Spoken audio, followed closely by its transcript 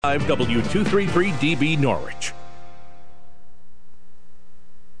W233DB Norwich.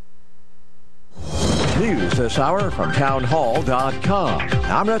 News this hour from townhall.com.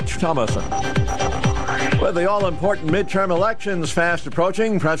 I'm Rich Thomason. With the all-important midterm elections fast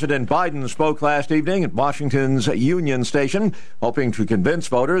approaching, President Biden spoke last evening at Washington's Union Station, hoping to convince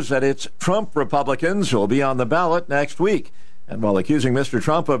voters that it's Trump Republicans who will be on the ballot next week. And while accusing Mr.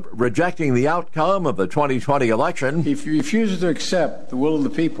 Trump of rejecting the outcome of the 2020 election, he refuses to accept the will of the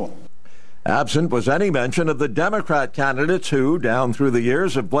people. Absent was any mention of the Democrat candidates who, down through the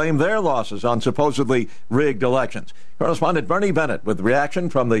years, have blamed their losses on supposedly rigged elections. Correspondent Bernie Bennett with reaction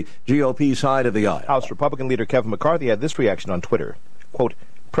from the GOP side of the aisle. House Republican leader Kevin McCarthy had this reaction on Twitter. Quote,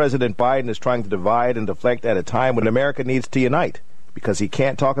 President Biden is trying to divide and deflect at a time when America needs to unite because he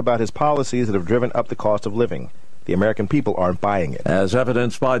can't talk about his policies that have driven up the cost of living. The American people aren't buying it. As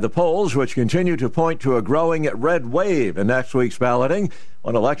evidenced by the polls, which continue to point to a growing red wave in next week's balloting,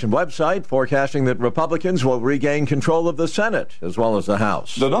 one election website forecasting that Republicans will regain control of the Senate as well as the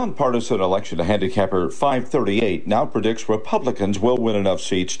House. The nonpartisan election handicapper 538 now predicts Republicans will win enough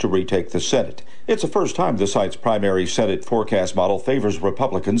seats to retake the Senate. It's the first time the site's primary Senate forecast model favors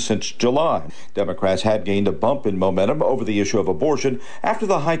Republicans since July. Democrats had gained a bump in momentum over the issue of abortion after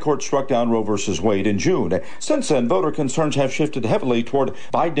the High Court struck down Roe v. Wade in June. Since then, voter concerns have shifted heavily toward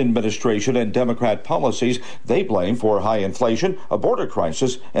Biden administration and Democrat policies they blame for high inflation, a border crisis,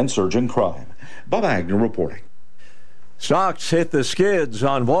 and surging crime. Bob Agnew reporting. Stocks hit the skids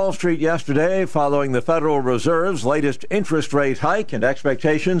on Wall Street yesterday following the Federal Reserve's latest interest rate hike and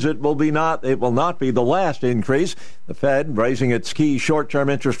expectations it will not be the last increase. The Fed raising its key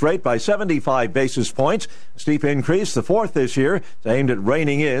short-term interest rate by 75 basis points. A steep increase, the fourth this year. It's aimed at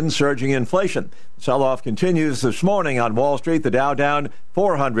reining in surging inflation. The sell-off continues this morning on Wall Street. The Dow down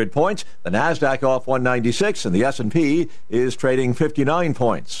 400 points. The Nasdaq off 196, and the S&P is trading 59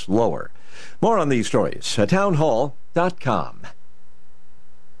 points lower. More on these stories at townhall.com.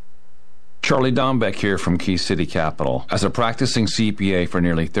 Charlie Dombeck here from Key City Capital. As a practicing CPA for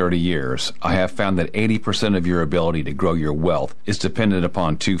nearly 30 years, I have found that 80% of your ability to grow your wealth is dependent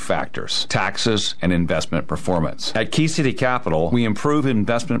upon two factors: taxes and investment performance. At Key City Capital, we improve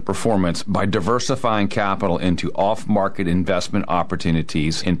investment performance by diversifying capital into off-market investment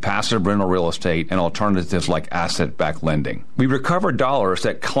opportunities in passive rental real estate and alternatives like asset-backed lending. We recover dollars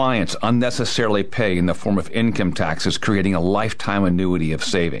that clients unnecessarily pay in the form of income taxes, creating a lifetime annuity of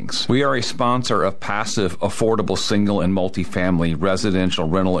savings. We are a sponsor of passive, affordable single and multifamily residential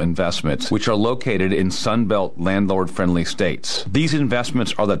rental investments, which are located in Sunbelt landlord-friendly states. These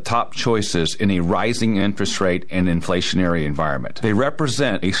investments are the top choices in a rising interest rate and inflationary environment. They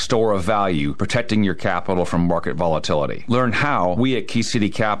represent a store of value, protecting your capital from market volatility. Learn how we at Key City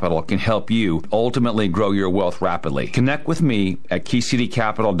Capital can help you ultimately grow your wealth rapidly. Connect with me at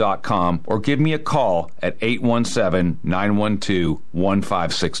keycitycapital.com or give me a call at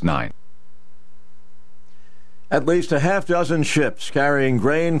 817-912-1569. At least a half dozen ships carrying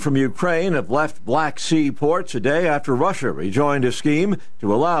grain from Ukraine have left Black Sea ports a day after Russia rejoined a scheme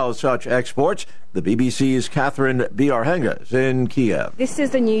to allow such exports. The BBC's Catherine Biarhenga is in Kiev. This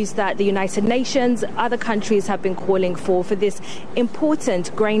is the news that the United Nations, other countries have been calling for this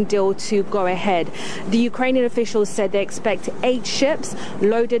important grain deal to go ahead. The Ukrainian officials said they expect 8 ships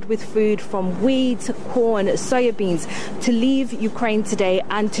loaded with food from wheat, corn, soybeans to leave Ukraine today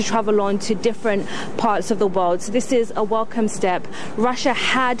and to travel on to different parts of the world. So this is a welcome step. Russia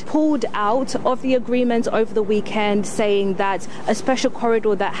had pulled out of the agreement over the weekend, saying that a special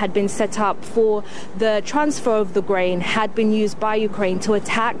corridor that had been set up for the transfer of the grain had been used by Ukraine to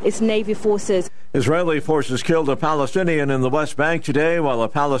attack its navy forces. Israeli forces killed a Palestinian in the West Bank today, while a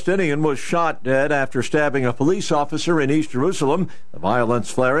Palestinian was shot dead after stabbing a police officer in East Jerusalem. The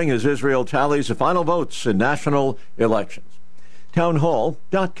violence flaring as Israel tallies the final votes in national elections.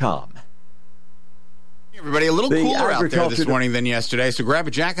 Townhall.com. Everybody, a little cooler out there this morning than yesterday, so grab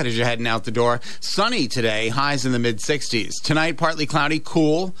a jacket as you're heading out the door. Sunny today, highs in the mid-60s. Tonight, partly cloudy,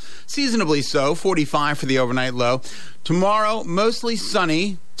 cool, seasonably so, 45 for the overnight low. Tomorrow, mostly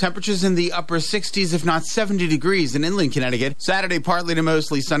sunny. Temperatures in the upper 60s, if not 70 degrees in inland Connecticut. Saturday, partly to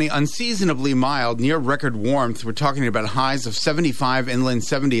mostly sunny, unseasonably mild, near record warmth. We're talking about highs of 75 inland,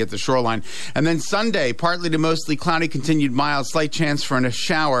 70 at the shoreline. And then Sunday, partly to mostly cloudy, continued mild, slight chance for a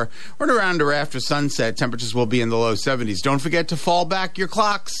shower. Right around or after sunset, temperatures will be in the low 70s. Don't forget to fall back your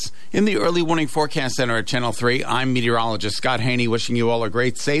clocks. In the Early Warning Forecast Center at Channel 3, I'm meteorologist Scott Haney, wishing you all a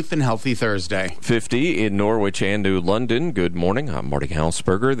great, safe, and healthy Thursday. 50 in Norwich and New London. Good morning. I'm Marty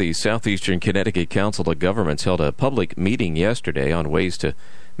Hausberger. The Southeastern Connecticut Council of Governments held a public meeting yesterday on ways to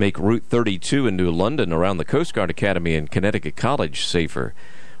make Route 32 in New London around the Coast Guard Academy and Connecticut College safer.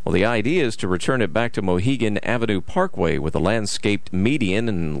 Well, the idea is to return it back to Mohegan Avenue Parkway with a landscaped median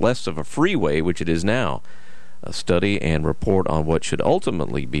and less of a freeway, which it is now. A study and report on what should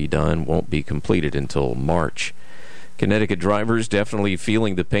ultimately be done won't be completed until March. Connecticut drivers definitely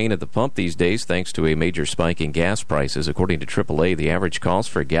feeling the pain at the pump these days thanks to a major spike in gas prices. According to AAA, the average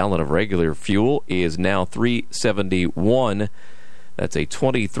cost for a gallon of regular fuel is now $3.71. That's a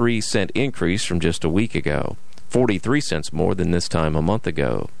 23-cent increase from just a week ago. 43 cents more than this time a month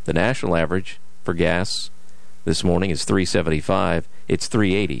ago. The national average for gas this morning is $3.75. It's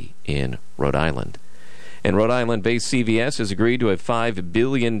 $3.80 in Rhode Island. And Rhode Island-based CVS has agreed to a $5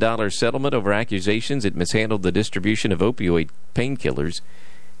 billion settlement over accusations it mishandled the distribution of opioid painkillers.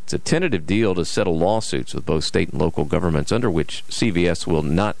 It's a tentative deal to settle lawsuits with both state and local governments under which CVS will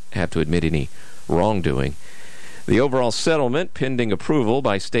not have to admit any wrongdoing. The overall settlement, pending approval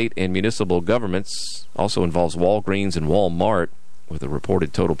by state and municipal governments, also involves Walgreens and Walmart, with a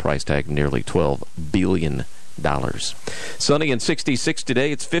reported total price tag of nearly $12 billion. Sunny and 66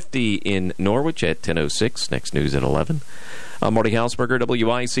 today. It's 50 in Norwich at 10:06. Next news at 11. I'm Marty Hausberger,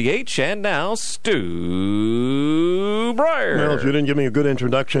 WICH, and now Stu Bryer. Well, if you didn't give me a good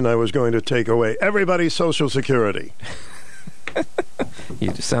introduction, I was going to take away everybody's Social Security.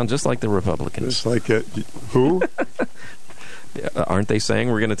 You sound just like the Republicans. Just like who? Aren't they saying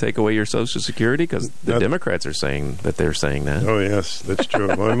we're going to take away your Social Security? Because the Democrats are saying that they're saying that. Oh, yes, that's true.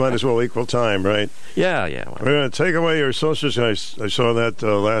 Well, we might as well equal time, right? Yeah. Well, we're going to take away your Social Security. I saw that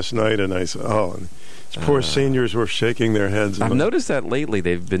last night, and I said, and these poor seniors were shaking their heads. I've noticed that lately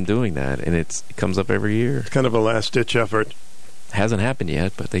they've been doing that, and it comes up every year. It's kind of a last-ditch effort. Hasn't happened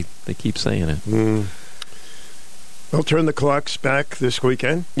yet, but they keep saying it. They'll turn the clocks back this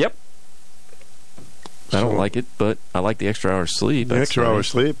weekend. Yep. I don't like it, but I like the extra hour sleep. The extra hour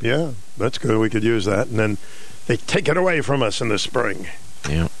sleep, yeah. That's good. We could use that. And then they take it away from us in the spring.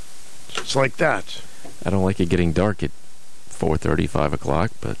 Yeah. It's like that. I don't like it getting dark at 4:30, 5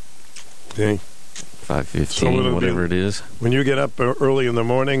 o'clock, but 5:15, whatever it is. When you get up early in the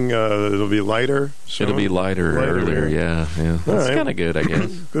morning, it'll be lighter. It'll be lighter earlier, yeah. That's kind of good, I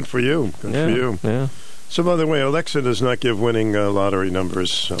guess. Good for you. Good for you. Yeah. So, by the way, Alexa does not give winning lottery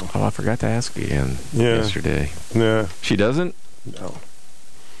numbers. So. Oh, I forgot to ask again yesterday. Yeah. She doesn't? No.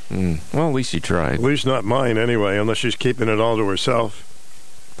 Well, at least you tried. At least not mine, anyway, unless she's keeping it all to herself.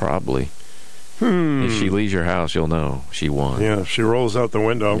 Probably. If she leaves your house, you'll know she won. Yeah, she rolls out the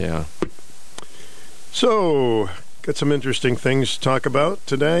window. Yeah. So, got some interesting things to talk about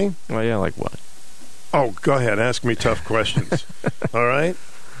today. Well, yeah, like what? Oh, go ahead. Ask me tough questions. All right?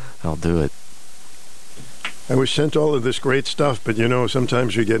 I'll do it. I was sent all of this great stuff, but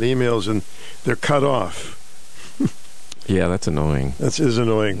sometimes you get emails and they're cut off. Yeah, that's annoying. That is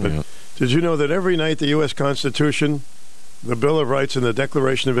annoying. But did you know that every night the U.S. Constitution, the Bill of Rights, and the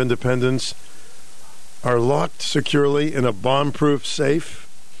Declaration of Independence are locked securely in a bomb-proof safe?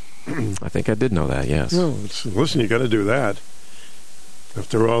 I think I did know that, yes. No, listen, you got to do that.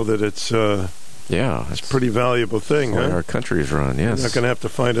 After all, that it's it's a pretty valuable thing. That's the way our country is run, yes. You're not going to have to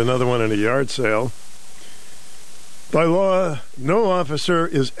find another one in a yard sale. By law, no officer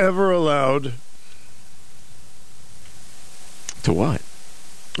is ever allowed... To what?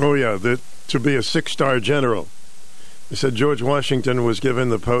 Oh, yeah, to be a 6-star general. They said George Washington was given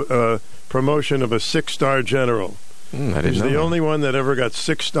the promotion of a 6-star general. I didn't know He's the that. only one that ever got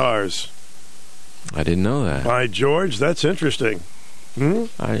 6 stars. I didn't know that. By George, that's interesting.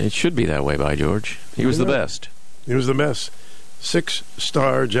 It should be that way, by George. He was the best. He was the best.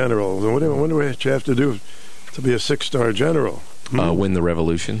 6-star general. I wonder what you have to do to be a 6-star general. Win the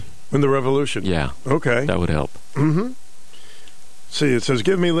revolution. Win the revolution. Yeah. Okay. That would help. See, it says,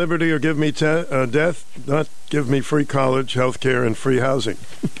 give me liberty or give me death, not give me free college, health care, and free housing.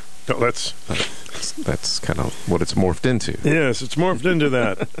 No, that's kind of what it's morphed into. Yes, it's morphed into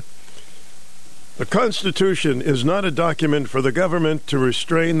that. The Constitution is not a document for the government to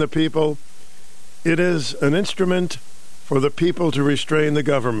restrain the people. It is an instrument for the people to restrain the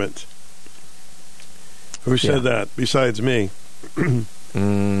government. Who said that besides me?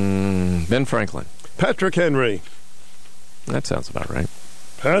 Ben Franklin. Patrick Henry. That sounds about right.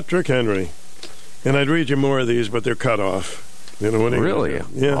 Patrick Henry. And I'd read you more of these, but they're cut off. Really?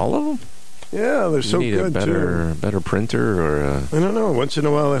 Yeah. All of them? Yeah, they're so need good, a better printer or I don't know. Once in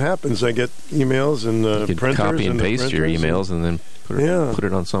a while it happens. I get emails and you could printers. Copy and paste your emails and then put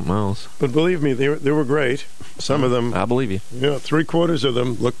it on something else. But believe me, they were great. Some of them. I believe you. Yeah, 3/4 of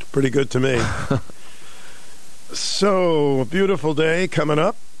them looked pretty good to me. So, a beautiful day coming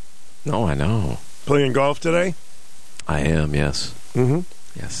up. Oh, I know. Playing golf today? I am, yes. Mm-hmm.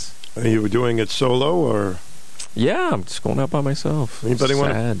 Yes. Are you doing it solo or? Yeah, I'm just going out by myself. Anybody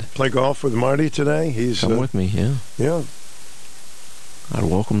want to play golf with Marty today? Come with me, yeah. Yeah. I'd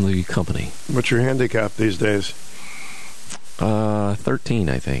welcome the company. What's your handicap these days? 13,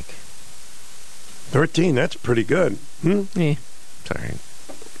 I think. 13, that's pretty good. Sorry.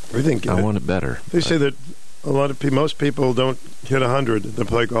 I want it better. They say that most people don't hit 100 that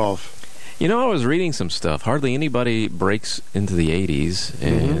play golf. You know, I was reading some stuff. Hardly anybody breaks into the 80s,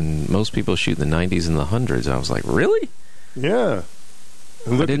 and most people shoot in the 90s and the 100s. I was like, really? Yeah.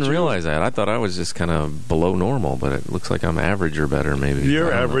 I didn't realize that. I thought I was just kind of below normal, but it looks like I'm average or better, maybe.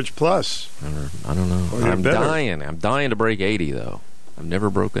 You're average plus. I don't know. I'm dying. I'm dying to break 80, though. I've never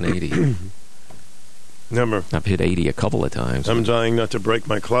broken 80. Never. I've hit 80 a couple of times. I'm dying not to break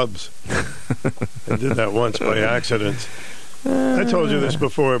my clubs. I did that once by accident. I told you this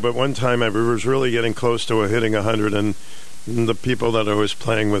before, but one time I was really getting close to hitting 100, and the people that I was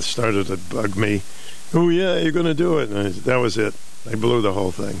playing with started to bug me. Oh, yeah, you're going to do it. And that was it. I blew the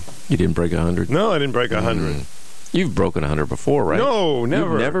whole thing. You didn't break 100? No, I didn't break 100. You've broken 100 before, right? No,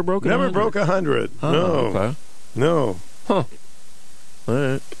 never. You've never broken 100? Never broke 100. Oh, no. Okay. No. Huh. All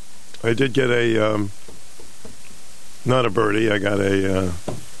right. I did get not a birdie, I got a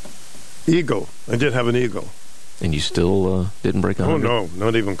eagle. I did have an eagle. And you still didn't break 100? Oh, no,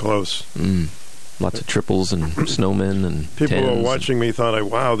 not even close. Lots of triples and snowmen and people tens who were watching me thought,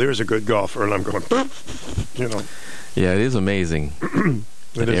 wow, there's a good golfer. And I'm going, you know. Yeah, it is amazing.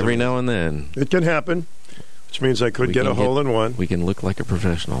 Every now and then. It can happen, which means I could get a hole in one. We can look like a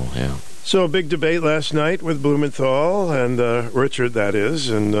professional, yeah. So a big debate last night with Blumenthal and Richard, that is,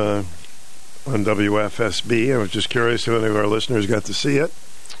 and on WFSB. I was just curious if any of our listeners got to see it.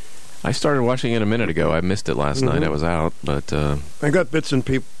 I started watching it a minute ago. I missed it last night. I was out, but I got bits and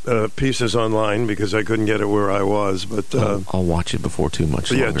pieces online because I couldn't get it where I was. But I'll watch it before too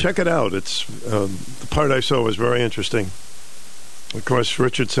much longer. Yeah, check it out. It's the part I saw was very interesting. Of course,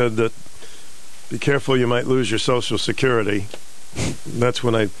 Richard said that be careful, you might lose your Social Security. That's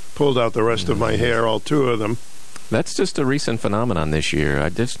when I pulled out the rest of my hair, all two of them. That's just a recent phenomenon this year. I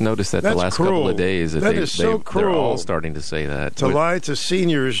just noticed that the last couple of days that they're all starting to say that. To lie to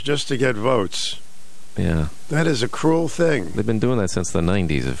seniors just to get votes. Yeah. That is a cruel thing. They've been doing that since the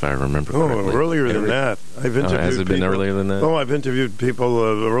 90s, if I remember correctly. Oh, earlier than that. I've interviewed has it been earlier than that? Oh, I've interviewed people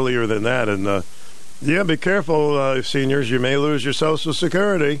earlier than that. And, yeah, be careful, seniors. You may lose your Social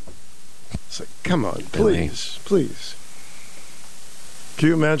Security. It's like, come on, please, please. Can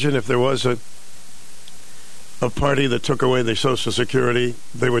you imagine if there was a party that took away their Social Security,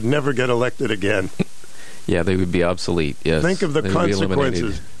 they would never get elected again. Yeah, they would be obsolete, yes. Think of the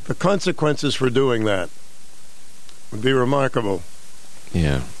consequences. The consequences for doing that would be remarkable.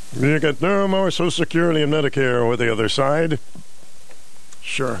 Yeah. You get no more Social Security and Medicare with the other side.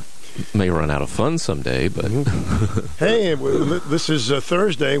 Sure. May run out of funds someday, but... Hey, this is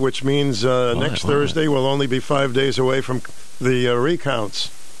Thursday, which means next Thursday we'll only be 5 days away from the recounts.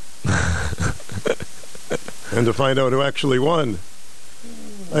 And to find out who actually won.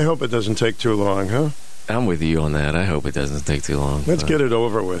 I hope it doesn't take too long, huh? I'm with you on that. I hope it doesn't take too long. Let's get it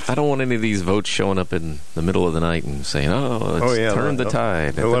over with. I don't want any of these votes showing up in the middle of the night and saying, turned the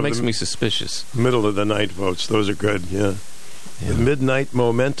tide. That makes me suspicious. Middle of the night votes. Those are good, yeah. The midnight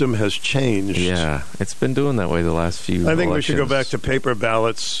momentum has changed. Yeah, it's been doing that way the last few I think elections. We should go back to paper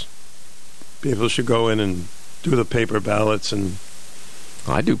ballots. People should go in and do the paper ballots. And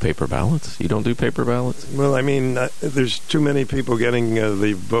I do paper ballots. You don't do paper ballots? Well, I mean, there's too many people getting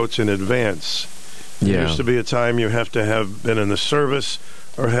the votes in advance. Yeah. There used to be a time you have to have been in the service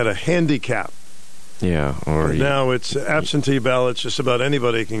or had a handicap. Yeah. Or now it's absentee ballots. Just about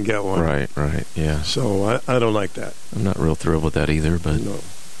anybody can get one. Right, yeah. So I don't like that. I'm not real thrilled with that either, but... No.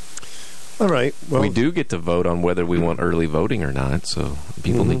 All right. Well, we do get to vote on whether we want early voting or not, so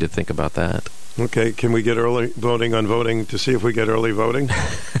people need to think about that. Okay, can we get early voting on voting to see if we get early voting?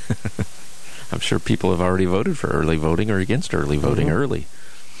 I'm sure people have already voted for early voting or against early voting early.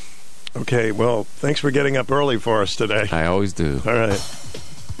 Okay, well, thanks for getting up early for us today. I always do. All right.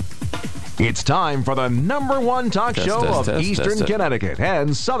 It's time for the #1 talk show of Eastern Connecticut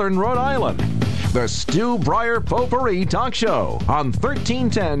and Southern Rhode Island. The Stu Bryer Potpourri Talk Show on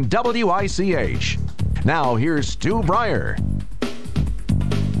 1310 WICH. Now, here's Stu Bryer.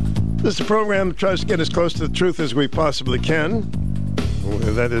 This is a program that tries to get as close to the truth as we possibly can.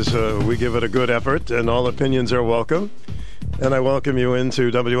 That is, we give it a good effort, and all opinions are welcome. And I welcome you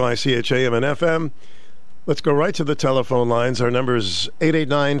into WICH AM and FM. Let's go right to the telephone lines. Our number is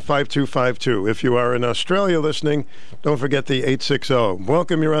 889-5252. If you are in Australia listening, don't forget the 860.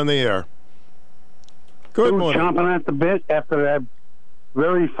 Welcome, you're on the air. Good morning. Chomping at the bit after that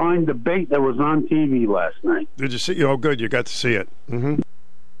very fine debate that was on TV last night. Did you see? Oh, good. You got to see it. Mm-hmm.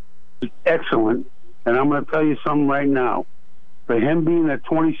 Excellent. And I'm going to tell you something right now. For him being a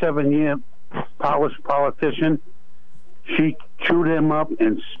 27-year polished politician, she chewed him up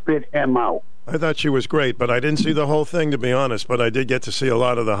and spit him out. I thought she was great, but I didn't see the whole thing, to be honest, but I did get to see a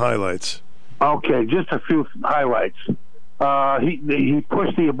lot of the highlights. Okay, just a few highlights. He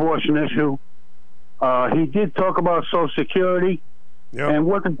pushed the abortion issue. He did talk about Social Security. Yep. And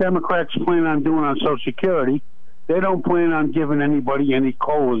what the Democrats plan on doing on Social Security, they don't plan on giving anybody any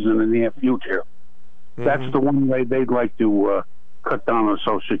COLAs in the near future. Mm-hmm. That's the one way they'd like to cut down on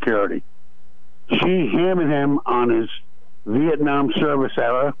Social Security. She hammered him on his Vietnam service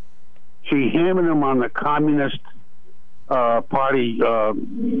era. She hammered him on the Communist Party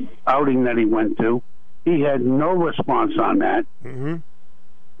outing that he went to. He had no response on that. Mm-hmm.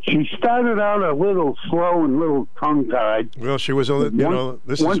 She started out a little slow and little tongue-tied. Well, she was,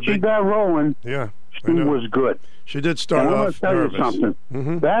 once she got rolling, yeah, she was good. She did start off nervous. I'm going to tell you something.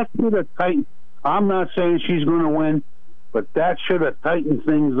 Mm-hmm. That should have tightened. I'm not saying she's going to win, but that should have tightened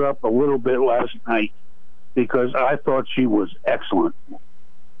things up a little bit last night because I thought she was excellent.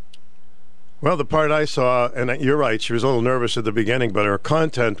 Well, the part I saw, and you're right, she was a little nervous at the beginning, but her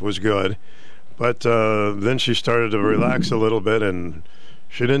content was good. But then she started to relax a little bit, and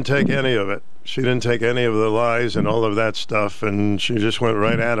she didn't take any of it. She didn't take any of the lies and all of that stuff, and she just went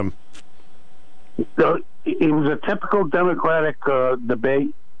right at him. It was a typical Democratic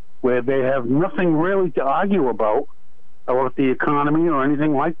debate where they have nothing really to argue about the economy or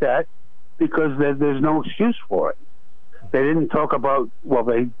anything like that because there's no excuse for it. They didn't talk about,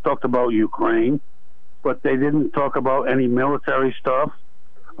 they talked about Ukraine, but they didn't talk about any military stuff,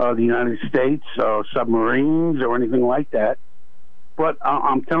 the United States, submarines or anything like that. But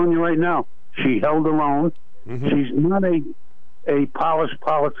I'm telling you right now, she held her own. Mm-hmm. She's not a polished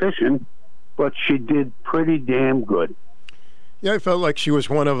politician, but she did pretty damn good. Yeah, I felt like she was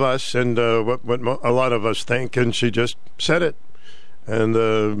one of us, and what a lot of us think, and she just said it.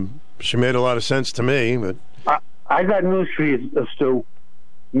 And she made a lot of sense to me. But I got news for you, Stu.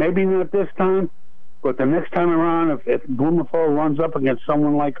 Maybe not this time, but the next time around, if Blumenthal runs up against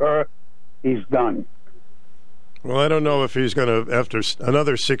someone like her, he's done. Well, I don't know if he's going to, after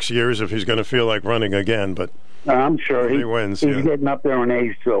another 6 years, if he's going to feel like running again, but I'm sure he wins. He's getting up there in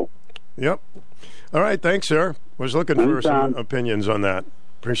age, too. Yep. All right, thanks, sir. Was looking for some opinions on that.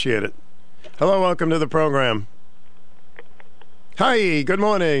 Appreciate it. Hello, welcome to the program. Hi, good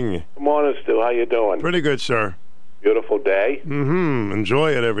morning. Good morning, Stu. How you doing? Pretty good, sir. Beautiful day. Mm-hmm.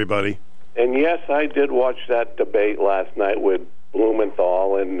 Enjoy it, everybody. And yes, I did watch that debate last night with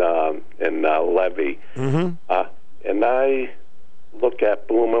Blumenthal and Levy. Mm-hmm. And I look at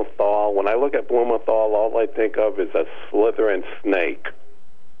Blumenthal. When I look at Blumenthal, all I think of is a slithering snake.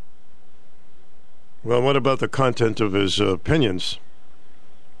 Well, what about the content of his opinions?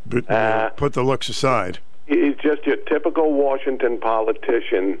 Put the looks aside. He's just your typical Washington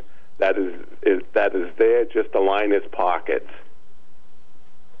politician that is there just to line his pockets.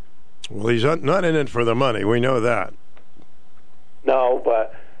 Well, he's not in it for the money. We know that. No,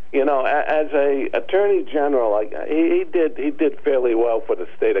 but as a attorney general, he did fairly well for the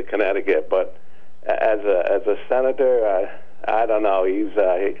state of Connecticut. But as a senator, I don't know. He's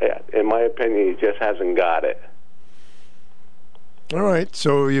in my opinion, he just hasn't got it. All right.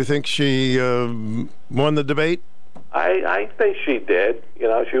 So you think she won the debate? I think she did.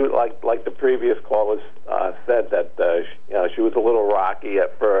 She was like the previous callers said that she was a little rocky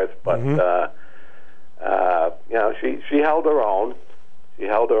at first, but she held her own. She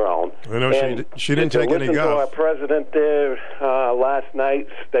held her own. I know she didn't take any guff. To our president there last night,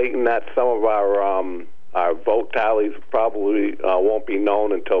 stating that some of our vote tallies probably won't be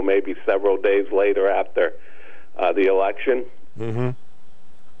known until maybe several days later after the election. Mm-hmm.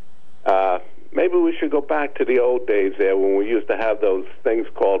 Maybe we should go back to the old days there when we used to have those things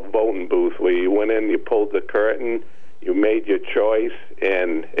called voting booths where you went in, you pulled the curtain, you made your choice,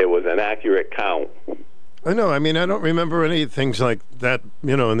 and it was an accurate count. I know. I mean, I don't remember any things like that, in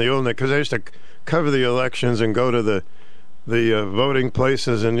the old days, because I used to cover the elections and go to the voting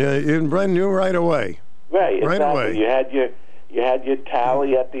places, and you knew right away. Right, right exactly. away. You had your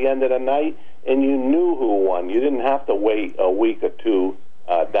tally at the end of the night, and you knew who won. You didn't have to wait a week or two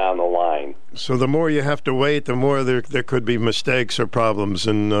down the line. So the more you have to wait, the more there could be mistakes or problems.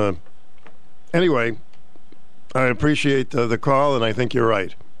 And anyway, I appreciate the call, and I think you're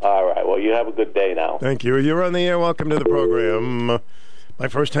right. All right. Well, you have a good day now. Thank you. You're on the air. Welcome to the program. My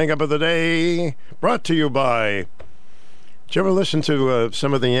first hang-up of the day, brought to you by... Did you ever listen to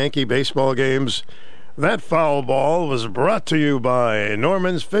some of the Yankee baseball games? That foul ball was brought to you by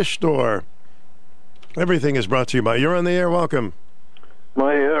Norman's Fish Store. Everything is brought to you by. You're on the air. Welcome.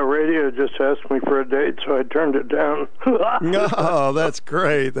 My radio just asked me for a date, so I turned it down. Oh, that's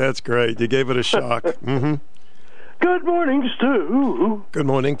great. That's great. You gave it a shock. Mm-hmm. Good morning, Stu. Good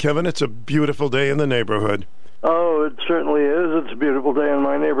morning, Kevin. It's a beautiful day in the neighborhood. Oh, it certainly is. It's a beautiful day in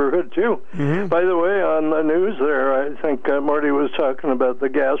my neighborhood, too. Mm-hmm. By the way, on the news there, I think Marty was talking about the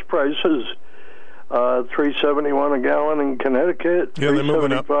gas prices. $3.71 a gallon in Connecticut, yeah,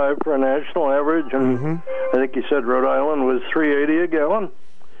 $3.75 for a national average, and I think he said Rhode Island was $3.80 a gallon.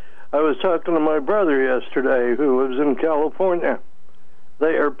 I was talking to my brother yesterday who lives in California.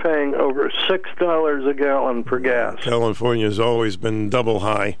 They are paying over $6 a gallon for gas. California's always been double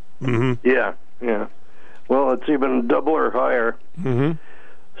high. Mm-hmm. Yeah. Well, it's even double or higher. Mm-hmm.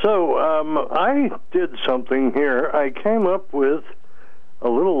 So I did something here. I came up with a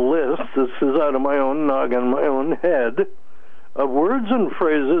little list. This is out of my own noggin, my own head, of words and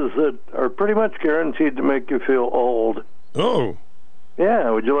phrases that are pretty much guaranteed to make you feel old. Oh. Yeah,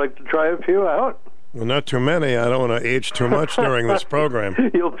 would you like to try a few out? Well, not too many. I don't want to age too much during this program.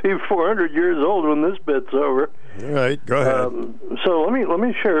 You'll be 400 years old when this bit's over. All right, go ahead. So let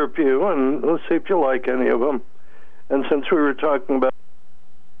me share a few, and let's see if you like any of them. And since we were talking about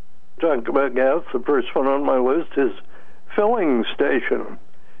gas, the first one on my list is filling station.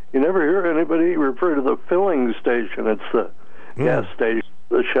 You never hear anybody refer to the filling station. It's the gas station,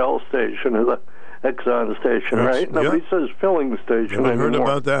 the Shell station, or the Exxon station, right? Nobody says filling station anymore. I heard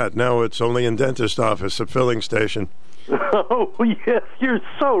about that. Now it's only in dentist office, a filling station. Oh, yes, you're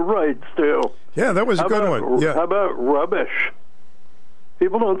so right, Stu. Yeah, that was a good one. Yeah. How about rubbish?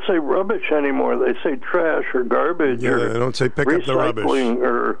 People don't say rubbish anymore. They say trash or garbage or they don't say pick up the rubbish.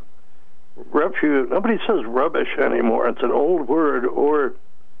 Or refuse. Nobody says rubbish anymore. It's an old word. Or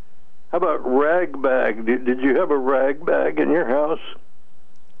how about rag bag? Did you have a rag bag in your house?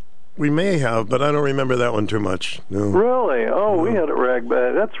 We may have, but I don't remember that one too much. No. Really? Oh, no. We had a rag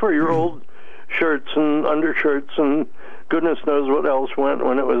bag. That's where your old shirts and undershirts and goodness knows what else went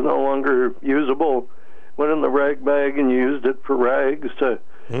when it was no longer usable. Went in the rag bag and you used it for rags to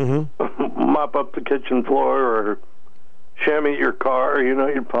mop up the kitchen floor or chamois your car. You know,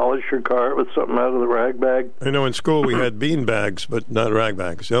 you'd polish your car with something out of the rag bag. I know in school we had bean bags, but not rag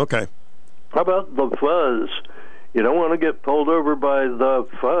bags. Okay. How about the fuzz? You don't want to get pulled over by the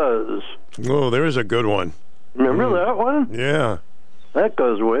fuzz. Oh, there is a good one. Remember that one? Yeah. That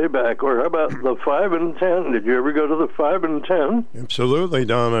goes way back. Or how about the 5 and 10? Did you ever go to the 5 and 10? Absolutely,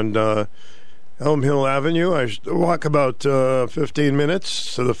 down on Elm Hill Avenue. I used to walk about 15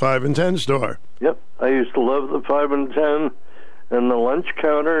 minutes to the 5 and 10 store. Yep. I used to love the 5 and 10 and the lunch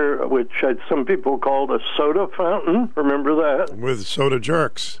counter, which some people called a soda fountain. Remember that? With soda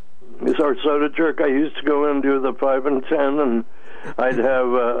jerks. It's our soda jerk. I used to go in and do the 5 and 10, and I'd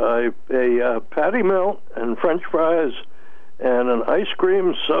have a patty melt and French fries and an ice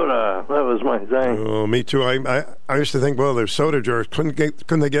cream soda. That was my thing. Oh, me too. I used to think, well, there's soda jerks.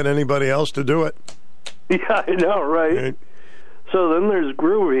 Couldn't they get anybody else to do it? Yeah, I know, right? So then there's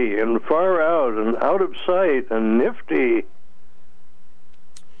groovy and far out and out of sight and nifty.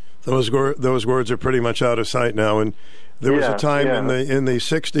 Those words are pretty much out of sight now, and there was a time in the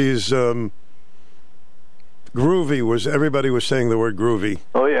 60s, groovy was, everybody was saying the word groovy.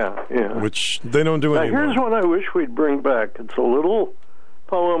 Oh, yeah. Which they don't do anymore. Here's one I wish we'd bring back. It's a little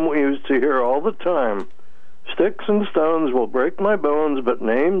poem we used to hear all the time. Sticks and stones will break my bones, but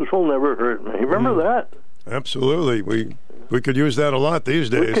names will never hurt me. Remember that? Absolutely. We could use that a lot these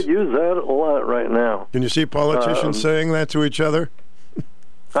days. We could use that a lot right now. Can you see politicians saying that to each other?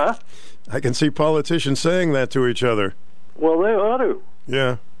 Huh? I can see politicians saying that to each other. Well, they ought to.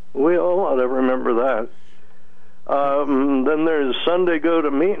 Yeah. We all ought to remember that. Then there's Sunday go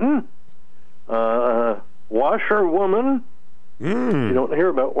to meeting. Washerwoman. You don't hear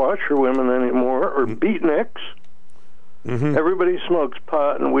about washerwomen anymore. Or beatniks. Everybody smokes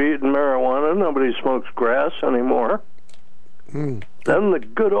pot and weed and marijuana. Nobody smokes grass anymore. Then the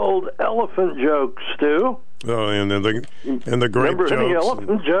good old elephant jokes, Stu. Oh, and the grape Remember jokes. Any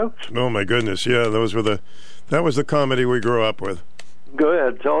elephant jokes? Oh my goodness, yeah, that was the comedy we grew up with. Go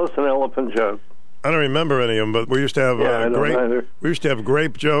ahead, tell us an elephant joke. I don't remember any of them, but we used to have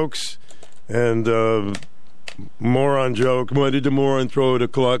grape jokes and moron joke. Why did the moron throw the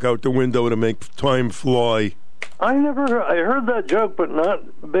clock out the window to make time fly? I heard that joke, but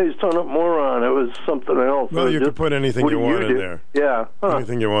not based on a moron. It was something else. Well, you could put anything you want in there. Yeah. Huh.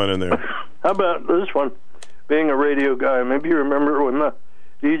 Anything you want in there. How about this one? Being a radio guy, maybe you remember when the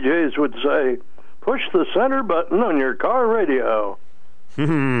DJs would say, push the center button on your car radio.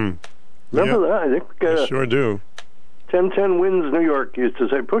 Remember that? I think I sure do. 1010 Wins New York used to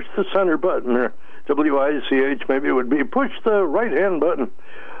say, push the center button, or WICH, maybe it would be, push the right-hand button.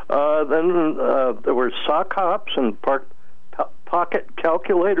 Then there were sock hops and pocket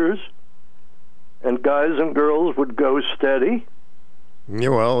calculators, and guys and girls would go steady. Yeah,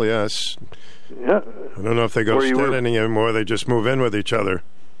 well, yes. Yeah. I don't know if they go steady anymore. They just move in with each other.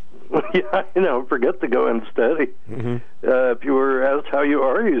 Yeah, forget to go in steady. Mm-hmm. If you were asked how you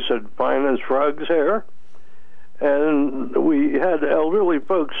are, you said, fine as frog's hair. And we had elderly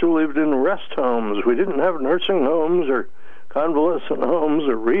folks who lived in rest homes. We didn't have nursing homes or convalescent homes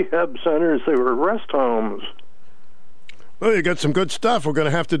or rehab centers. They were rest homes. Well, you got some good stuff. We're going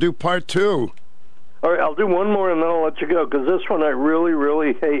to have to do part 2. All right, I'll do one more and then I'll let you go, because this one I really,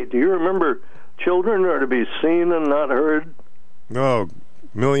 really hate. Do you remember children are to be seen and not heard? Oh,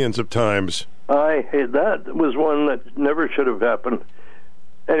 millions of times. I hate that. It was one that never should have happened.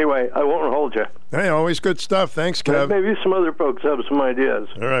 Anyway, I won't hold you. Hey, always good stuff. Thanks, Kev. Maybe some other folks have some ideas.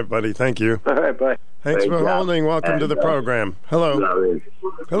 All right, buddy. Thank you. All right, bye. Thanks for holding. Welcome to the program. Hello.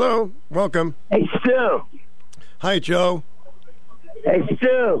 Hello. Welcome. Hey, Stu. Hi, Joe. Hey,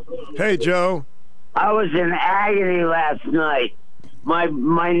 Stu. Hey, Joe. I was in agony last night. My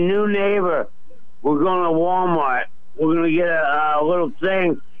new neighbor, we're going to Walmart. We're going to get a little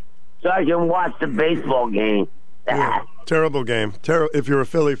thing so I can watch the baseball game. Yeah, terrible game. If you're a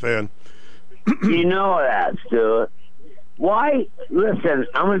Philly fan. You know that, Stu. Why? Listen,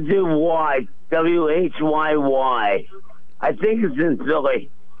 I'm going to do Y. WHYY. I think it's in Philly.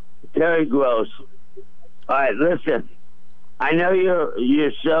 Terry Gross. All right, listen. I know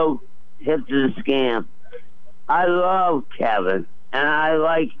you're so hip to the scam. I love Kevin, and I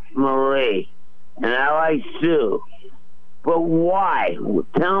like Marie, and I like Sue. But why?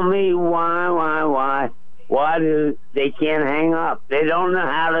 Tell me why? Why do they can't hang up? They don't know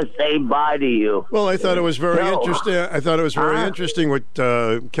how to say bye to you. Well, I thought it was very interesting. I thought it was very interesting what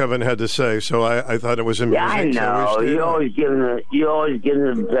Kevin had to say. So I thought it was amusing. Yeah, I know. So You always give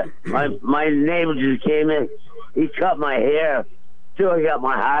them. My neighbor just came in. He cut my hair. Still, I got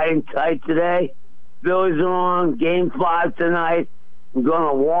my hiding tight today. Phillies are on. Game 5 tonight. I'm going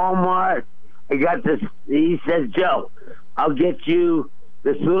to Walmart. I got this. He says, Joe, I'll get you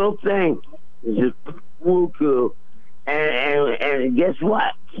this little thing. It's a woo-coo. And guess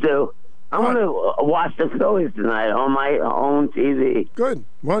what, Stu? I'm going to watch the Phillies tonight on my own TV. Good.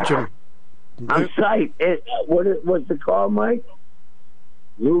 Watch them. I'm psyched. What's it called, Mike?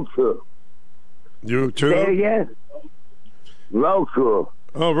 Woo-coo. You too? Say it again. Roku.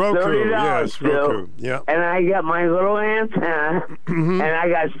 Oh, Roku. Yes, Stu. Roku. Yeah. And I got my little antenna, and I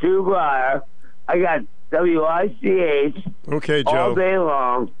got Stu Bryer. I got WICH. Okay, Joe. All day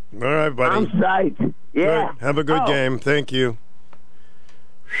long. All right, buddy. I'm psyched. Yeah. Good. Have a good game. Thank you.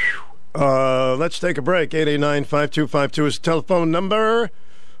 Let's take a break. 889-5252 is the telephone number.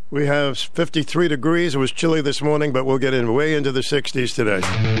 We have 53 degrees. It was chilly this morning, but we'll get way into the 60s today.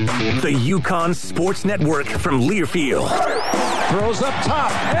 The UConn Sports Network from Learfield. Throws up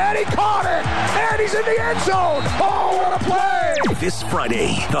top, and he caught it, and he's in the end zone. Oh, what a play! This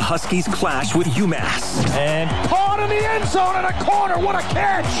Friday, the Huskies clash with UMass. And caught in the end zone in a corner. What a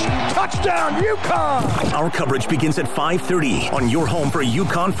catch! Touchdown, UConn! Our coverage begins at 5:30 on your home for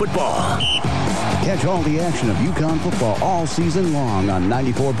UConn football. Catch all the action of UConn football all season long on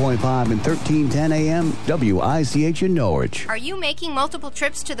 94.5 and 1310 AM WICH in Norwich. Are you making multiple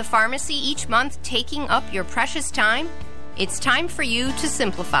trips to the pharmacy each month, taking up your precious time? It's time for you to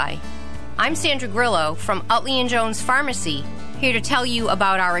simplify. I'm Sandra Grillo from Utley & Jones Pharmacy, here to tell you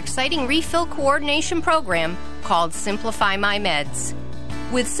about our exciting refill coordination program called Simplify My Meds.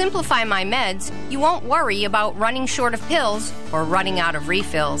 With Simplify My Meds, you won't worry about running short of pills or running out of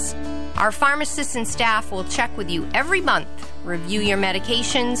refills. Our pharmacists and staff will check with you every month, review your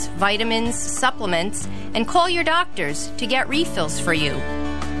medications, vitamins, supplements, and call your doctors to get refills for you.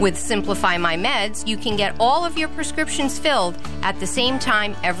 With Simplify My Meds, you can get all of your prescriptions filled at the same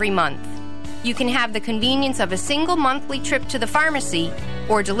time every month. You can have the convenience of a single monthly trip to the pharmacy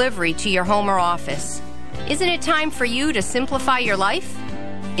or delivery to your home or office. Isn't it time for you to simplify your life?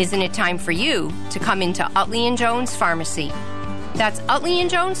 Isn't it time for you to come into Utley & Jones Pharmacy? That's Utley &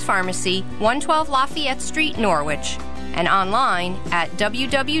 Jones Pharmacy, 112 Lafayette Street, Norwich, and online at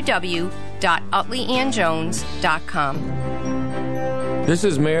www.utleyandjones.com. This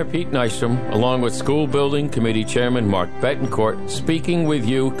is Mayor Pete Nystrom, along with School Building Committee Chairman Mark Betancourt, speaking with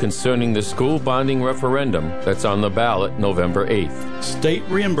you concerning the school bonding referendum that's on the ballot November 8th. State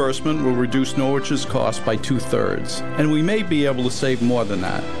reimbursement will reduce Norwich's cost by 2/3, and we may be able to save more than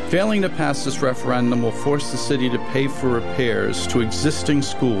that. Failing to pass this referendum will force the city to pay for repairs to existing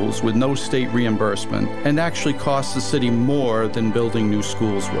schools with no state reimbursement and actually cost the city more than building new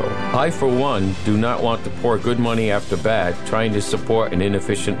schools will. I, for one, do not want to pour good money after bad trying to support an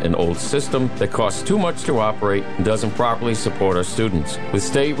inefficient and old system that costs too much to operate and doesn't properly support our students. With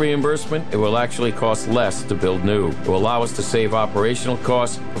state reimbursement, it will actually cost less to build new. It will allow us to save operational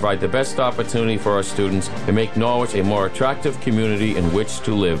costs, provide the best opportunity for our students, and make Norwich a more attractive community in which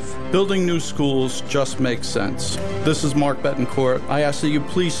to live. Building new schools just makes sense. This is Mark Betancourt. I ask that you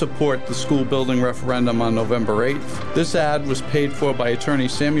please support the school building referendum on November 8th. This ad was paid for by attorney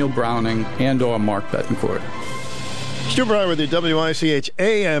Samuel Browning and/or Mark Betancourt. Stu Bryer with the WICH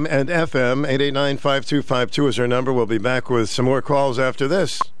AM and FM. 889-5252 is our number. We'll be back with some more calls after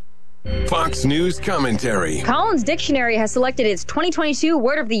this. Fox News commentary. Collins Dictionary has selected its 2022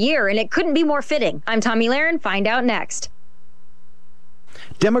 Word of the Year, and it couldn't be more fitting. I'm Tommy Lahren. Find out next.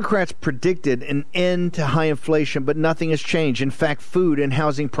 Democrats predicted an end to high inflation, but nothing has changed. In fact, food and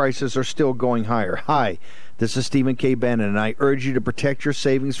housing prices are still going higher. Hi, this is Stephen K. Bannon, and I urge you to protect your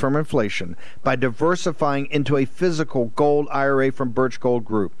savings from inflation by diversifying into a physical gold IRA from Birch Gold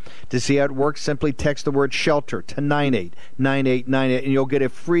Group. To see how it works, simply text the word SHELTER to 989898, and you'll get a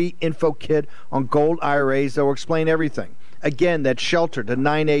free info kit on gold IRAs that will explain everything. Again, that's SHELTER to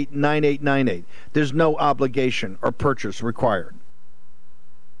 989898. There's no obligation or purchase required.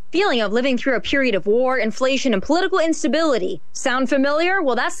 Feeling of living through a period of war, inflation, and political instability. Sound familiar?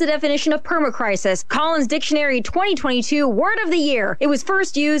 Well, that's the definition of permacrisis. Collins Dictionary 2022 Word of the Year. It was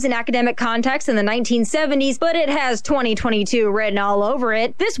first used in academic context in the 1970s, but it has 2022 written all over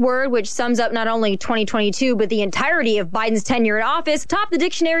it. This word, which sums up not only 2022, but the entirety of Biden's tenure in office, topped the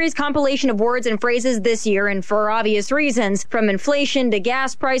dictionary's compilation of words and phrases this year, and for obvious reasons. From inflation to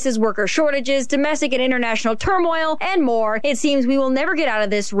gas prices, worker shortages, domestic and international turmoil, and more. It seems we will never get out of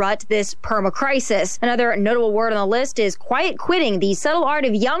this rut, this permacrisis. Another notable word on the list is quiet quitting, the subtle art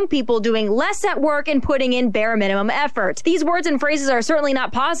of young people doing less at work and putting in bare minimum effort. These words and phrases are certainly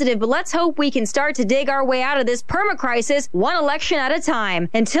not positive, but let's hope we can start to dig our way out of this permacrisis one election at a time.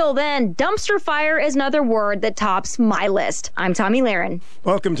 Until then, dumpster fire is another word that tops my list. I'm Tommy Lahren.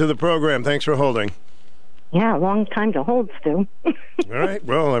 Welcome to the program. Thanks for holding. Yeah, long time to hold, Stu. All right.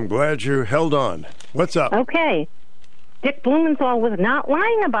 Well, I'm glad you held on. What's up? Okay. Dick Blumenthal was not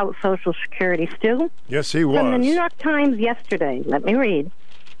lying about Social Security, Stu. Yes, he was. From the New York Times yesterday, let me read.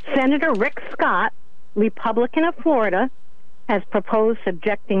 Senator Rick Scott, Republican of Florida, has proposed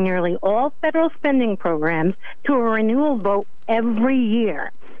subjecting nearly all federal spending programs to a renewal vote every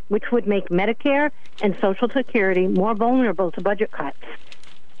year, which would make Medicare and Social Security more vulnerable to budget cuts.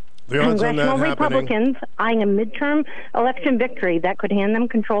 Congressional Republicans, eyeing a midterm election victory that could hand them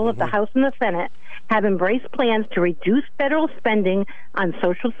control of the House and the Senate, have embraced plans to reduce federal spending on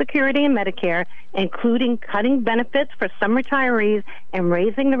Social Security and Medicare, including cutting benefits for some retirees and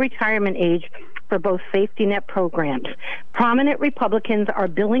raising the retirement age for both safety net programs. Prominent Republicans are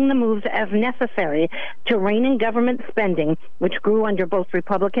billing the moves as necessary to rein in government spending, which grew under both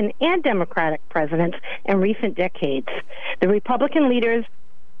Republican and Democratic presidents in recent decades. The Republican leaders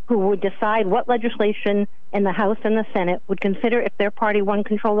who would decide what legislation in the House and the Senate would consider if their party won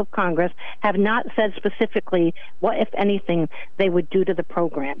control of Congress have not said specifically what, if anything, they would do to the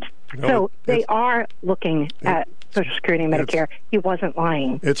programs. So they are looking at Social Security and Medicare. He wasn't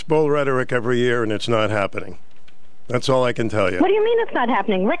lying. It's bull rhetoric every year, and it's not happening. That's all I can tell you. What do you mean it's not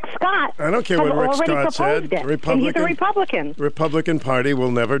happening? Rick Scott I don't care what Rick Scott said. And he's a Republican. Republican Party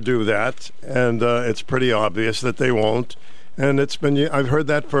will never do that, and it's pretty obvious that they won't. And I've heard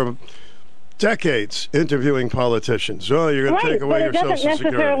that for decades, interviewing politicians. Oh, you're going to take away your Social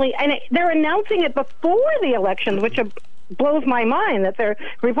Security. And they're announcing it before the elections, which blows my mind that the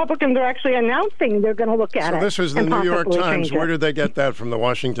Republicans are actually announcing they're going to look at it. So this was the New York Times. Where did they get that from? The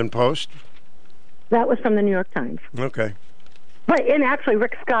Washington Post? That was from the New York Times. Okay. And actually,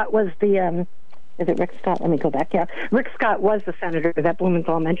 Rick Scott was the... is it Rick Scott? Let me go back. Yeah. Rick Scott was the senator that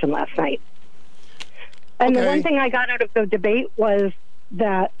Blumenthal mentioned last night. And the one thing I got out of the debate was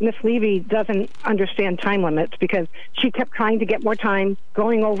that Miss Levy doesn't understand time limits, because she kept trying to get more time,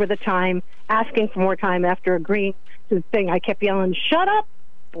 going over the time, asking for more time after agreeing to the thing. I kept yelling, "Shut up,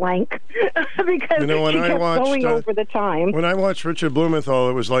 blank," because she kept going over the time. When I watched Richard Blumenthal,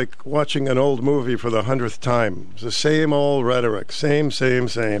 it was like watching an old movie for the 100th time. It was the same old rhetoric, same. That's how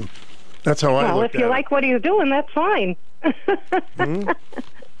I looked at it. Well, if you like what he's doing, that's fine.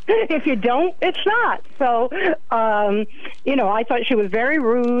 If you don't, it's not. So, I thought she was very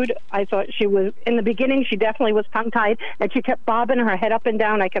rude. I thought she was, in the beginning, she definitely was tongue-tied, and she kept bobbing her head up and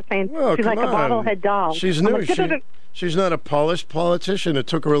down. I kept saying, she's like a bobblehead doll. She's new. she's not a polished politician. It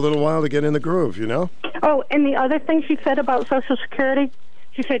took her a little while to get in the groove, you know? Oh, and the other thing she said about Social Security,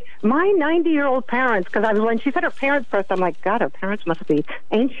 she said, my 90-year-old parents, because when she said her parents first, I'm like, God, her parents must be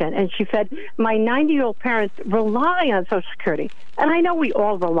ancient. And she said, my 90-year-old parents rely on Social Security. And I know we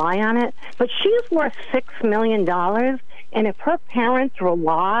all rely on it, but she's worth $6 million. And if her parents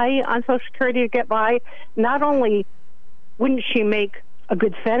rely on Social Security to get by, not only wouldn't she make a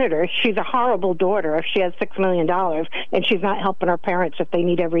good senator, she's a horrible daughter if she has $6 million and she's not helping her parents if they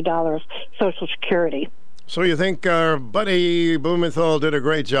need every dollar of Social Security. So you think our buddy Blumenthal did a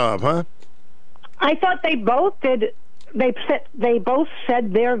great job, huh? I thought they both did. They both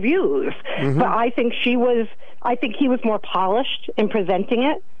said their views, but I think he was more polished in presenting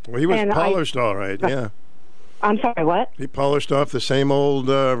it. Well, he was polished, all right, yeah. I'm sorry, what? He polished off the same old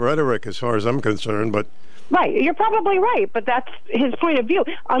rhetoric as far as I'm concerned, but... Right, you're probably right, but that's his point of view.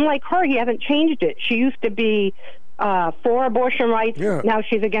 Unlike her, he hasn't changed it. She used to be for abortion rights. Yeah. Now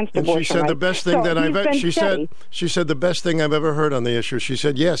she's against abortion rights. She said the best thing she said the best thing I've ever heard on the issue. She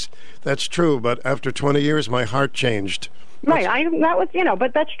said, "Yes, that's true, but after 20 years, my heart changed." Right,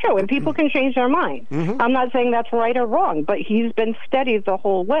 but that's true, and people can change their mind. I'm not saying that's right or wrong, but he's been steady the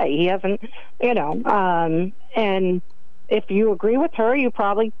whole way. He hasn't, and if you agree with her, you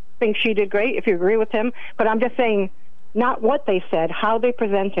probably think she did great. If you agree with him, but I'm just saying, not what they said, how they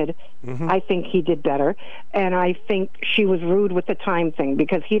presented. I think he did better, and I think she was rude with the time thing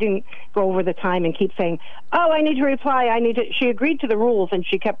because he didn't go over the time and keep saying, "Oh, I need to reply. I need to." She agreed to the rules, and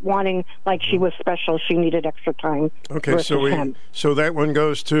she kept wanting like she was special. She needed extra time. Okay, so that one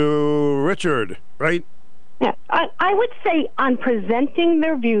goes to Richard, right? Yeah, I would say on presenting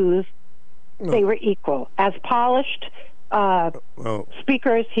their views, they were equal. As polished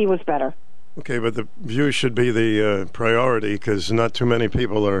speakers, he was better. Okay, but the views should be the priority because not too many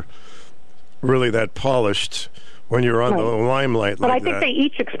people are really that polished when you're on the limelight but like that. But I think they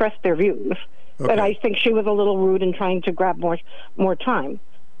each expressed their views. Okay. But I think she was a little rude in trying to grab more time.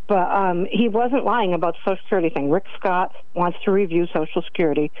 But he wasn't lying about the Social Security thing. Rick Scott wants to review Social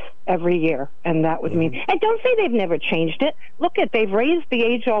Security every year, and that would mean... And don't say they've never changed it. Look, they've raised the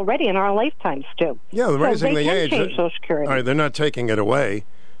age already in our lifetimes, too. Yeah, they're raising the age. They can change Social Security. All right, they're not taking it away.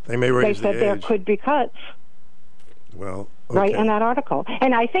 They may raise the age. They said there could be cuts. Well, okay. Right in that article.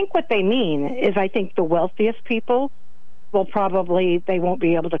 And I think what they mean is I think the wealthiest people they won't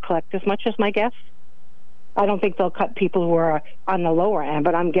be able to collect as much as my guess. I don't think they'll cut people who are on the lower end,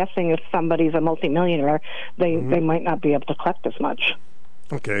 but I'm guessing if somebody's a multimillionaire, they might not be able to collect as much.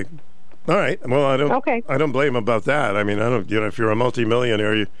 Okay. All right. Well, I don't blame them about that. I mean, if you're a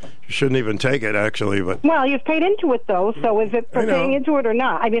multimillionaire, you shouldn't even take it, actually. But well, you've paid into it, though, so is it for paying into it or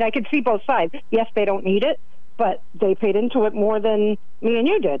not? I mean, I can see both sides. Yes, they don't need it, but they paid into it more than me and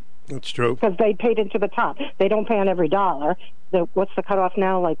you did. That's true. Because they paid into the top. They don't pay on every dollar. What's the cutoff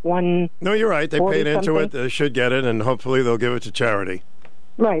now? Like $1? No, you're right. They paid into it. They should get it, and hopefully they'll give it to charity.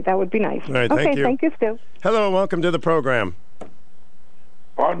 Right. That would be nice. All right. Thank you. Thank you, Stu. Hello. Welcome to the program.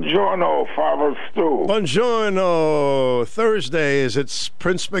 Buongiorno, Father Stu. Buongiorno. Thursdays, it's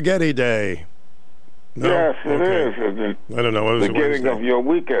Prince Spaghetti Day. No? Yes, it is. I don't know. It was beginning of your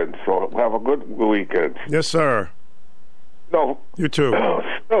weekend, so have a good weekend. Yes, sir. No. You too.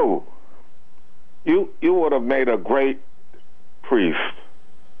 Stu, you would have made a great priest.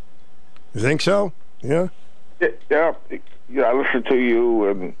 You think so? Yeah? Yeah. I listen to you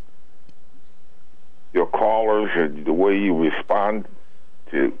and your callers and the way you respond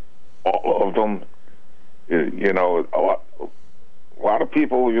to all of them. A lot of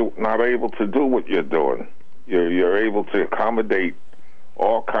people, you're not able to do what you're doing. You're able to accommodate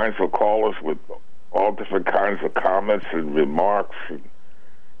all kinds of callers with all different kinds of comments and remarks. And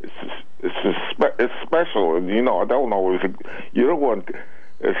it's special, and I don't always. You're the one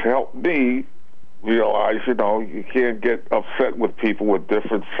that's helped me realize, you can't get upset with people with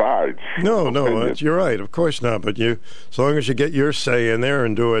different sides. No, you're right. Of course not. But as long as you get your say in there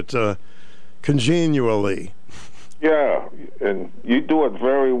and do it congenially. Yeah, and you do it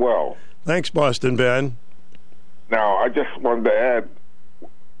very well. Thanks, Boston Ben. Now, I just wanted to add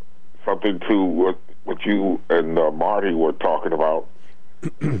something to what you and Marty were talking about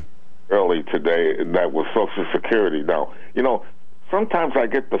early today, and that was Social Security. Now, sometimes I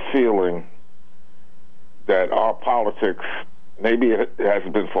get the feeling that our politics, maybe it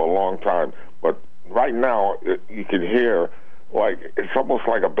hasn't been for a long time, but right now you can hear it's almost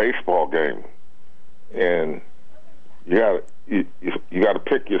like a baseball game, and you got to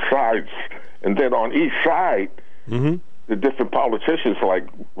pick your sides, and then on each side, the different politicians, like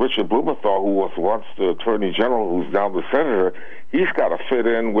Richard Blumenthal, who was once the Attorney General, who's now the Senator, he's got to fit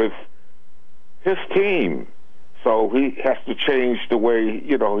in with his team. So he has to change the way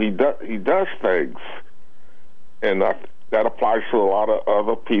he does things, and that applies to a lot of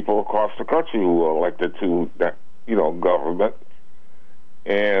other people across the country who are elected to that government,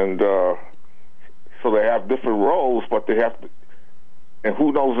 and so they have different roles, but they have to. And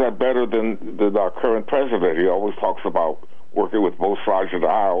who knows that better than our current president? He always talks about working with both sides of the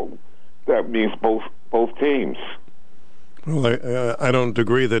aisle. That means both teams. Well, I don't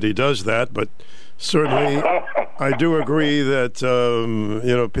agree that he does that, but certainly I do agree that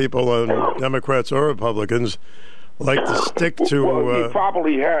people, Democrats or Republicans, like to stick to. Well, he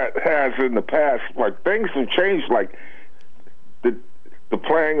probably has in the past. Like, things have changed. Like the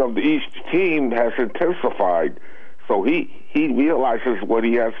playing of each team has intensified. So he realizes what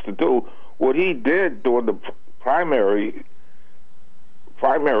he has to do. What he did during the primaries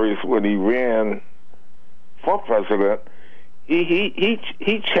when he ran for president,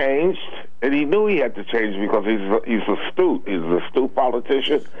 he changed, and he knew he had to change because he's astute. He's an astute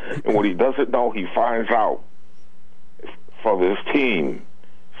politician, and what he doesn't know, he finds out from his team.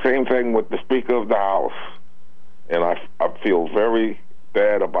 Same thing with the Speaker of the House, and I feel very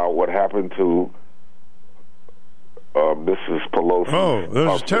bad about what happened to Mrs. Pelosi. Oh,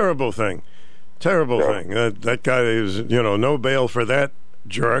 that's a terrible thing. Terrible thing. That guy is, no bail for that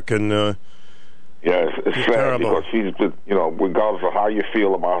jerk, and it's sad terrible. Because she's been, regardless of how you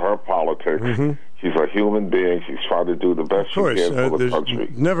feel about her politics, she's a human being. She's trying to do the best she can for the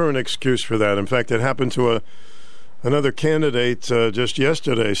country. Never an excuse for that. In fact, it happened to another candidate just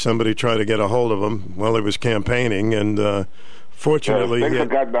yesterday. Somebody tried to get a hold of him while he was campaigning, and fortunately, things have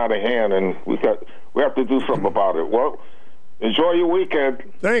gotten out of hand, and we have to do something about it. Well, enjoy your weekend.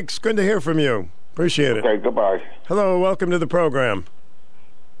 Thanks. Good to hear from you. Appreciate it. Okay, goodbye. Hello, welcome to the program.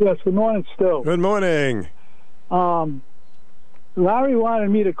 Yes, good morning, Stu. Good morning. Larry wanted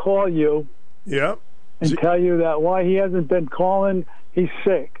me to call you. Yep. And tell you that why he hasn't been calling, he's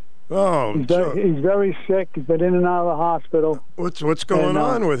sick. Oh, he's very sick. He's been in and out of the hospital. What's going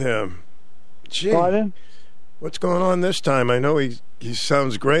on with him? Gee. Pardon? What's going on this time? I know he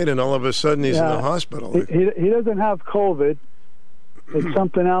sounds great, and all of a sudden he's in the hospital. He doesn't have COVID. It's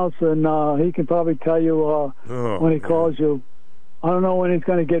something else, and he can probably tell you when he calls you. I don't know when he's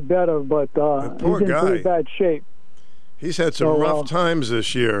going to get better, but he's in pretty bad shape. He's had some rough times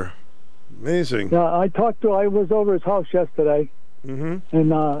this year. Amazing. Yeah, I was over his house yesterday, and he's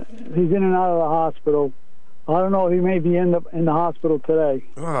in and out of the hospital. I don't know. He may be in the hospital today.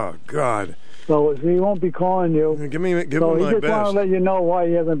 Oh God. So he won't be calling you. Give him my best. So he just want to let you know why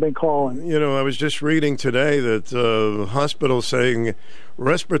he hasn't been calling. I was just reading today that hospitals saying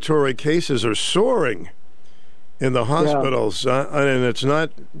respiratory cases are soaring in the hospitals, and it's not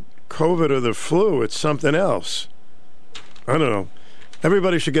COVID or the flu; it's something else. I don't know.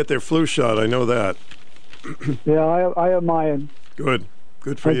 Everybody should get their flu shot. I know that. Yeah, I have mine. Good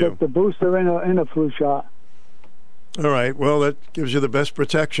for you. I get the booster and a flu shot. All right. Well, that gives you the best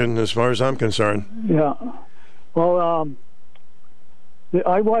protection as far as I'm concerned. Yeah. Well,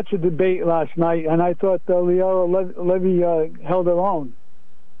 I watched the debate last night, and I thought Leora Levy held her own.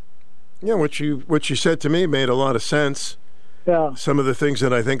 Yeah, what she said to me made a lot of sense. Yeah. Some of the things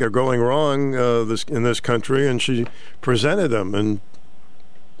that I think are going wrong in this country, and she presented them. And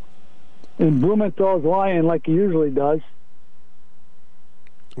Blumenthal's lying like he usually does.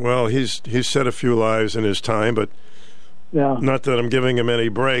 Well, he's said a few lies in his time, but not that I'm giving him any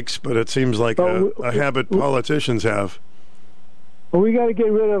breaks, but it seems like a habit politicians have. Well, we got to get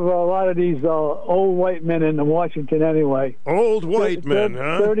rid of a lot of these old white men in Washington anyway. Old white men,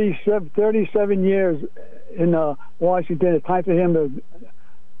 huh? 37 years in Washington. It's time for him to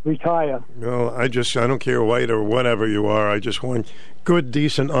retire. Well, I don't care white or whatever you are. I just want good,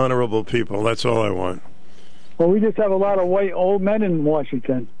 decent, honorable people. That's all I want. Well, we just have a lot of white old men in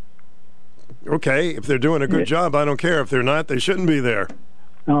Washington. Okay, if they're doing a good job, I don't care. If they're not, they shouldn't be there.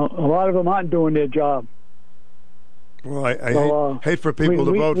 No, a lot of them aren't doing their job. Well, I hate for people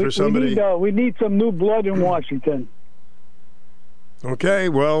to vote for somebody. We need some new blood in Washington. Okay,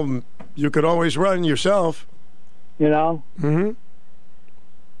 well, you could always run yourself. Mm-hmm.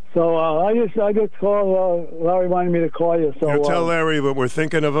 So I just called. Larry wanted me to call you. So you tell Larry that we're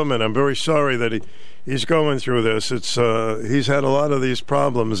thinking of him, and I'm very sorry that he's going through this. It's he's had a lot of these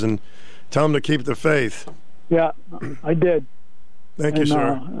problems, and tell him to keep the faith. Yeah, I did. Thank you,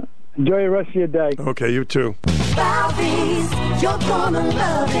 sir. Enjoy the rest of your day. Okay, you too. You're gonna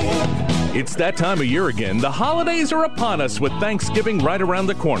love it. It's that time of year again. The holidays are upon us with Thanksgiving right around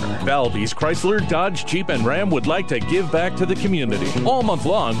the corner. Valby's Chrysler, Dodge, Jeep, and Ram would like to give back to the community. All month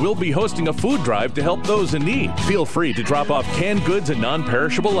long, we'll be hosting a food drive to help those in need. Feel free to drop off canned goods and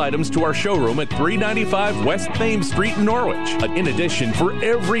non-perishable items to our showroom at 395 West Thames Street in Norwich. In addition, for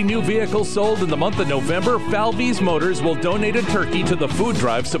every new vehicle sold in the month of November, Valby's Motors will donate a turkey to the food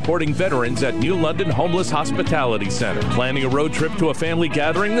drive supporting veterans at New London Homeless Hospitality Center. Planning a road trip to a family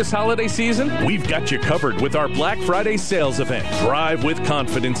gathering this holiday season? We've got you covered with our Black Friday sales event. Drive with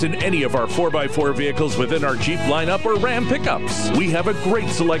confidence in any of our 4x4 vehicles within our Jeep lineup or Ram pickups. We have a great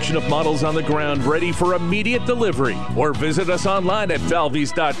selection of models on the ground ready for immediate delivery. Or visit us online at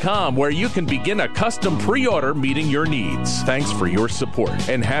valvys.com where you can begin a custom pre-order meeting your needs. Thanks for your support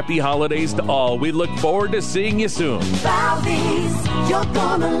and happy holidays to all. We look forward to seeing you soon. Valvys, you're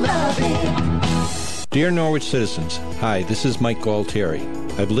gonna love it. Dear Norwich citizens, hi, this is Mike Galtieri.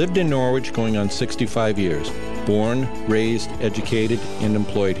 I've lived in Norwich going on 65 years, born, raised, educated, and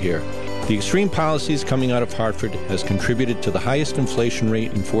employed here. The extreme policies coming out of Hartford has contributed to the highest inflation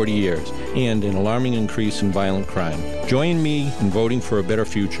rate in 40 years and an alarming increase in violent crime. Join me in voting for a better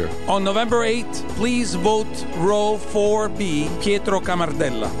future. On November 8th, please vote row 4B, Pietro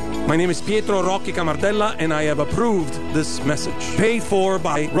Camardella. My name is Pietro Rocky Camardella, and I have approved this message. Paid for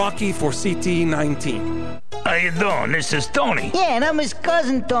by Rocky for CT19. How you doing? This is Tony. Yeah, and I'm his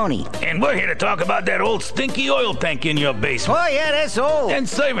cousin Tony. And we're here to talk about that old stinky oil tank in your basement. Oh, yeah, that's old. And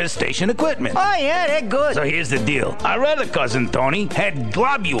service station equipment. Oh, yeah, they're good. So here's the deal. Our other cousin Tony had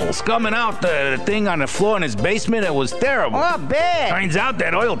globules coming out the thing on the floor in his basement. It was terrible. Oh, bad. Turns out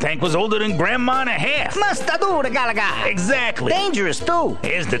that oil tank was older than Grandma and a half. Mastadura galaga. Exactly. Dangerous, too.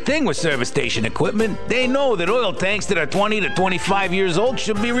 Here's the thing with service station equipment. They know that oil tanks that are 20 to 25 years old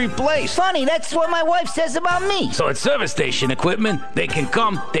should be replaced. Funny, that's what my wife says about me. So at service station equipment, they can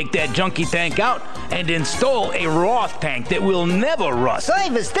come, take that junky tank out, and install a Roth tank that will never rust.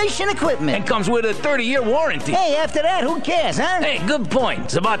 Service station equipment. And comes with a 30-year warranty. Hey, after that, who cares, huh? Hey, good point.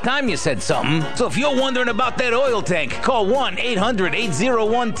 It's about time you said something. So if you're wondering about that oil tank, call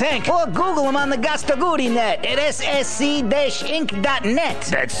 1-800-801-TANK. Or Google them on the Gastaguri net at ssc-inc.net.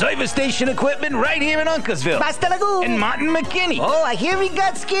 That's service station equipment right here in Uncasville. Basta lagoo. And Martin McKinney. Oh, I hear he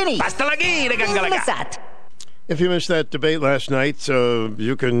got skinny. Basta lagi. If you missed that debate last night,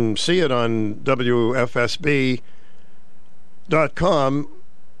 you can see it on WFSB.com,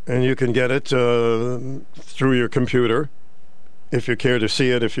 and you can get it through your computer. If you care to see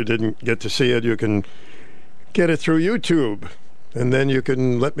it, if you didn't get to see it, you can get it through YouTube, and then you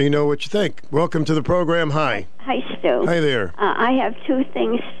can let me know what you think. Welcome to the program. Hi. Hi, Stu. Hi there. I have two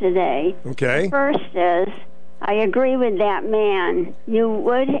things today. Okay. The first is, I agree with that man. You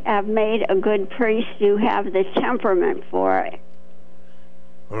would have made a good priest. You have the temperament for it.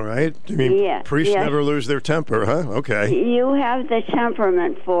 All right. You mean priests never lose their temper, huh? Okay. You have the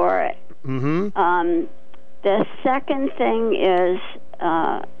temperament for it. Mm-hmm. The second thing is,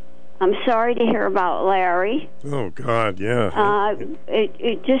 I'm sorry to hear about Larry. Oh, God, yeah.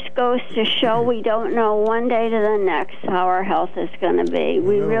 It just goes to show we don't know one day to the next how our health is going to be.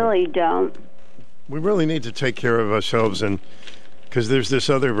 We really don't. We really need to take care of ourselves, and because there's this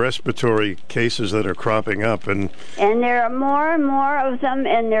other respiratory cases that are cropping up, and there are more and more of them,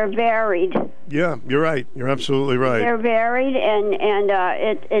 and they're varied. Yeah, you're right. You're absolutely right. They're varied, and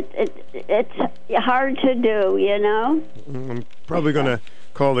it's hard to do, you know. I'm probably going to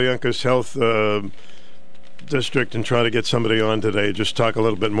call the Uncas Health District and try to get somebody on today. Just talk a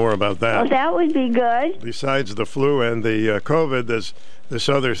little bit more about that. Well, that would be good. Besides the flu and the COVID, there's this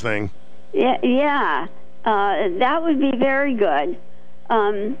other thing. Yeah, that would be very good.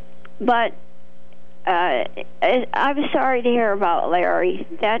 But I'm sorry to hear about Larry.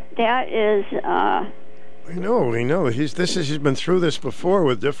 That is. I know. He's been through this before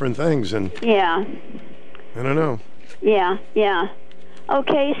with different things, and yeah. I don't know. Yeah.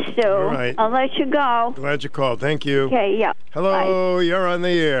 Okay, Stu. All right. I'll let you go. Glad you called. Thank you. Okay. Yeah. Hello. Bye. You're on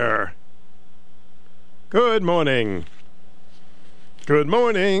the air. Good morning. Good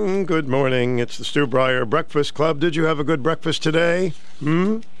morning. Good morning. It's the Stu Bryer Breakfast Club. Did you have a good breakfast today?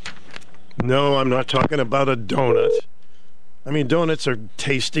 No, I'm not talking about a donut. I mean, donuts are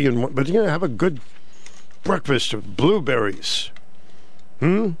tasty, but have a good breakfast of blueberries.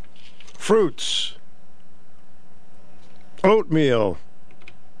 Fruits. Oatmeal.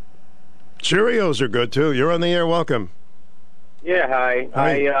 Cheerios are good, too. You're on the air. Welcome. Yeah, hi.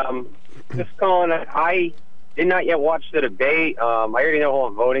 I just calling. I did not yet watch the debate. I already know who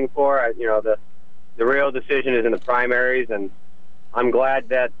I'm voting for. The real decision is in the primaries, and I'm glad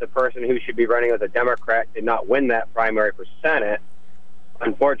that the person who should be running as a Democrat did not win that primary for Senate.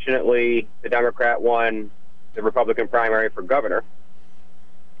 Unfortunately, the Democrat won the Republican primary for governor.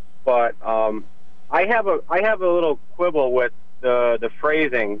 But I have a little quibble with the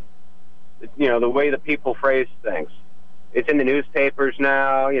phrasing, the way that people phrase things. It's in the newspapers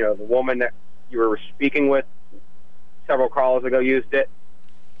now. The woman that you were speaking with several callers ago used it.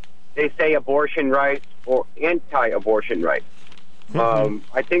 They say abortion rights or anti-abortion rights.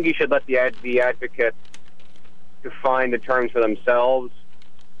 I think you should let the advocates define the terms for themselves,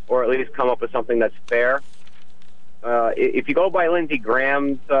 or at least come up with something that's fair. If you go by Lindsey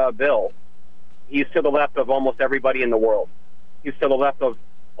Graham's bill, he's to the left of almost everybody in the world. He's to the left of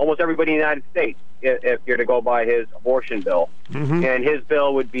almost everybody in the United States, if you're to go by his abortion bill. And his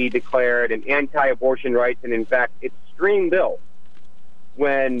bill would be declared an anti-abortion rights and, in fact, extreme bill,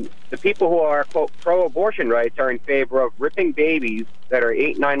 when the people who are, quote, pro-abortion rights are in favor of ripping babies that are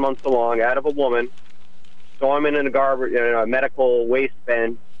 8-9 months along out of a woman, throwing them in a medical waste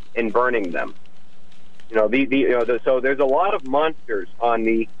bin, and burning them. So there's a lot of monsters on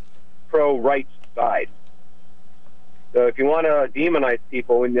the pro-rights side. So if you want to demonize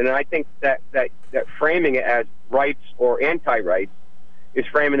people, and then I think that framing it as rights or anti-rights is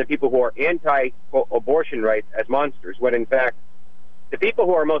framing the people who are anti-abortion rights as monsters, when in fact the people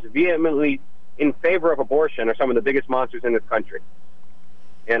who are most vehemently in favor of abortion are some of the biggest monsters in this country.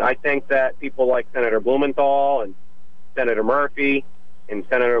 And I think that people like Senator Blumenthal and Senator Murphy and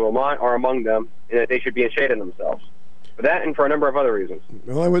Senator Lamont are among them, and that they should be ashamed of themselves. For that and for a number of other reasons.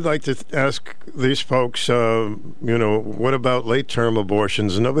 Well, I would like to ask these folks, what about late-term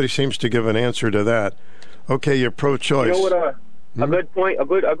abortions? Nobody seems to give an answer to that. Okay, you're pro-choice. You know what a good point, a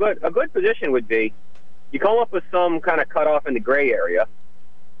good position would be, you come up with some kind of cutoff in the gray area,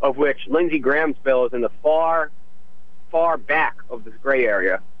 of which Lindsey Graham's bill is in the far, far back of this gray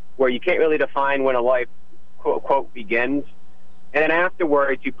area, where you can't really define when a life, quote, quote, begins. And then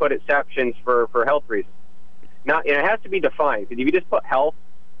afterwards, you put exceptions for health reasons. Now, it has to be defined, because if you just put health,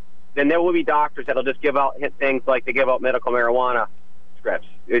 then there will be doctors that will just give out things like they give out medical marijuana scripts.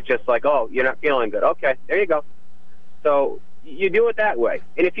 It's just like, oh, you're not feeling good. Okay, there you go. So you do it that way.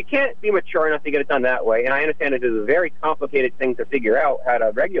 And if you can't be mature enough to get it done that way, and I understand it is a very complicated thing to figure out how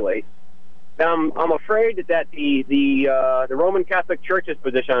to regulate, then I'm afraid that the Roman Catholic Church's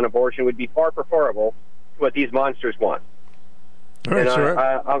position on abortion would be far preferable to what these monsters want. All right, and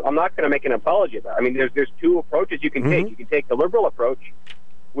I'm not going to make an apology about it. I mean, there's two approaches you can take. You can take the liberal approach,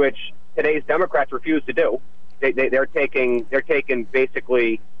 which today's Democrats refuse to do. They're taking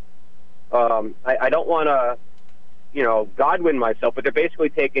basically. I don't want to, Godwin myself, but they're basically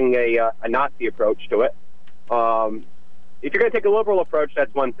taking a Nazi approach to it. If you're going to take a liberal approach,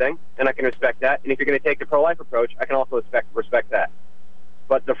 that's one thing, and I can respect that. And if you're going to take the pro-life approach, I can also respect that.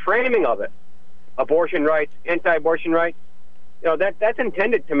 But the framing of it, abortion rights, anti-abortion rights, that's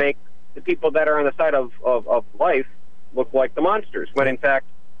intended to make the people that are on the side of life look like the monsters, when in fact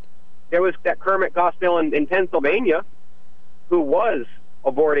there was that Kermit Gospel in Pennsylvania who was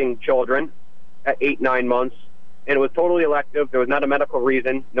aborting children at 8-9 months, and it was totally elective. There was not a medical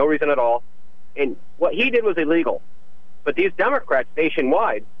reason, no reason at all, and what he did was illegal. But these Democrats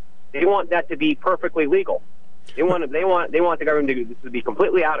nationwide, they want that to be perfectly legal. They want the government to be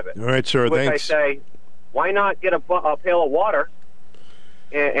completely out of it. All right, sir. Which Thanks. I say, why not get a pail of water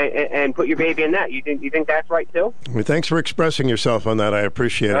and put your baby in that? You think that's right too? Well, thanks for expressing yourself on that. I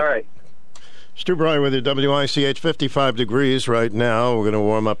appreciate it. All right. Stu Bryer with you, WICH, 55 degrees right now. We're going to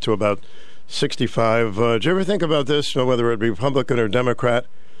warm up to about 65. Did you ever think about this, whether it be Republican or Democrat,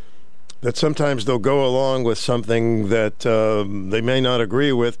 that sometimes they'll go along with something that they may not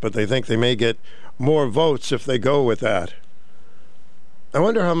agree with, but they think they may get more votes if they go with that? I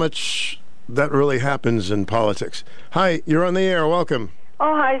wonder how much that really happens in politics. Hi, you're on the air. Welcome.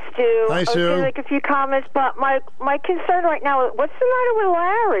 Oh, hi, Stu. Hi, Sue. I was going to make a few comments, but my concern right now is, what's the matter with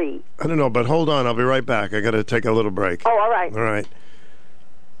Larry? I don't know, but hold on. I'll be right back. I got to take a little break. Oh, all right. All right.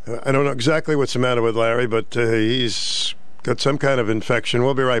 I don't know exactly what's the matter with Larry, but he's got some kind of infection.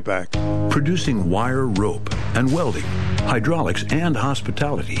 We'll be right back. Producing wire, rope, and welding, hydraulics, and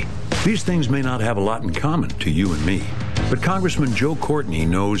hospitality. These things may not have a lot in common to you and me, but Congressman Joe Courtney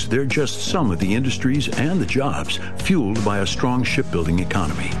knows they're just some of the industries and the jobs fueled by a strong shipbuilding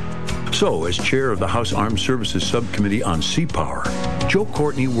economy. So, as chair of the House Armed Services Subcommittee on Sea Power, Joe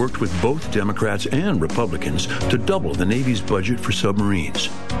Courtney worked with both Democrats and Republicans to double the Navy's budget for submarines.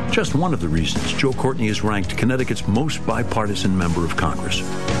 Just one of the reasons Joe Courtney is ranked Connecticut's most bipartisan member of Congress.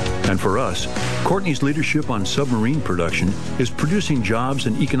 And for us, Courtney's leadership on submarine production is producing jobs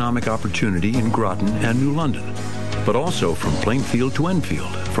and economic opportunity in Groton and New London, but also from Plainfield to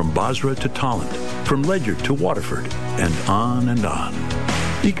Enfield, from Basra to Tolland, from Ledyard to Waterford, and on and on.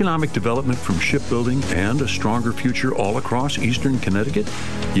 Economic development from shipbuilding and a stronger future all across eastern Connecticut?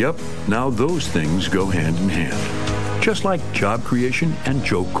 Yep, now those things go hand in hand. Just like job creation and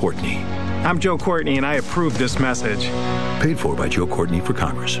Joe Courtney. I'm Joe Courtney, and I approve this message. Paid for by Joe Courtney for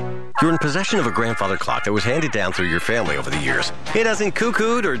Congress. You're in possession of a grandfather clock that was handed down through your family over the years. It hasn't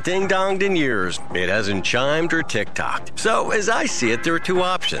cuckooed or ding-donged in years. It hasn't chimed or tick-tocked. So, as I see it, there are two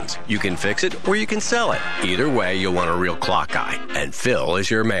options. You can fix it or you can sell it. Either way, you'll want a real clock guy. And Phil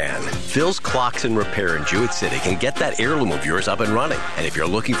is your man. Phil's Clocks and Repair in Jewett City can get that heirloom of yours up and running. And if you're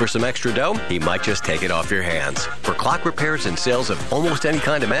looking for some extra dough, he might just take it off your hands. For clock repairs and sales of almost any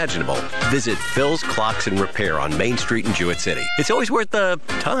kind imaginable, visit Phil's Clocks and Repair on Main Street in Jewett City. It's always worth the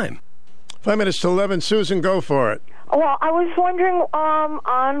time. 5 minutes to 11. Susan, go for it. Well, I was wondering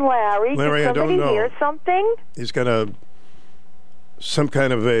on Larry. Larry, did somebody I don't know. hear something? He's got some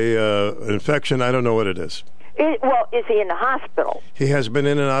kind of a infection. I don't know what it is. Well, is he in the hospital? He has been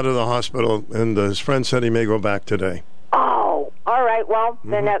in and out of the hospital, and his friend said he may go back today. Oh, all right. Well,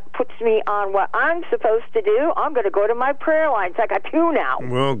 then that puts me on what I'm supposed to do. I'm going to go to my prayer lines. I got 2 now.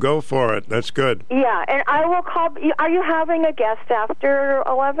 Well, go for it. That's good. Yeah, and I will call. Are you having a guest after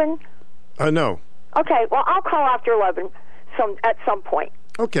 11? No. Okay, well, I'll call after 11 at some point.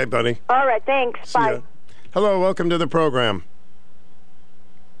 Okay, buddy. All right, thanks. See Bye. ya. Hello, welcome to the program.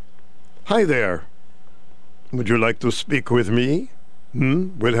 Hi there. Would you like to speak with me?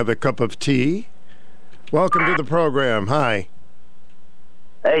 We'll have a cup of tea. Welcome to the program. Hi.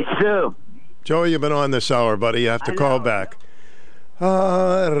 Hey, Sue. Joey, you've been on this hour, buddy. You have to call back.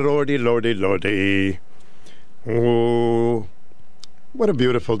 Lordy, lordy, lordy. Oh, what a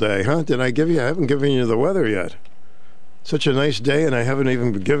beautiful day, huh? I haven't given you the weather yet. Such a nice day, and I haven't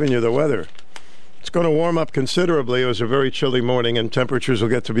even given you the weather. It's going to warm up considerably. It was a very chilly morning, and temperatures will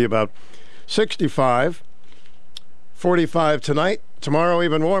get to be about 65, 45 tonight. Tomorrow,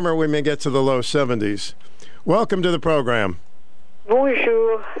 even warmer, we may get to the low 70s. Welcome to the program.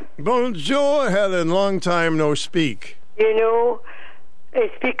 Bonjour. Bonjour, Helen. Long time no speak. You know,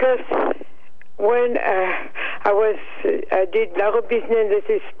 it's because when I did a lot of business at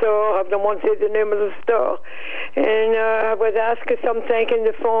this store, I don't want to say the name of the store, and I was asked something in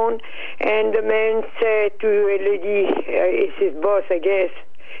the phone, and the man said to a lady, it's his boss, I guess,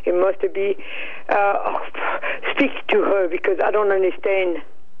 it must be, speak to her because I don't understand.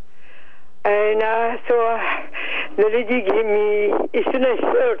 And so the lady gave me, it's an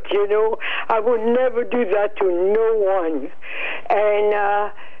insult, you know. I would never do that to no one.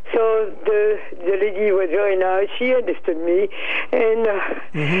 And so the lady was very nice. She understood me, and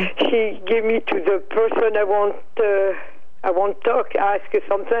she gave me to the person I want to talk, ask her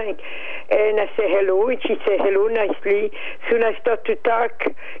something. And I say hello, and she said hello nicely. Soon I start to talk,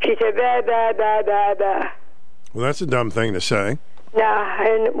 she said blah, blah, blah, blah, blah. Well, that's a dumb thing to say. Nah,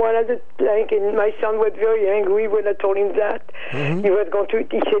 and one other thing, and my son was very angry when I told him that. He was going to,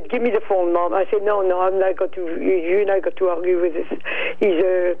 he said, give me the phone, Mom. I said, no, I'm not going to, you're not going to argue with this. He's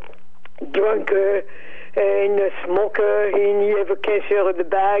a drunker and a smoker, and he have a cancer in the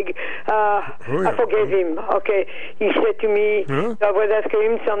bag. I forgave him. Okay, he said to me, I was asking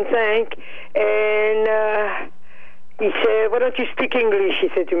him something, and he said, why don't you speak English, he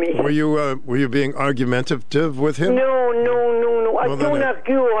said to me. Were you being argumentative with him? No. I don't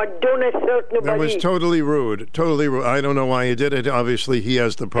argue. I don't insult nobody. That was totally rude. Totally rude. I don't know why he did it. Obviously, he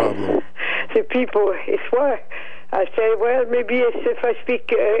has the problem. The people, it's why. I say, well, maybe if I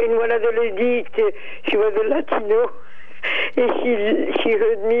speak in one of the ladies, she was a Latino, and she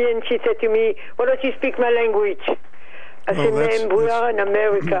heard me and she said to me, why don't you speak my language? I said, ma'am, we are in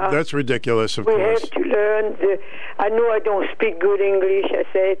America. That's ridiculous, of course. course. We have to learn. I know I don't speak good English, I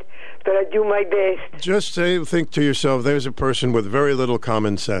said, but I do my best. Just think to yourself, there's a person with very little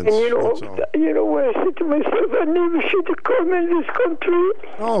common sense. And you know what I said to myself? I never should have come in this country.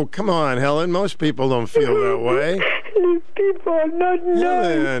 Oh, come on, Helen. Most people don't feel that way. These people are not nice.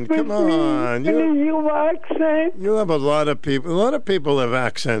 Helen, come on. You have accent. You have a lot of people. A lot of people have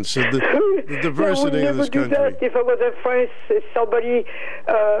accents. The diversity of this country. I would never do that if I was in France. Somebody,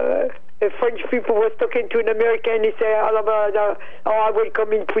 French people was talking to an American. He said, I will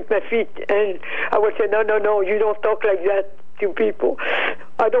come in, put my feet. And I would say, no, you don't talk like that to people.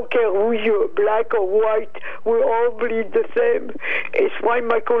 I don't care who you're, black or white. We all bleed the same. It's why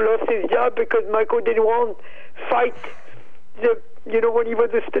Michael lost his job, because Michael didn't want to fight the when he was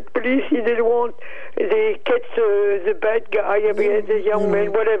the state police, he didn't want they catch the bad guy, the young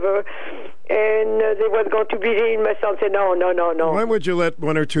man, whatever, and they were going to beat him. My son said, no. Why would you let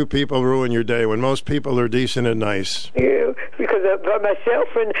one or two people ruin your day when most people are decent and nice? Yeah, because by myself,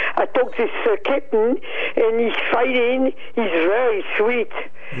 and I took this kitten, and he's fighting. He's very sweet.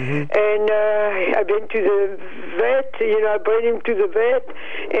 Mm-hmm. And I've been to the vet, I brought him to the vet,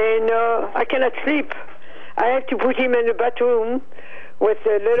 and I cannot sleep. I have to put him in the bathroom with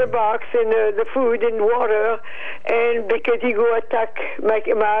a litter box and the food and water, and because he go attack my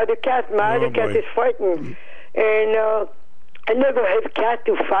other cat. My other cat is frightened, and I never have cat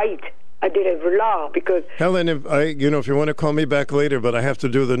to fight. I did have law because Helen, if you want to call me back later, but I have to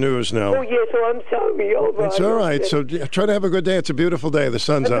do the news now. Oh yes, I'm sorry. It's all right. So try to have a good day. It's a beautiful day. The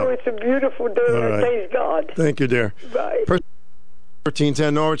sun's out. It's a beautiful day. All right. Thank God. Thank you, dear. Bye.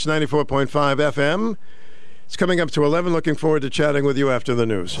 1310 Norwich 94.5 FM. It's coming up to 11. Looking forward to chatting with you after the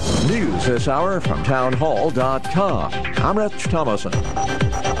news. News this hour from townhall.com. I'm Rich Thomason.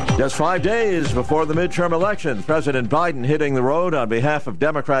 Just 5 days before the midterm elections, President Biden hitting the road on behalf of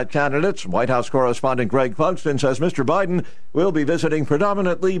Democrat candidates. White House correspondent Greg Clugston says Mr. Biden will be visiting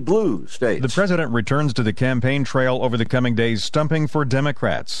predominantly blue states. The president returns to the campaign trail over the coming days, stumping for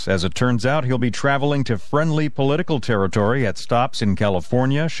Democrats. As it turns out, he'll be traveling to friendly political territory at stops in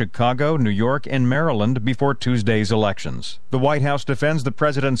California, Chicago, New York, and Maryland before Tuesday's elections. The White House defends the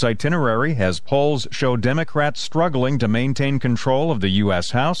president's itinerary as polls show Democrats struggling to maintain control of the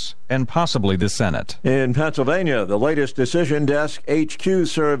U.S. House and possibly the Senate. In Pennsylvania, the latest Decision Desk HQ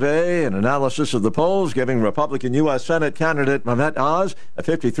survey and analysis of the polls giving Republican U.S. Senate candidate Mehmet Oz a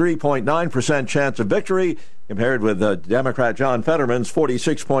 53.9% chance of victory compared with Democrat John Fetterman's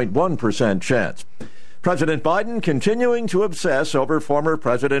 46.1% chance. President Biden continuing to obsess over former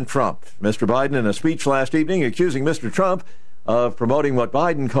President Trump. Mr. Biden in a speech last evening accusing Mr. Trump of promoting what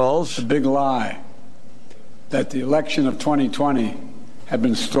Biden calls a big lie, that the election of 2020 had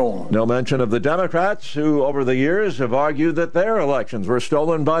been stolen. No mention of the Democrats, who over the years have argued that their elections were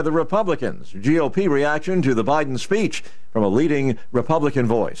stolen by the Republicans. GOP reaction to the Biden speech from a leading Republican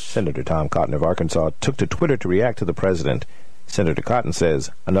voice. Senator Tom Cotton of Arkansas took to Twitter to react to the president. Senator Cotton says,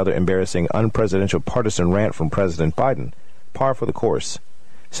 another embarrassing, unpresidential partisan rant from President Biden, par for the course.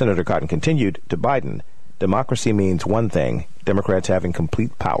 Senator Cotton continued to Biden, democracy means one thing, Democrats having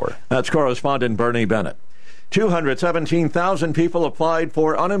complete power. That's correspondent Bernie Bennett. 217,000 people applied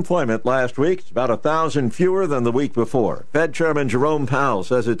for unemployment last week. It's about 1,000 fewer than the week before. Fed Chairman Jerome Powell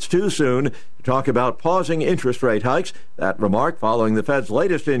says it's too soon to talk about pausing interest rate hikes. That remark, following the Fed's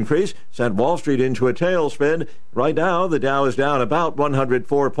latest increase, sent Wall Street into a tailspin. Right now, the Dow is down about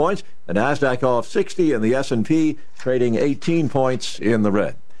 104 points, the Nasdaq off 60, and the S&P trading 18 points in the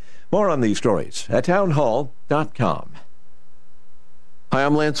red. More on these stories at townhall.com. Hi,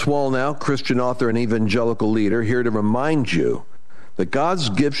 I'm Lance Wallnau, Christian author and evangelical leader, here to remind you that God's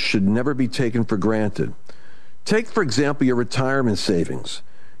gifts should never be taken for granted. Take, for example, your retirement savings.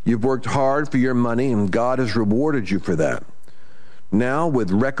 You've worked hard for your money, and God has rewarded you for that. Now,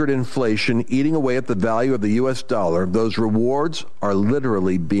 with record inflation eating away at the value of the U.S. dollar, those rewards are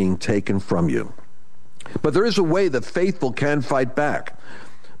literally being taken from you. But there is a way the faithful can fight back.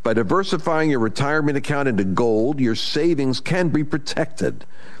 By diversifying your retirement account into gold, your savings can be protected.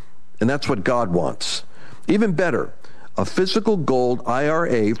 And that's what God wants. Even better, a physical gold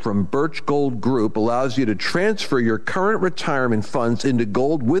IRA from Birch Gold Group allows you to transfer your current retirement funds into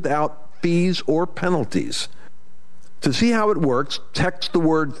gold without fees or penalties. To see how it works, text the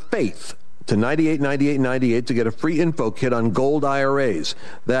word FAITH to 989898 to get a free info kit on gold IRAs.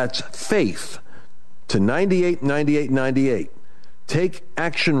 That's FAITH to 989898. Take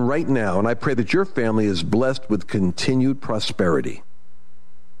action right now, and I pray that your family is blessed with continued prosperity.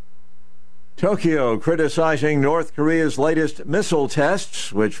 Tokyo criticizing North Korea's latest missile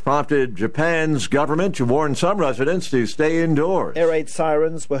tests, which prompted Japan's government to warn some residents to stay indoors. Air raid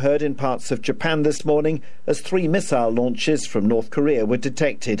sirens were heard in parts of Japan this morning as 3 missile launches from North Korea were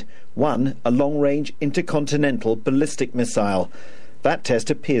detected. One, a long-range intercontinental ballistic missile. That test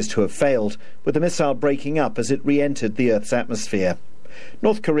appears to have failed, with the missile breaking up as it re-entered the Earth's atmosphere.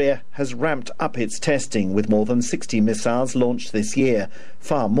 North Korea has ramped up its testing, with more than 60 missiles launched this year,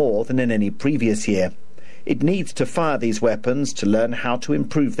 far more than in any previous year. It needs to fire these weapons to learn how to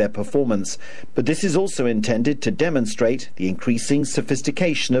improve their performance, but this is also intended to demonstrate the increasing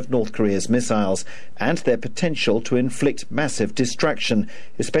sophistication of North Korea's missiles and their potential to inflict massive destruction,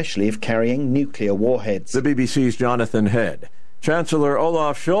 especially if carrying nuclear warheads. The BBC's Jonathan Head. Chancellor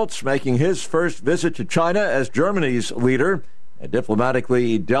Olaf Scholz making his first visit to China as Germany's leader, a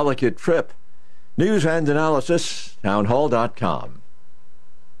diplomatically delicate trip. News and analysis, townhall.com.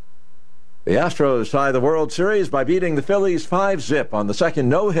 The Astros tie the World Series by beating the Phillies 5-0 on the second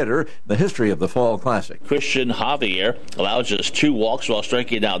no-hitter in the history of the Fall Classic. Christian Javier allowed just 2 walks while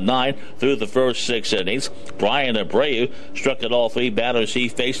striking out 9 through the first 6 innings. Bryan Abreu struck at all 3 batters he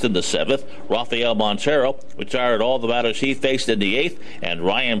faced in the 7th. Rafael Montero retired all the batters he faced in the 8th. And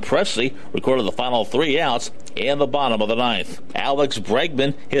Ryan Presley recorded the final 3 outs in the bottom of the 9th. Alex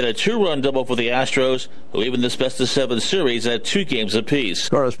Bregman hit a 2-run double for the Astros, who even this best-of-7 series at 2 games apiece.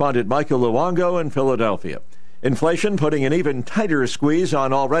 Correspondent Michael Luongo in Philadelphia. Inflation putting an even tighter squeeze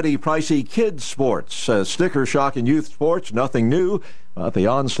on already pricey kids' sports. Sticker shock in youth sports, nothing new. But the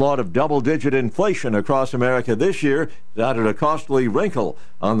onslaught of double-digit inflation across America this year has added a costly wrinkle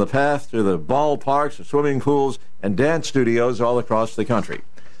on the path to the ballparks, swimming pools, and dance studios all across the country.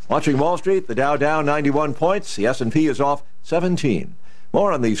 Watching Wall Street, the Dow down 91 points. The S&P is off 17.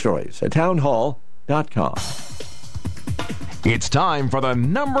 More on these stories at townhall.com. It's time for the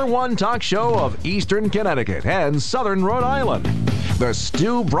 #1 talk show of Eastern Connecticut and Southern Rhode Island. The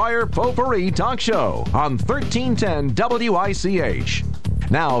Stu Bryer Potpourri Talk Show on 1310 WICH.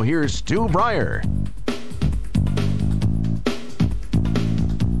 Now here's Stu Bryer.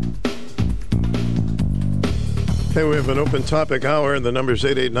 Okay, we have an open topic hour. The number's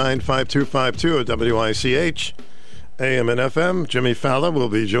 889-5252 at WICH, AM and FM. Jimmy Fallon will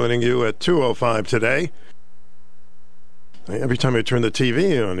be joining you at 2:05 today. Every time I turn the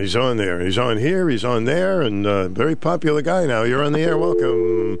TV on, he's on there. He's on here, he's on there, and very popular guy now. You're on the air.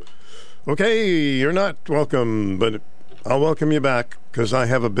 Welcome. Okay, you're not welcome, but I'll welcome you back because I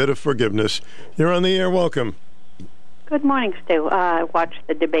have a bit of forgiveness. You're on the air. Welcome. Good morning, Stu. I watched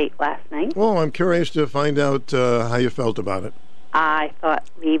the debate last night. Well, I'm curious to find out how you felt about it. I thought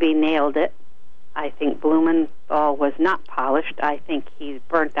Levy nailed it. I think Blumenthal was not polished. I think he's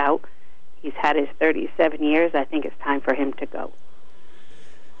burnt out. He's had his 37 years. I think it's time for him to go.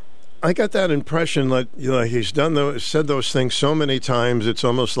 I got that impression that he's said those things so many times. It's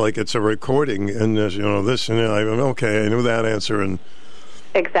almost like it's a recording, and this and okay, I knew that answer. And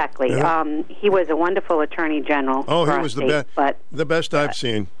exactly. Yeah. He was a wonderful attorney general. Oh, he was the best I've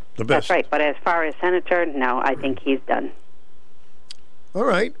seen. The best. That's right. But as far as senator, no, I think he's done. All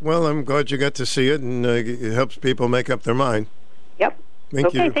right. Well, I'm glad you got to see it, and it helps people make up their mind. Yep.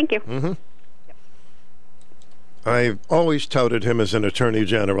 Thank you. Thank you. Mm-hmm. I've always touted him as an attorney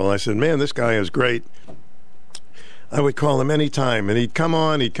general. I said, man, this guy is great. I would call him any time, and he'd come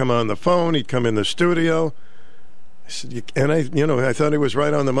on the phone, he'd come in the studio. I said, and I thought he was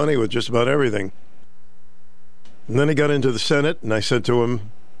right on the money with just about everything. And then he got into the Senate, and I said to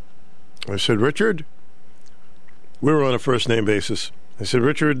him, Richard, we were on a first-name basis. I said,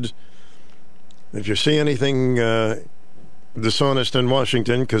 Richard, if you see anything dishonest in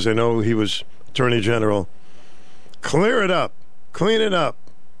Washington, because I know he was attorney general, clear it up. Clean it up.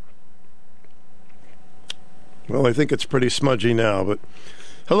 Well, I think it's pretty smudgy now, but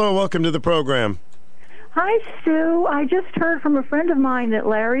hello, welcome to the program. Hi, Stu. I just heard from a friend of mine that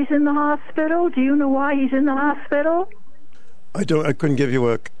Larry's in the hospital. Do you know why he's in the hospital? I couldn't give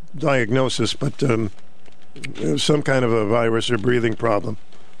you a diagnosis, but it was some kind of a virus or breathing problem.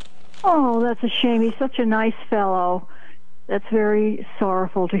 Oh, that's a shame. He's such a nice fellow. That's very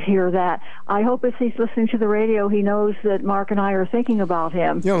sorrowful to hear that. I hope if he's listening to the radio, he knows that Mark and I are thinking about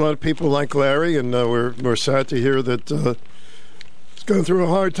him. A lot of people like Larry, and we're sad to hear that he's going through a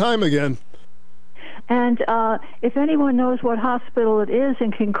hard time again. And if anyone knows what hospital it is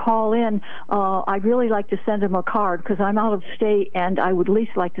and can call in, I'd really like to send him a card because I'm out of state, and I would at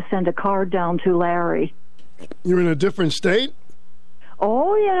least like to send a card down to Larry. You're in a different state?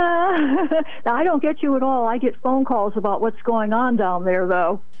 Oh, yeah. I don't get you at all. I get phone calls about what's going on down there,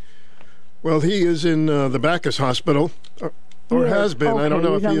 though. Well, he is in the Bacchus Hospital, or has been. Okay, I don't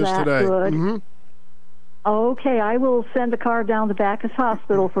know if he is today. Good. Mm-hmm. Okay, I will send a card down to Bacchus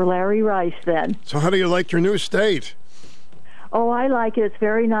Hospital for Larry Rice then. So how do you like your new state? Oh, I like it. It's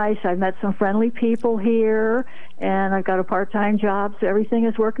very nice. I've met some friendly people here, and I've got a part-time job, so everything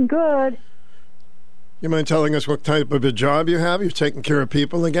is working good. You mind telling us what type of a job you have? You're taking care of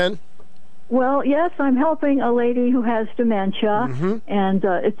people again? Well, yes, I'm helping a lady who has dementia, and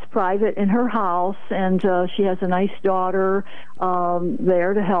it's private in her house, and she has a nice daughter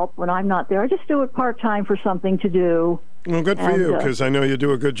there to help when I'm not there. I just do it part-time for something to do. Well, good for you, because I know you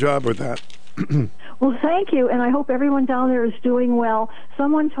do a good job with that. Well, thank you, and I hope everyone down there is doing well.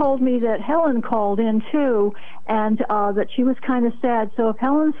 Someone told me that Helen called in, too, and that she was kind of sad. So if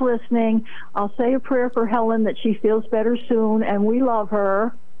Helen's listening, I'll say a prayer for Helen that she feels better soon, and we love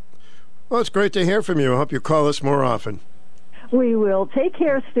her. Well, it's great to hear from you. I hope you call us more often. We will. Take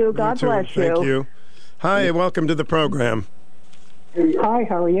care, Stu. God bless you. Thank you. Hi, welcome to the program. Hi,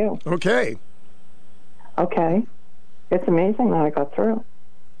 how are you? Okay. Okay. It's amazing that I got through.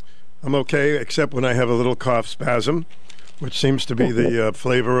 I'm okay, except when I have a little cough spasm, which seems to be the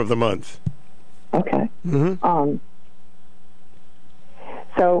flavor of the month. Okay. Mm-hmm.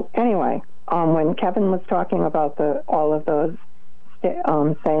 So anyway, when Kevin was talking about all of those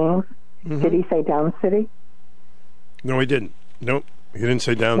sayings, did he say down city? No, he didn't. Nope, he didn't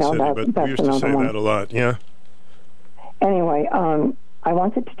say down city, but we used to say that a lot. Yeah. Anyway, I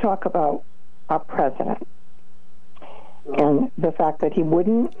wanted to talk about our president and the fact that he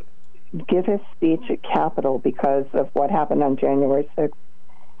wouldn't give his speech at Capitol because of what happened on January 6th,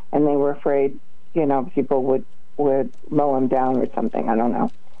 and they were afraid, people would mow him down or something. I don't know.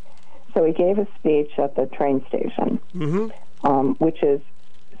 So he gave a speech at the train station, which is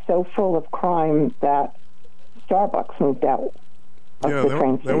so full of crime that Starbucks moved out of the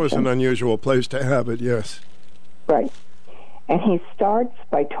train station. That was an unusual place to have it, yes. Right. And he starts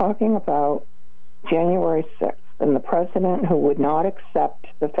by talking about January 6th and the president who would not accept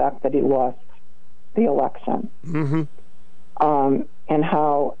the fact that he lost the election. And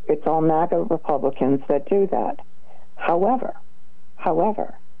how it's all MAGA Republicans that do that. However,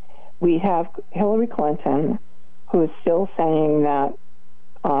 we have Hillary Clinton, who is still saying that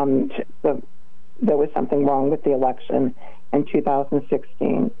there was something wrong with the election in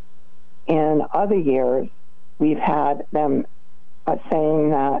 2016. In other years, we've had them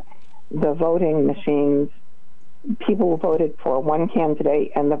saying that the voting machines, people voted for one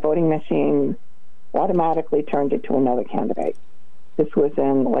candidate and the voting machine automatically turned it to another candidate. This was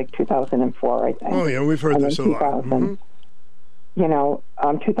in 2004, I think. Oh, yeah, we've heard this a lot.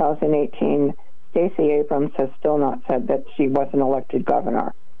 2018, Stacey Abrams has still not said that she wasn't elected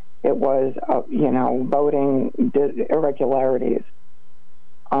governor. It was, voting irregularities.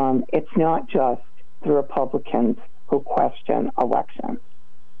 It's not just the Republicans who question elections.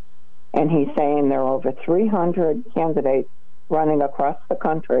 And he's saying there are over 300 candidates running across the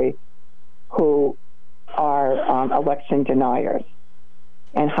country who are election deniers,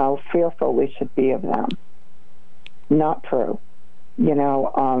 and how fearful we should be of them. Not true.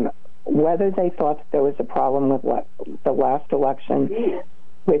 Whether they thought that there was a problem with the last election,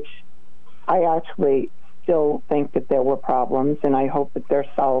 which I actually still think that there were problems, and I hope that they're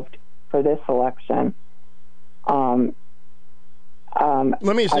solved for this eletion. Let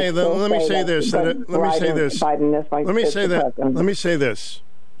me say this.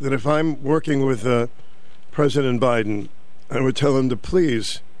 That if I'm working with President Biden, I would tell him to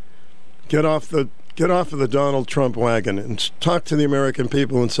please get off of the Donald Trump wagon and talk to the American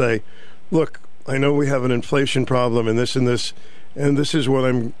people and say, look, I know we have an inflation problem and this, and this is what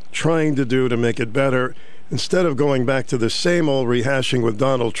I'm trying to do to make it better. Instead of going back to the same old rehashing with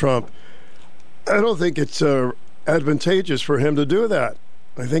Donald Trump, I don't think it's advantageous for him to do that.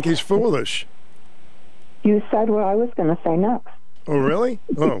 I think he's foolish. You said what I was going to say next. Oh, really?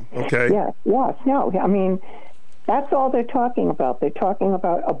 Oh, okay. Yes. No, I mean, that's all they're talking about. They're talking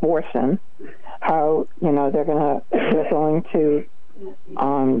about abortion, how, they're going to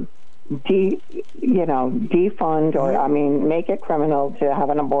defund or, make it criminal to have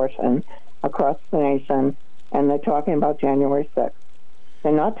an abortion across the nation, and they're talking about January 6th.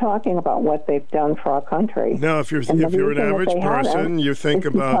 They're not talking about what they've done for our country. Now, if you're an average person, you think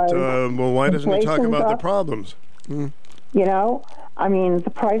about, why doesn't he talk about the problems? The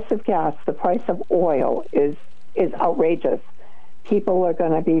price of gas, the price of oil is outrageous. People are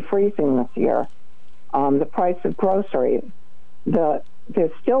going to be freezing this year. The price of groceries.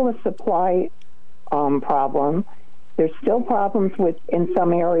 There's still a supply problem. There's still problems in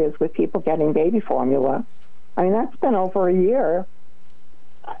some areas with people getting baby formula. That's been over a year.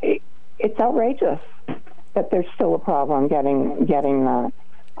 It's outrageous that there's still a problem getting that.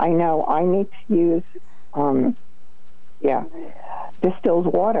 I know I need to use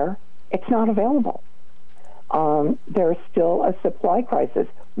distilled water. It's not available. There's still a supply crisis.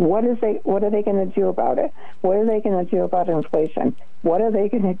 What are they going to do about it? What are they going to do about inflation? What are they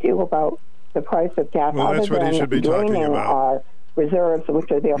going to do about the price of gas? Well, that's what he should be talking about. Our reserves,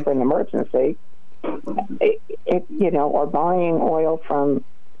 which are there for an emergency, or buying oil from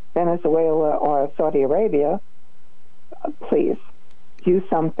Venezuela or Saudi Arabia. Please do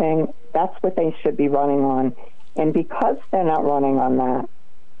something. That's what they should be running on. And because they're not running on that,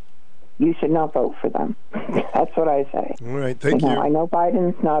 you should not vote for them. That's what I say. All right, thank you. I know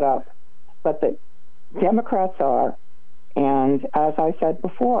Biden's not up, but the Democrats are. And as I said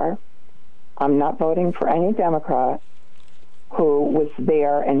before, I'm not voting for any Democrat who was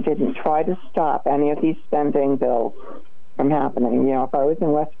there and didn't try to stop any of these spending bills from happening. You know, if I was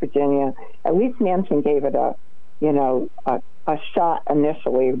in West Virginia, at least Manchin gave it a shot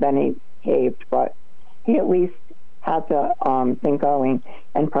initially, then he caved, but he at least had the thing going.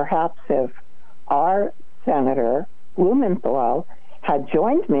 And perhaps if our Senator Blumenthal had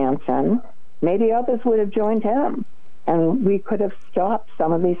joined Manchin, maybe others would have joined him, and we could have stopped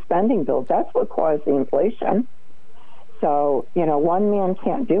some of these spending bills. That's what caused the inflation. So, you know, one man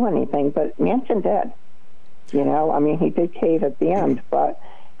can't do anything, but Manchin did. You know, I mean, he did cave at the end, but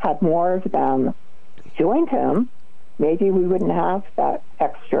had more of them joined him, maybe we wouldn't have that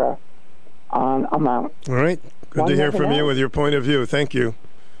extra amount. All right. Good to hear from you with your point of view. Thank you.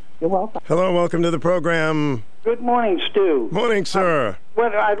 You're welcome. Hello, welcome to the program. Good morning, Stu. Morning, sir.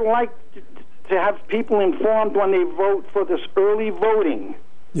 Well, I'd like to have people informed when they vote for this early voting.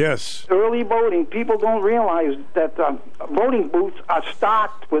 Yes. Early voting. People don't realize that voting booths are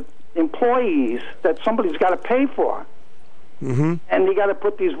stocked with employees that somebody's got to pay for. Mm-hmm. And they got to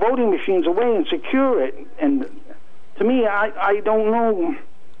put these voting machines away and secure it. And to me, I don't know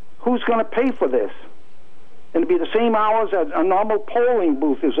who's going to pay for this. And it'll be the same hours as a normal polling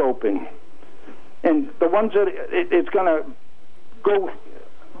booth is open. And the ones that it's going to go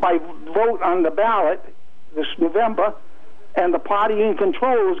by vote on the ballot this November, and the party in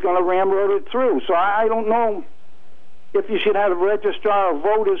control is going to ramrod it through. So I don't know if you should have a registrar of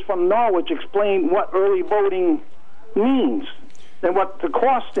voters from Norwich explain what early voting means and what the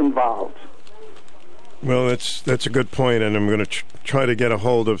cost involved. Well, that's a good point, and I'm going to try to get a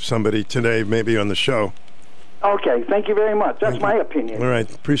hold of somebody today, maybe on the show. Okay, thank you very much. That's my opinion. All right,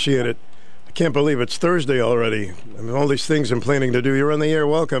 appreciate it. I can't believe it's Thursday already. I mean, all these things I'm planning to do. You're on the air.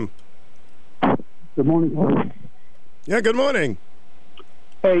 Welcome. Good morning. Yeah, good morning.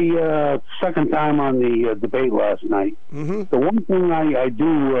 Hey, second time on the debate last night. Mm-hmm. The one thing I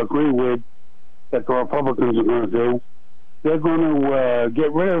do agree with that the Republicans are going to do, they're going to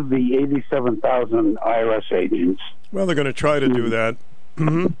get rid of the 87,000 IRS agents. Well, they're going to try to do that.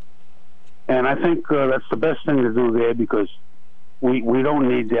 Mm-hmm. And I think that's the best thing to do there, because we don't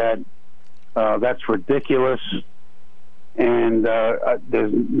need that. That's ridiculous, and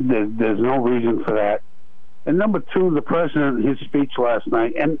there's no reason for that. And number two, the president, his speech last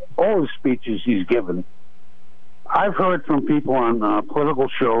night, and all his speeches he's given, I've heard from people on political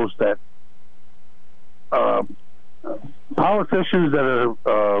shows that politicians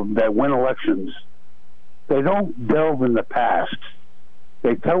that win elections, they don't delve in the past.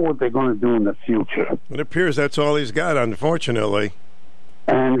 They tell what they're going to do in the future. It appears that's all he's got, unfortunately.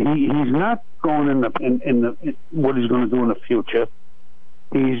 And he's not going in what he's going to do in the future.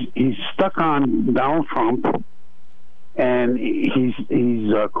 He's stuck on Donald Trump, and he's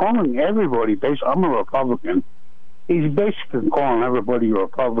calling everybody. I'm a Republican. He's basically calling everybody a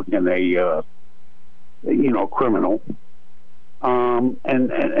Republican a criminal.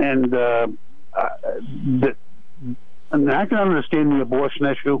 And I can understand the abortion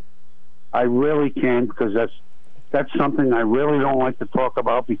issue. I really can, because that's something I really don't like to talk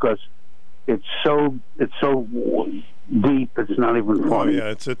about, because it's so deep. It's not even funny. Oh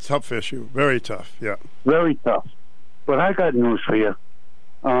yeah, it's a tough issue. Very tough. Yeah. Very tough. But I got news for you.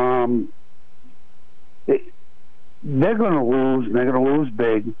 They're going to lose. And they're going to lose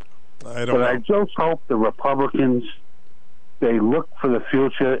big. I just hope the Republicans, they look for the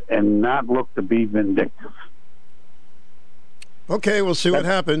future and not look to be vindictive. Okay, we'll see what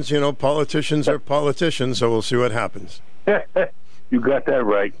happens. You know, politicians are politicians, so we'll see what happens. You got that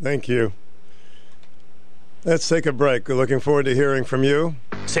right. Thank you. Let's take a break. We're looking forward to hearing from you.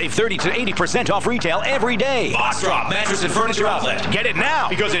 Save 30 to 80% off retail every day. Box Drop Mattress and Furniture Outlet. Get it now,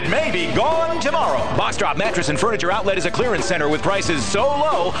 because it may be gone tomorrow. Box Drop Mattress and Furniture Outlet is a clearance center with prices so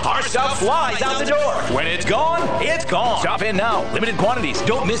low, our stuff flies out the door. When it's gone, it's gone. Stop in now. Limited quantities.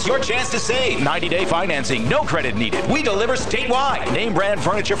 Don't miss your chance to save. 90-day financing. No credit needed. We deliver statewide. Name brand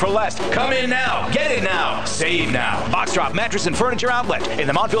furniture for less. Come in now. Get it now. Save now. Box Drop Mattress and Furniture Outlet in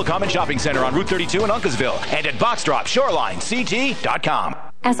the Montville Common Shopping Center on Route 32 in Uncasville, and at BoxDropShorelineCT.com.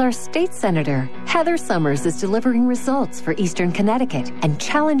 As our state senator, Heather Summers is delivering results for Eastern Connecticut and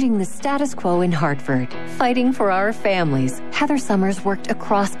challenging the status quo in Hartford. Fighting for our families, Heather Summers worked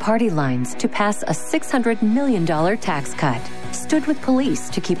across party lines to pass a $600 million tax cut, stood with police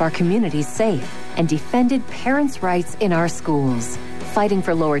to keep our communities safe, and defended parents' rights in our schools. Fighting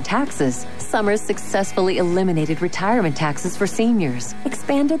for lower taxes, Summers successfully eliminated retirement taxes for seniors,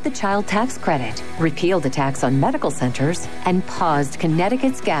 expanded the child tax credit, repealed the tax on medical centers, and paused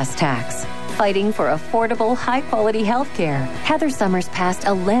Connecticut's gas tax. Fighting for affordable, high-quality health care, Heather Summers passed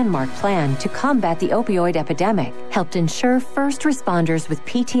a landmark plan to combat the opioid epidemic, helped ensure first responders with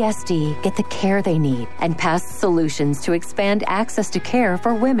PTSD get the care they need, and passed solutions to expand access to care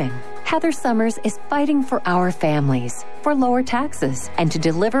for women. Heather Summers is fighting for our families, for lower taxes, and to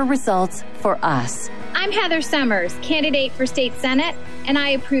deliver results for us. I'm Heather Summers, candidate for State Senate, and I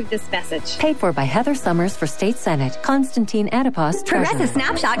approve this message. Paid for by Heather Summers for State Senate. Constantine Adipas, Progressive Treasurer.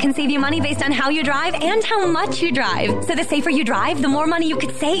 Snapshot can save you money based on how you drive and how much you drive. So the safer you drive, the more money you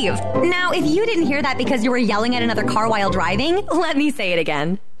could save. Now, if you didn't hear that because you were yelling at another car while driving, let me say it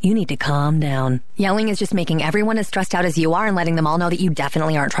again. You need to calm down. Yelling is just making everyone as stressed out as you are and letting them all know that you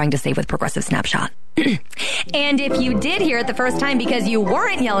definitely aren't trying to save with Progressive Snapshot. And if you did hear it the first time because you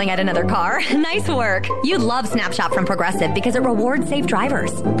weren't yelling at another car, nice work. You'd love Snapshot from Progressive because it rewards safe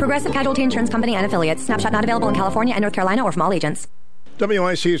drivers. Progressive Casualty Insurance Company and affiliates. Snapshot not available in California and North Carolina or from all agents.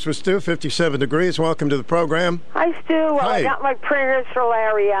 WIC's with Stu, 57 degrees. Welcome to the program. Hi, Stu. Well, Hi. I got my prayers for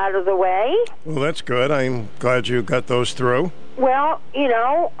Larry out of the way. Well, that's good. I'm glad you got those through. Well,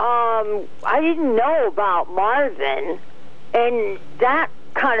 I didn't know about Marvin, and that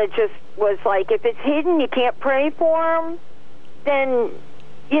kind of just was like, if it's hidden, you can't pray for him, then,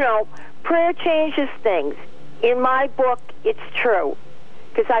 prayer changes things. In my book, it's true,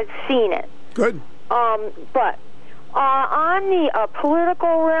 because I've seen it. Good. But on the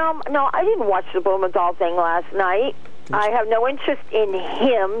political realm, no, I didn't watch the Blumenthal thing last night. I have no interest in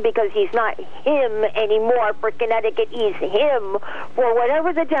him because he's not him anymore for Connecticut. He's him for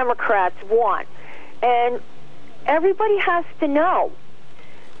whatever the Democrats want. And everybody has to know,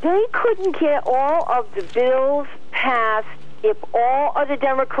 they couldn't get all of the bills passed if all of the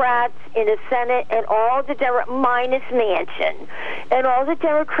Democrats in the Senate and all the minus Manchin and all the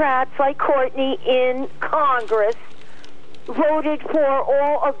Democrats like Courtney in Congress voted for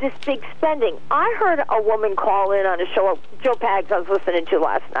all of this big spending. I heard a woman call in on a show, Joe Pags I was listening to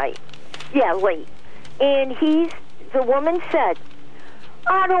last night. Yeah, late. And the woman said,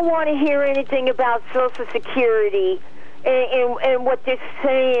 I don't want to hear anything about Social Security and what they're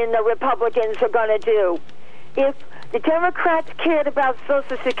saying the Republicans are going to do. If the Democrats cared about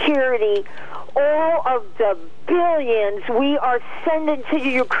Social Security, all of the billions we are sending to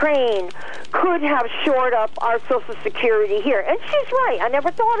Ukraine could have shored up our Social Security here. And she's right. I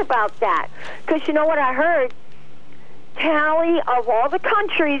never thought about that. Because you know what I heard? Tally of all the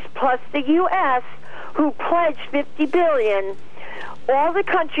countries plus the U.S. who pledged $50 billion, all the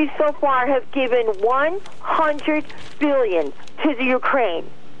countries so far have given $100 billion to the Ukraine.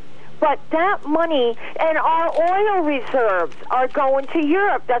 But that money and our oil reserves are going to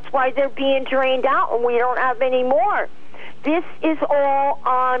Europe. That's why they're being drained out and we don't have any more. This is all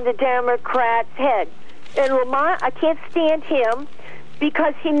on the Democrats' head. And Lamont, I can't stand him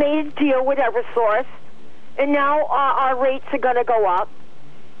because he made a deal with Eversource, and now our rates are going to go up,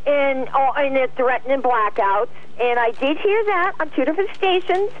 and they're threatening blackouts. And I did hear that on 2 different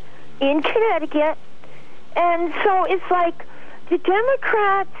stations in Connecticut. And so it's like the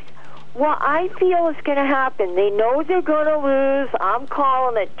Democrats, what I feel is going to happen, they know they're going to lose. I'm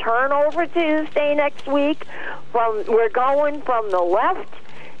calling it turnover Tuesday next week. We're going from the left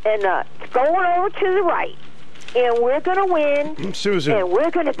and going over to the right. And we're going to win, Susan, and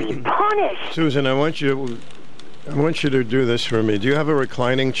we're going to be punished. Susan, I want you to do this for me. Do you have a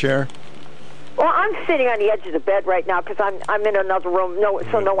reclining chair? Well, I'm sitting on the edge of the bed right now because I'm in another room,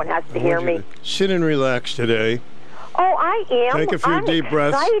 so no one has to hear me. Sit and relax today. Oh, I am. Take a few deep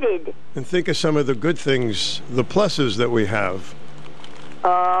breaths and think of some of the good things, the pluses that we have.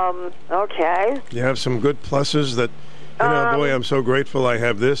 Okay. You have some good pluses that, boy, I'm so grateful I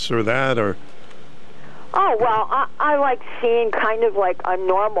have this or that, or... Oh, well, I like seeing kind of like a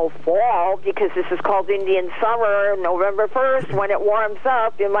normal fall because this is called Indian Summer, November 1st, when it warms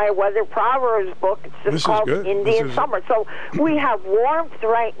up. In my Weather Proverbs book, it's just called Indian Summer. So we have warmth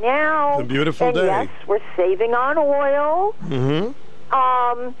right now. It's a beautiful and day. Yes, we're saving on oil.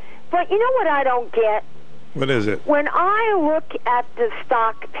 Mm-hmm. But you know what I don't get? What is it? When I look at the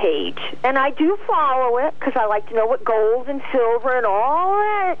stock page, and I do follow it because I like to know what gold and silver and all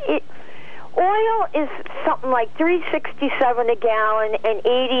that, oil is something like $3.67 a gallon and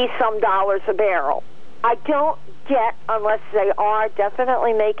 $80-some a barrel. I don't get, unless they are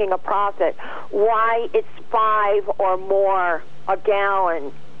definitely making a profit, why it's $5 or more a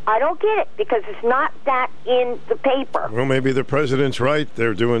gallon I don't get it because it's not that in the paper. Well, maybe the president's right.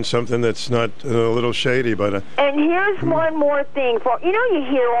 They're doing something that's not a little shady, but... And here's one more thing. You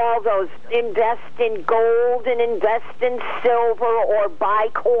hear all those invest in gold and invest in silver or buy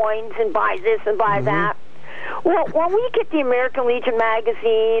coins and buy this and buy that. Well, when we get the American Legion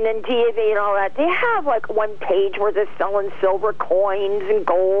magazine and TV and all that, they have like one page where they're selling silver coins and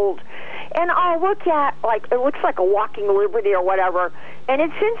gold. And I'll look at, it looks like a Walking Liberty or whatever, and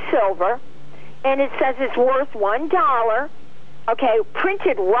it's in silver, and it says it's worth $1, okay,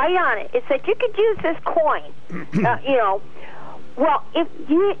 printed right on it. It said you could use this coin, Well, if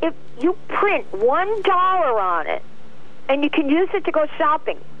you print $1 on it, and you can use it to go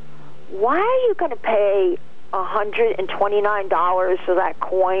shopping, why are you going to pay $129 for that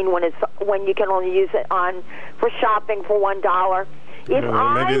coin when you can only use it for shopping for $1? If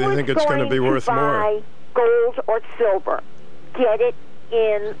maybe they think it's going to be worth more. Gold or silver, get it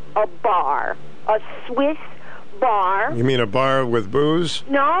in a bar, a Swiss bar. You mean a bar with booze?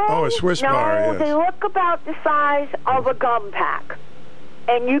 No. Oh, a Swiss bar, yes. They look about the size of a gum pack.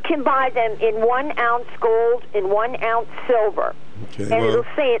 And you can buy them in 1 ounce gold and 1 ounce silver. Okay, and it'll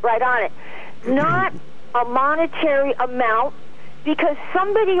say it right on it. Not a monetary amount, because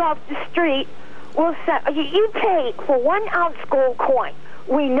somebody off the street will say, you pay for 1 ounce gold coin.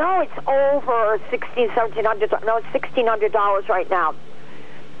 We know it's over $1,700. No, it's $1,600 right now.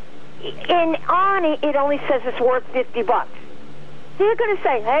 And on it, it only says it's worth $50. They're going to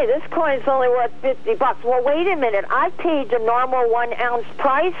say, hey, this coin's only worth $50. Well, wait a minute. I paid the normal 1 ounce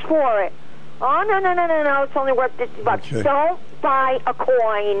price for it. Oh, no, it's only worth $50. Okay. Don't buy a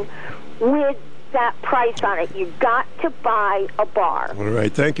coin with that price on it. You got to buy a bar. All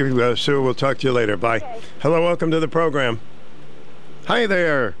right. Thank you, Sue. We'll talk to you later. Bye. Okay. Hello. Welcome to the program. Hi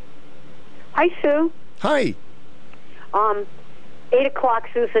there. Hi, Sue. Hi. 8 o'clock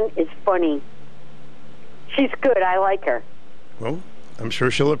Susan is funny. She's good. I like her. Well, I'm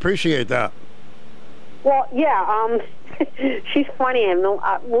sure she'll appreciate that. Well, yeah, she's funny. I'm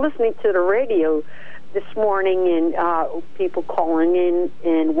listening to the radio this morning and people calling in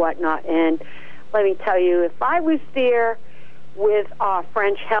and whatnot. And let me tell you, if I was there with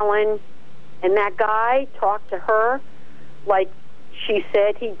French Helen and that guy talked to her like she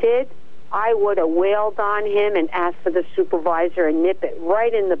said he did, I would have wailed on him and asked for the supervisor and nip it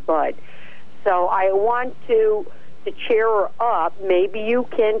right in the bud. So I want to cheer her up. Maybe you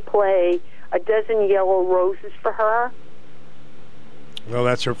can play A Dozen Yellow Roses for her. Well,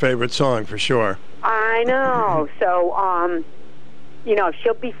 that's her favorite song for sure. I know. So,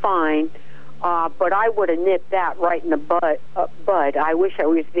 she'll be fine. But I would have nipped that right in the bud. I wish I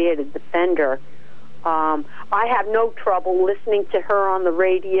was there to defend her. I have no trouble listening to her on the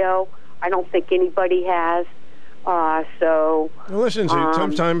radio. I don't think anybody has. Well, listen,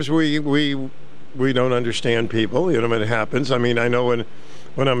 sometimes we don't understand people. When it happens. I mean, I know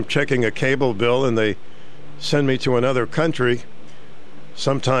when I'm checking a cable bill and they send me to another country,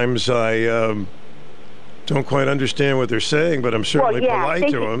 sometimes I don't quite understand what they're saying, but I'm certainly polite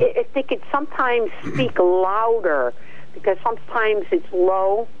to them. If they could sometimes speak louder, because sometimes it's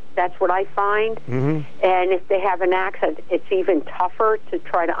low. That's what I find. Mm-hmm. And if they have an accent, it's even tougher to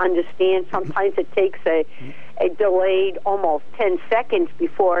try to understand. Sometimes it takes a delayed almost 10 seconds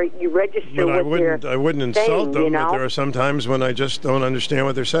before you register but what they're I wouldn't insult them, but there are some times when I just don't understand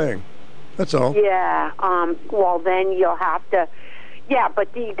what they're saying. That's all. Yeah. Well, then you'll have to... Yeah,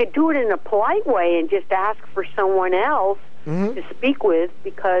 but you could do it in a polite way and just ask for someone else to speak with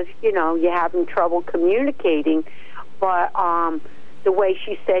because, you're having trouble communicating. But the way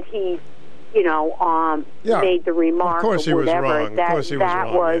she said he, made the remark or whatever, that was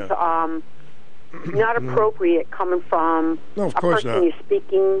not appropriate coming from a person you're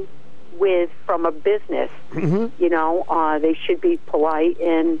speaking with from a business. Mm-hmm. They should be polite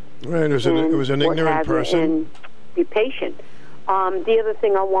and it was an ignorant person. And be patient. The other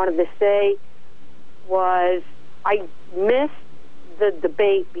thing I wanted to say was I missed the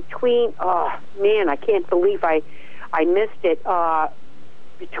debate between, I can't believe I missed it,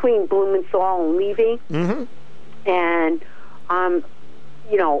 between Blumenthal and Levy. Mm-hmm. And,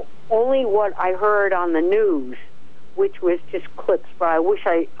 only what I heard on the news, which was just clips, but I wish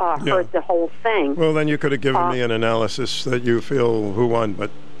I heard the whole thing. Well, then you could have given me an analysis that you feel who won, but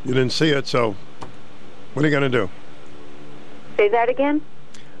you didn't see it, so what are you going to do? Say that again?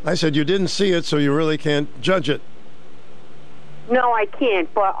 I said you didn't see it, so you really can't judge it. No, I can't,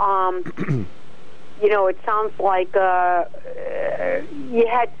 but, it sounds like you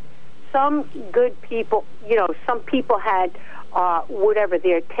had some good people, some people had whatever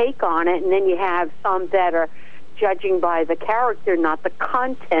their take on it, and then you have some that are judging by the character, not the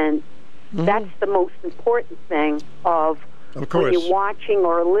content. That's the most important thing of when you're watching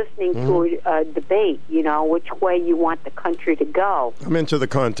or listening to a debate, which way you want the country to go. I'm into the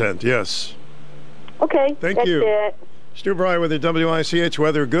content, yes. Okay, Thank you. It. Stu Bryer with the WICH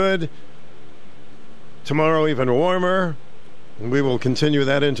weather good. Tomorrow even warmer. And we will continue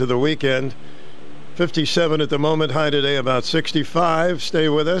that into the weekend. 57 at the moment, high today about 65. Stay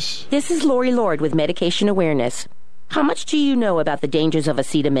with us. This is Lori Lord with Medication Awareness. How much do you know about the dangers of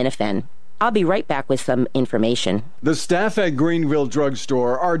acetaminophen? I'll be right back with some information. The staff at Greenville Drug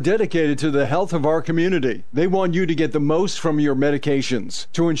Store are dedicated to the health of our community. They want you to get the most from your medications.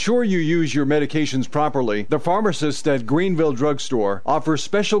 To ensure you use your medications properly, the pharmacists at Greenville Drug Store offer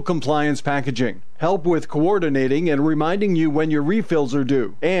special compliance packaging, help with coordinating and reminding you when your refills are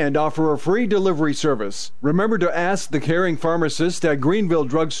due, and offer a free delivery service. Remember to ask the caring pharmacist at Greenville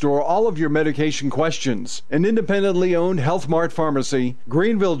Drug Store all of your medication questions. An independently owned Health Mart pharmacy,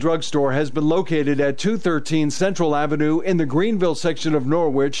 Greenville Drug Store has been located at 213 Central Avenue in the Greenville section of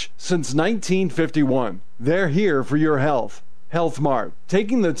Norwich since 1951. They're here for your health. Health Mart,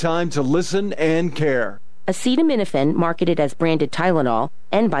 taking the time to listen and care. Acetaminophen, marketed as branded Tylenol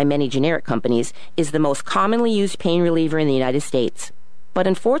and by many generic companies, is the most commonly used pain reliever in the United States. But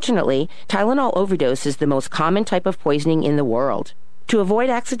unfortunately, Tylenol overdose is the most common type of poisoning in the world. To avoid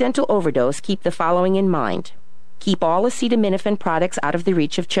accidental overdose, keep the following in mind. Keep all acetaminophen products out of the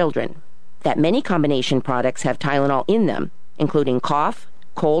reach of children. That many combination products have Tylenol in them, including cough,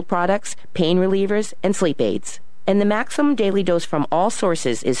 cold products, pain relievers, and sleep aids. And the maximum daily dose from all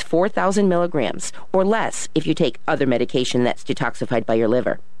sources is 4,000 milligrams, or less if you take other medication that's detoxified by your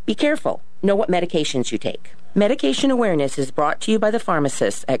liver. Be careful. Know what medications you take. Medication Awareness is brought to you by the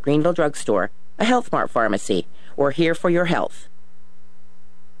pharmacists at Greenville Drug Store, a Health Mart pharmacy. We're here for your health.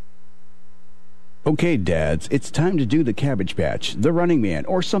 Okay, dads, it's time to do the Cabbage Patch, the Running Man,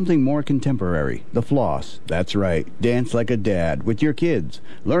 or something more contemporary, the Floss. That's right, dance like a dad with your kids.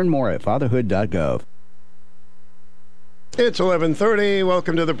 Learn more at fatherhood.gov. It's 11:30.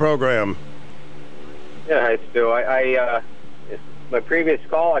 Welcome to the program. Yeah, hi, Stu. My previous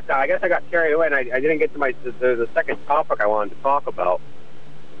call, I guess I got carried away, and I didn't get to the second topic I wanted to talk about.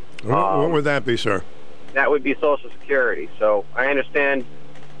 What would that be, sir? That would be Social Security. So I understand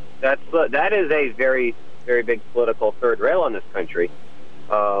that is a very, very big political third rail in this country.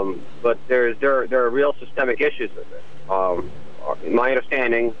 But there are real systemic issues with it. My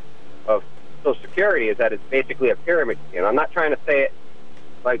understanding of Social Security is that it's basically a pyramid scheme. I'm not trying to say it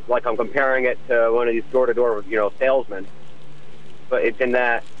like I'm comparing it to one of these door-to-door, salesmen, but it's in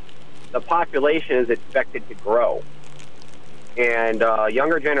that the population is expected to grow, and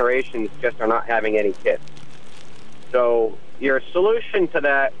younger generations just are not having any kids. So your solution to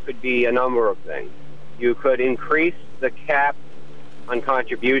that could be a number of things. You could increase the cap on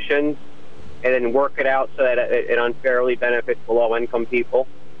contributions and then work it out so that it unfairly benefits below-income people,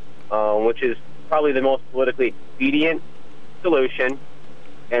 which is probably the most politically expedient solution,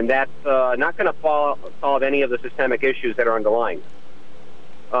 and that's not going to solve any of the systemic issues that are underlying.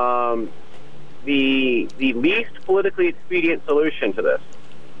 The least politically expedient solution to this,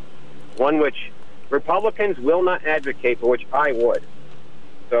 one which Republicans will not advocate, but which I would.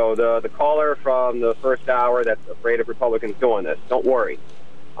 So the caller from the first hour that's afraid of Republicans doing this, don't worry.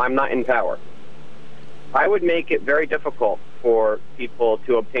 I'm not in power. I would make it very difficult for people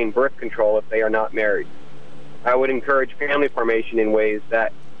to obtain birth control if they are not married. I would encourage family formation in ways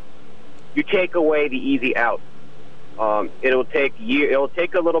that you take away the easy out. It'll take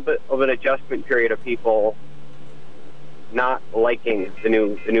a little bit of an adjustment period of people not liking the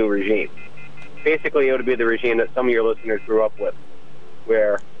new regime. Basically, it would be the regime that some of your listeners grew up with,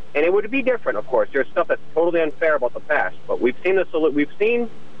 and it would be different, of course. There's stuff that's totally unfair about the past, but we've seen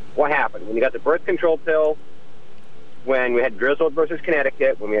what happened when you got the birth control pill, when we had Griswold versus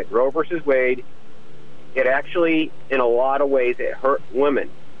Connecticut, when we had Roe versus Wade. It actually, in a lot of ways, it hurt women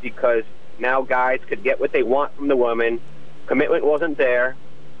because now guys could get what they want from the woman. Commitment wasn't there.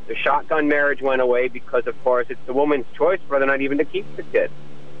 The shotgun marriage went away because, of course, it's the woman's choice whether or not even to keep the kid.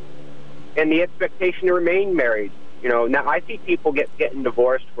 And the expectation to remain married. Now I see people getting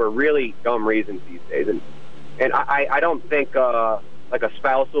divorced for really dumb reasons these days, and I don't think like a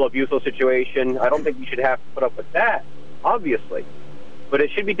spousal abusal situation. I don't think you should have to put up with that, obviously, but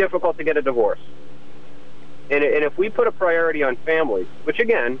it should be difficult to get a divorce. And if we put a priority on families, which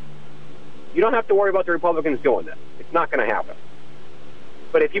again, you don't have to worry about the Republicans doing that. It's not going to happen.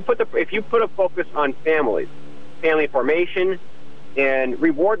 But if you put a focus on families, family formation, and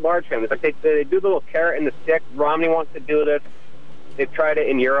reward large families. Like they do the little carrot and the stick. Romney wants to do this. They've tried it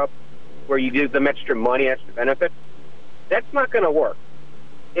in Europe. where you give them extra money, extra benefits. That's not going to work.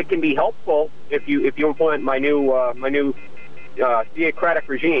 It can be helpful if you implement my new theocratic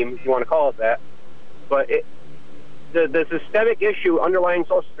regime, if you want to call it that. But the systemic issue underlying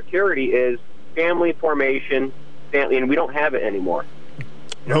Social Security is family formation, and we don't have it anymore.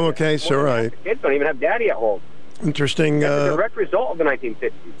 Oh, okay, so right. Kids don't even have daddy at home. Interesting. That's a direct result of the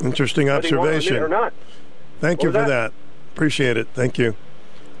 1950s. Interesting observation. Or not. Thank you for that. Appreciate it. Thank you.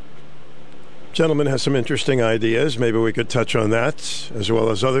 Gentleman has some interesting ideas. Maybe we could touch on that as well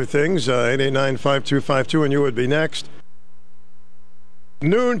as other things. 889-5252, and you would be next.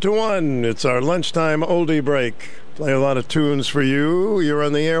 Noon to 1. It's our lunchtime oldie break. Play a lot of tunes for you. You're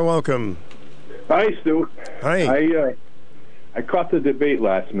on the air. Welcome. Hi, Stu. Hi. I caught the debate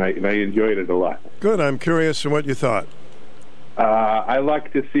last night, and I enjoyed it a lot. Good. I'm curious what you thought. I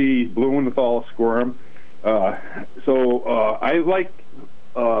like to see Blumenthal squirm. I like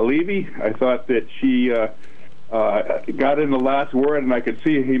Levy. I thought that she got in the last word, and I could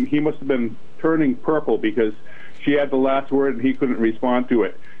see him. He must have been turning purple because she had the last word, and he couldn't respond to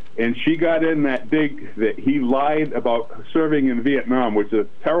it. And she got in that dig that he lied about serving in Vietnam, which is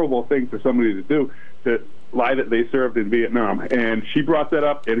a terrible thing for somebody to do, to lie that they served in Vietnam. And she brought that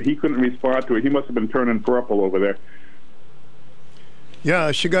up, and he couldn't respond to it. He must have been turning purple over there.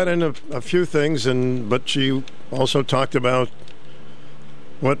 Yeah, she got into a few things, but she also talked about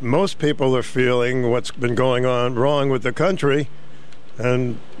what most people are feeling, what's been going on wrong with the country,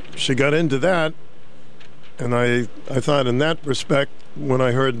 and she got into that. And I thought in that respect, when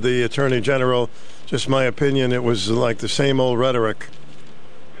I heard the Attorney General, just my opinion, it was like the same old rhetoric.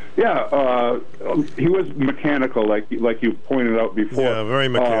 Yeah, he was mechanical, like you pointed out before. Yeah, very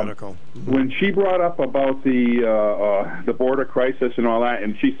mechanical. When she brought up about the border crisis and all that,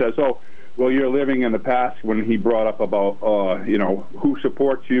 and she says, "Oh, well, you're living in the past." When he brought up about who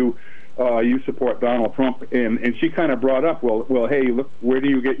supports you, you support Donald Trump, and she kind of brought up, well, hey, look, where do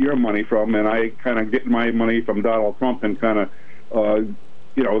you get your money from? And I kind of get my money from Donald Trump, and kind of,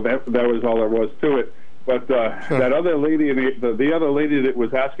 that was all there was to it. But that other lady, the other lady that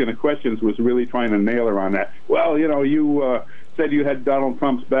was asking the questions, was really trying to nail her on that. Well, you said you had Donald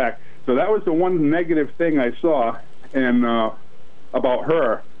Trump's back, so that was the one negative thing I saw, and about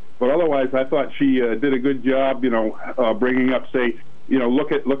her. But otherwise, I thought she did a good job, bringing up, say,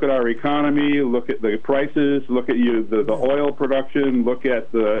 look at our economy, look at the prices, look at the oil production, look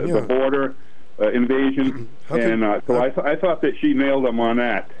at the border invasion, I thought that she nailed them on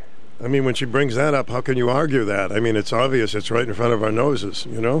that. I mean, when she brings that up, how can you argue that? I mean, it's obvious. It's right in front of our noses,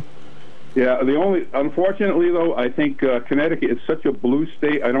 Yeah, unfortunately, though, I think Connecticut is such a blue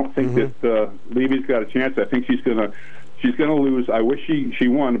state. I don't think that Levy's got a chance. I think she's gonna lose. I wish she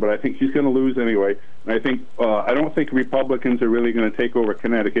won, but I think she's gonna lose anyway. And I think I don't think Republicans are really going to take over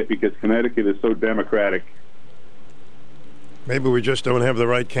Connecticut because Connecticut is so Democratic. Maybe we just don't have the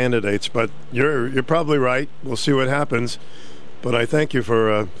right candidates, but you're probably right. We'll see what happens. But I thank you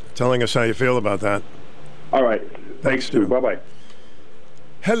for telling us how you feel about that. All right. Thanks, Stu. Bye-bye.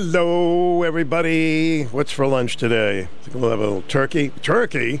 Hello, everybody. What's for lunch today? I think we'll have a little turkey.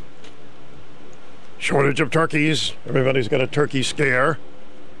 Turkey? Shortage of turkeys. Everybody's got a turkey scare.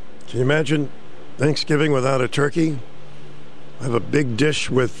 Can you imagine Thanksgiving without a turkey? I have a big dish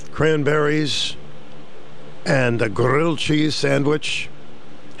with cranberries and a grilled cheese sandwich.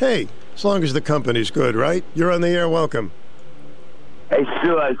 Hey, as long as the company's good, right? You're on the air. Welcome. Hey,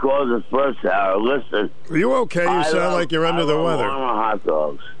 Stu, I called the first hour. Listen. Are you okay? You sound like you're under the weather. I love hot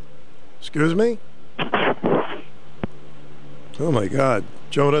dogs. Excuse me? Oh, my God.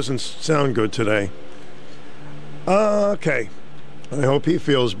 Joe doesn't sound good today. Okay. I hope he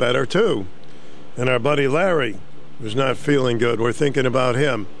feels better, too. And our buddy Larry, who's not feeling good, we're thinking about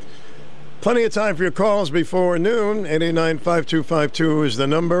him. Plenty of time for your calls before noon. 889-5252 is the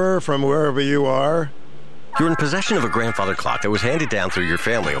number from wherever you are. You're in possession of a grandfather clock that was handed down through your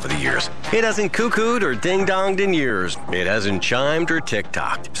family over the years. It hasn't cuckooed or ding-donged in years. It hasn't chimed or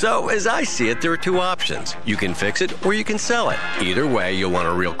tick-tocked. So, as I see it, there are two options. You can fix it or you can sell it. Either way, you'll want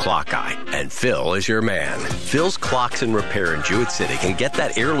a real clock guy. And Phil is your man. Phil's Clocks and Repair in Jewett City can get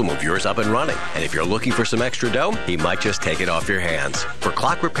that heirloom of yours up and running. And if you're looking for some extra dough, he might just take it off your hands. For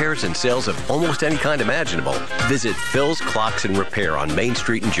clock repairs and sales of almost any kind imaginable, visit Phil's Clocks and Repair on Main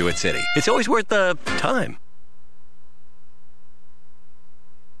Street in Jewett City. It's always worth the time.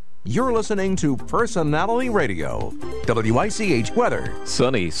 You're listening to Personality Radio. WICH weather.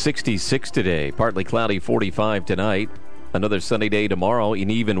 Sunny, 66 today. Partly cloudy, 45 tonight. Another sunny day tomorrow,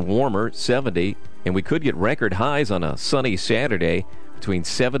 and even warmer, 70. And we could get record highs on a sunny Saturday, between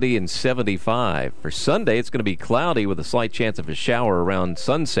 70 and 75. For Sunday, it's going to be cloudy with a slight chance of a shower around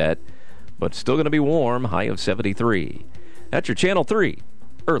sunset. but still going to be warm, high of 73. That's your Channel 3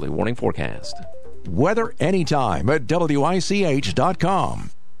 early warning forecast. Weather anytime at WICH.com.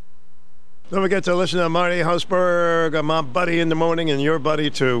 Don't forget to listen to Marty Hausberg, my buddy in the morning, and your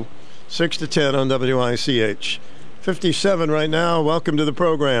buddy too. 6 to 10 on WICH. 57 right now. Welcome to the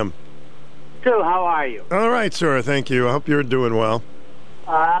program. Stu, how are you? All right, sir. Thank you. I hope you're doing well.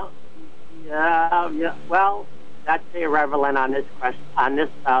 Yeah, well, that's irrelevant on this question, on this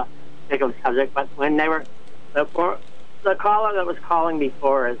particular subject. But when they were the caller that was calling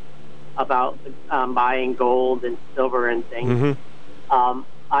before is about buying gold and silver and things. Mm-hmm.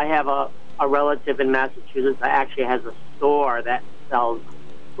 I have a relative in Massachusetts that actually has a store that sells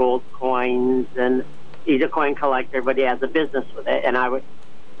gold coins, and he's a coin collector, but he has a business with it. And I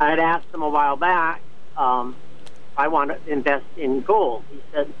had asked him a while back, I want to invest in gold. He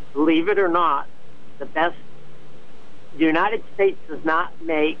said, believe it or not, the United States does not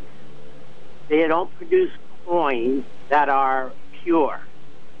make, they don't produce coins that are pure.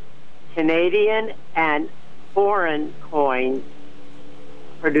 Canadian and foreign coins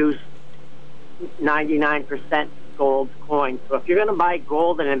produce 99% gold coins. So if you're going to buy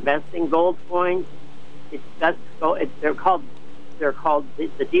gold and invest in gold coins, they're called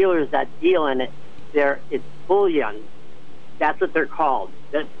the dealers that deal in it. It's bullion. That's what they're called.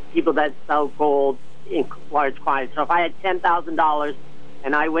 The people that sell gold in large quantities. So if I had $10,000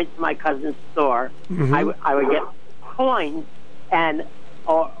 and I went to my cousin's store, Mm-hmm. I would get coins and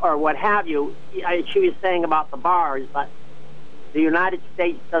or what have you. She was saying about the bars, but the United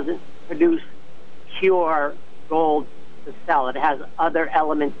States doesn't produce pure gold to sell. It has other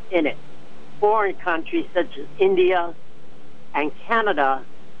elements in it. Foreign countries such as India and Canada,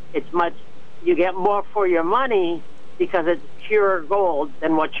 you get more for your money because it's pure gold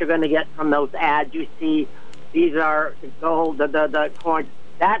than what you're going to get from those ads you see. These are gold, the coins.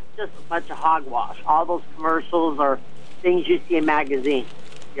 That's just a bunch of hogwash. All those commercials are things you see in magazines.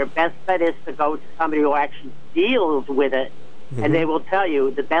 Your best bet is to go to somebody who actually deals with it, Mm-hmm. and they will tell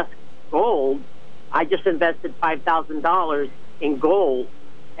you the best gold. I just invested $5,000 in gold,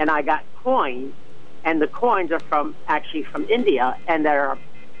 and I got coins, and the coins are from India, and they're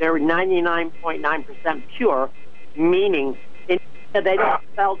 99.9% pure, meaning they don't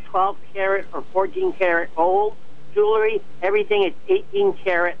sell 12 karat or 14 karat gold jewelry. Everything is 18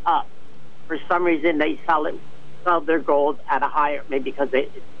 karat up. For some reason, they sell their gold at a higher, maybe because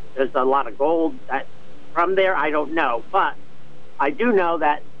there's a lot of gold that from there. I don't know, but I do know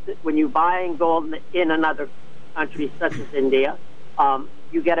that when you buy gold in another country such as India,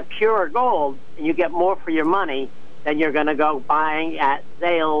 you get a pure gold and you get more for your money than you're going to go buying at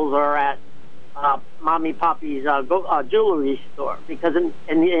sales or at Mommy Poppy's jewelry store. Because in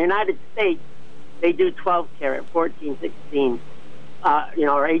the United States, they do 12 karat, 14, 16,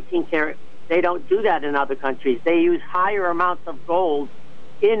 or 18 karat. They don't do that in other countries. They use higher amounts of gold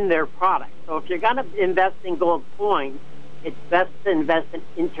in their product. So if you're going to invest in gold coins, it's best to invest in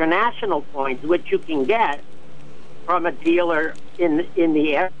international coins, which you can get from a dealer in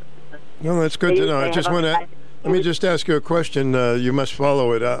the area. No, that's good to know. I just want to let me just ask you a question. You must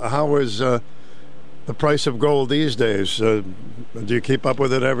follow it. How is the price of gold these days? Do you keep up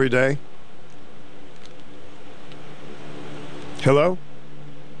with it every day? Hello?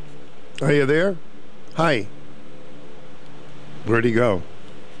 Are you there? Hi. Where'd he go?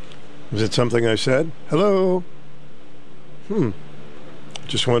 Was it something I said? Hello?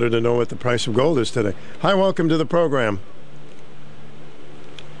 Just wanted to know what the price of gold is today. Hi, welcome to the program.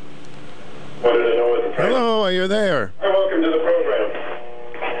 Hello, are you there? Hi, welcome to the program.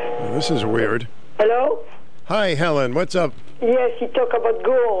 Well, this is weird. Hello? Hi, Helen. What's up? Yes, you talk about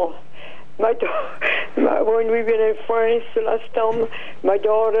gold. When we've been in France the last time, my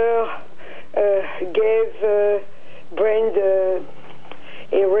daughter gave Brand a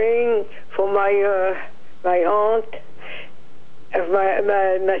ring for my aunt,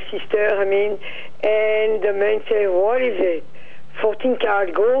 my sister, and the man said, what is it? 14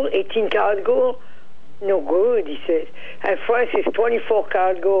 karat gold, 18 karat gold? No good, he said. And France is 24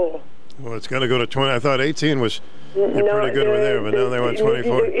 karat gold. Well, it's got to go to 20. I thought 18 was pretty good one there, but now they want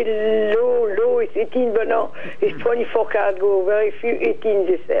 24. Low, it's 18, but no, it's 24 karat gold. Very few 18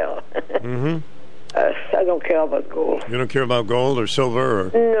 they sell. Mm-hmm. I don't care about gold. You don't care about gold or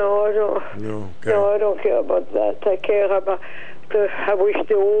silver? No, I don't. No, okay. No, I don't care about that. I care about... I wish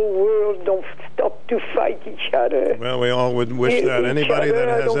the whole world don't stop to fight each other. Well, we all would wish that. Anybody that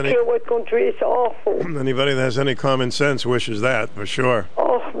has I don't care what country, it's awful. Anybody that has any common sense wishes that, for sure.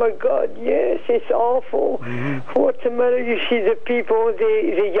 Oh, my God, yes, it's awful. Mm-hmm. What's the matter? You see the people,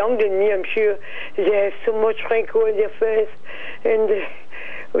 they're younger than me, I'm sure. They have so much wrinkle in their face. And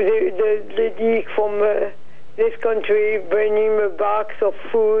the lady from this country bring him a box of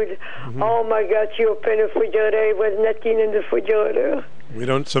food. Oh my God, she opened the refrigerator, there was nothing in the refrigerator.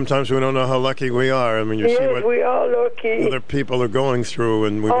 Sometimes we don't know how lucky we are. I mean, you see what we are lucky. other people are going through,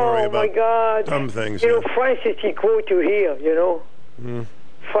 and we worry about my God. dumb things. You know, France is equal to here, you know.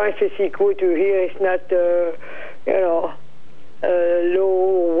 France is equal to here. It's not, low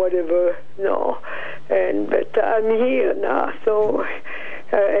or whatever, no. But I'm here now, so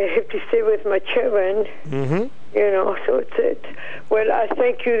I have to stay with my children. You know, so it's it. Well, I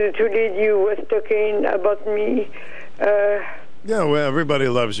thank you to lead you was talking about me. Yeah, well, everybody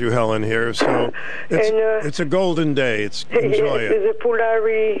loves you, Helen, here. So it's a golden day. Enjoy it. It's a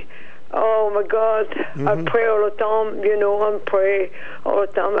Polari. Oh, my God. I pray all the time. You know, I pray all the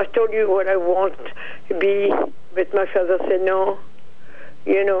time. I told you what I want to be, but my father said no.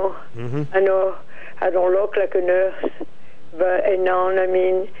 You know, I know I don't look like a nurse, but a nun,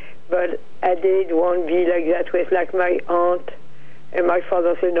 but I did want to be like that with like my aunt. And my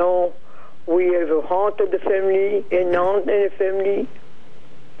father said, no, we have a aunt in the family, an aunt in the family.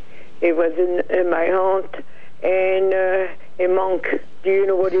 It was my aunt and a monk. Do you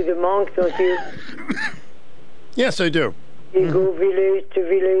know what is a monk, don't you? Yes, I do. You go village to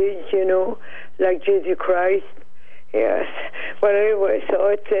village, you know, like Jesus Christ. Yes. Well, anyway, so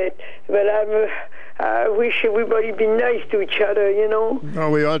it's it. But I wish everybody be nice to each other, you know. Oh,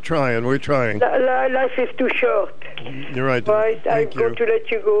 we are trying. We're trying. Life is too short. You're right. Right. Thank you. I'm going to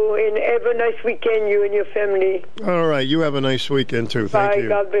let you go, and have a nice weekend, you and your family. All right. You have a nice weekend, too. Thank you.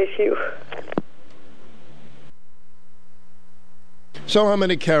 Bye. God bless you. So how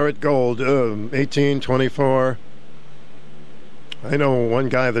many carat gold? 18, 24? I know one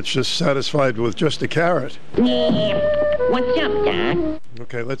guy that's just satisfied with just a carat. What's up, Doc?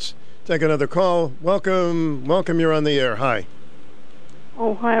 Okay, let's take another call. Welcome, you're on the air. Hi.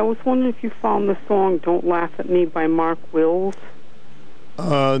 Oh, hi. I was wondering if you found the song Don't Laugh at Me by Mark Wills.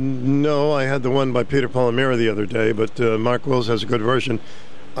 No, I had the one by Peter Palmieri the other day, but Mark Wills has a good version.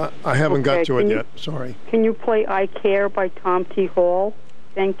 I haven't got to it yet. Sorry. Can you play I Care by Tom T. Hall?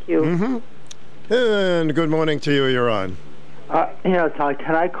 Thank you. And good morning to you. You're on. Tom,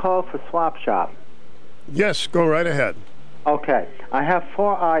 can I call for Swap Shop? Yes, go right ahead. Okay. I have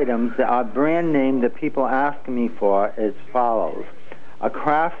 4 items that are brand name that people ask me for as follows. A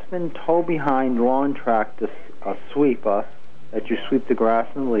Craftsman tow-behind lawn tractor sweeper that you sweep the grass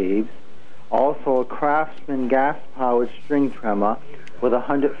and leaves. Also a Craftsman gas-powered string trimmer with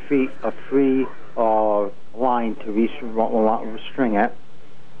 100 feet of free line to restring it.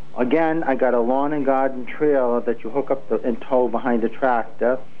 Again, I got a lawn and garden trailer that you hook up and tow behind the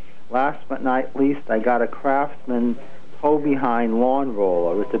tractor. Last but not least, I got a Craftsman tow-behind lawn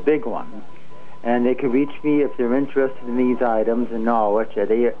roller. It's a big one. And they can reach me if they're interested in these items in Norwich at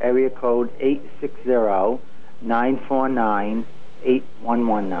area code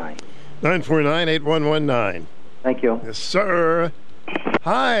 860-949-8119. 949-8119. Thank you. Yes, sir.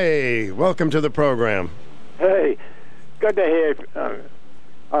 Hi. Welcome to the program. Hey. Good to hear.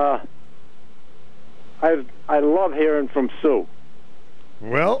 I love hearing from Sue.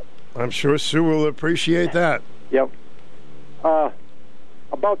 Well, I'm sure Sue will appreciate that. Yep.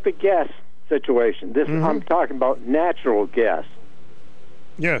 About the gas situation. I'm talking about natural gas.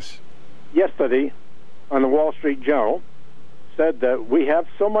 Yes. Yesterday, on the Wall Street Journal, said that we have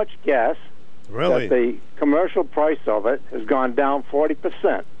so much gas that the commercial price of it has gone down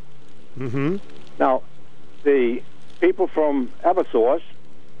 40%. Now, the people from Eversource,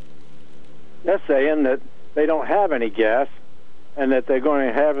 they're saying that they don't have any gas and that they're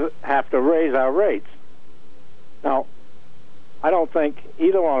going to have to raise our rates. Now, I don't think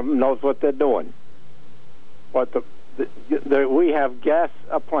either one of them knows what they're doing. But we have gas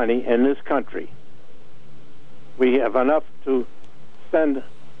aplenty in this country. We have enough to send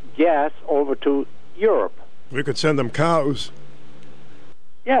gas over to Europe. We could send them cows.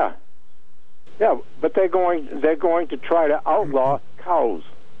 Yeah, but they're going to try to outlaw cows.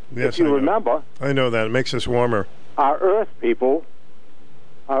 Yes, if you remember, I know that. It makes us warmer. Our Earth people,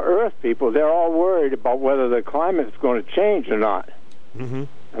 they're all worried about whether the climate's going to change or not. And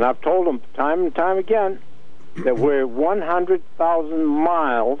I've told them time and time again that we're 100,000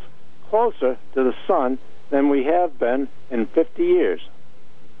 miles closer to the sun than we have been in 50 years.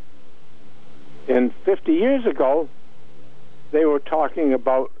 And 50 years ago, they were talking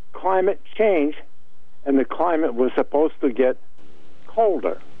about climate change, and the climate was supposed to get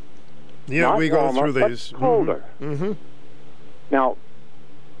colder. Yeah, Not we go warmer, through these. But colder. Now,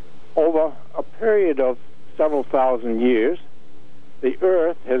 over a period of several thousand years, the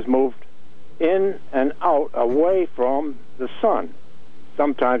Earth has moved in and out away from the sun.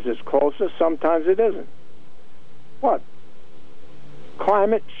 Sometimes it's closer, sometimes it isn't. But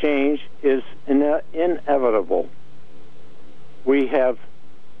climate change is inevitable. We have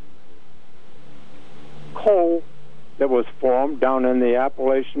coal that was formed down in the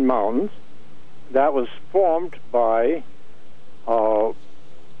Appalachian Mountains. That was formed by,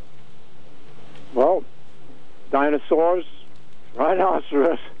 dinosaurs,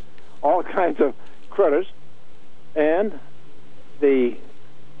 rhinoceros, all kinds of critters, and the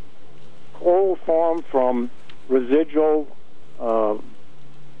coal formed from residual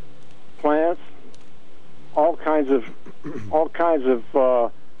plants, all kinds of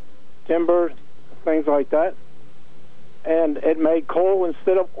timber, things like that, and it made coal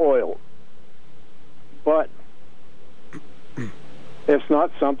instead of oil. But it's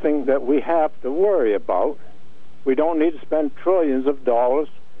not something that we have to worry about. We don't need to spend trillions of dollars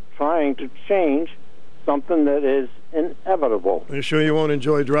trying to change something that is inevitable. Are you sure you won't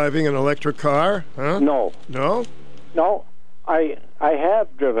enjoy driving an electric car? Huh? No. No? No. I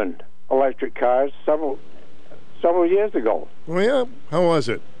have driven electric cars several years ago. Oh, yeah? How was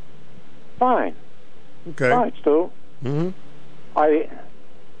it? Fine. Okay. Fine, Stu. Mm-hmm.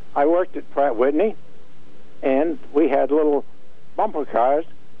 I worked at Pratt Whitney, and we had little bumper cars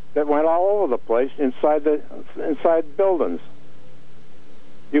that went all over the place inside buildings.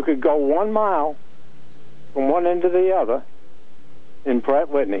 You could go 1 mile from one end to the other in Pratt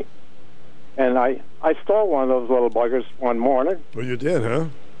Whitney. And I stole one of those little buggers one morning. Well, you did, huh?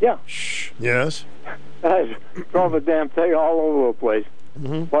 Yeah. Shh. Yes. I drove the damn thing all over the place.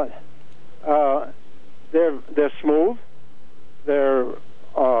 Mm-hmm. But they're smooth. They're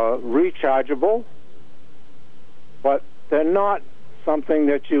rechargeable. But they're not something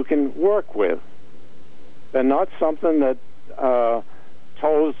that you can work with. They're not something that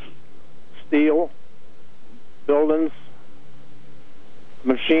tows steel, buildings,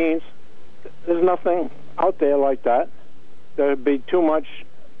 machines. There's nothing out there like that. There'd be too much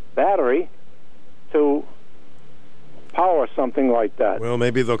battery to power something like that. Well,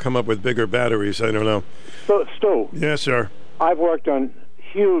 maybe they'll come up with bigger batteries. I don't know. So, Stu. Yes, sir. I've worked on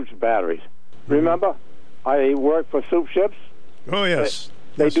huge batteries. Mm-hmm. Remember, I worked for soup ships. Oh, yes.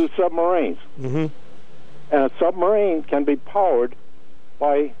 They do submarines. Mm-hmm. And a submarine can be powered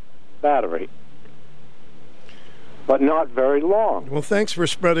by battery, but not very long. Well, thanks for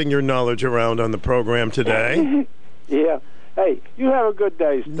spreading your knowledge around on the program today. Yeah. Hey, you have a good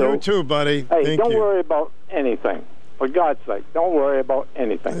day, Stu. You too, buddy. Hey, don't worry about anything. For God's sake, don't worry about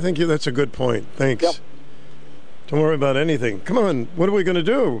anything. I think that's a good point. Thanks. Yep. Don't worry about anything. Come on, what are we going to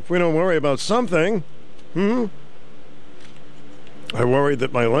do if we don't worry about something? I worried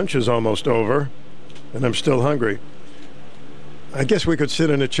that my lunch is almost over, and I'm still hungry. I guess we could sit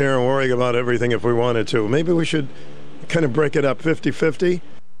in a chair and worry about everything if we wanted to. Maybe we should kind of break it up 50-50.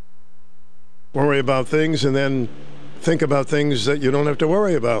 Worry about things and then think about things that you don't have to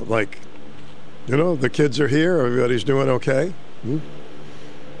worry about. Like, the kids are here. Everybody's doing okay.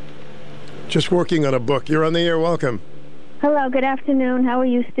 Just working on a book. You're on the air. Welcome. Hello. Good afternoon. How are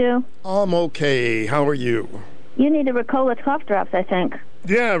you, Stu? I'm okay. How are you? You need a Ricola cough drops, I think.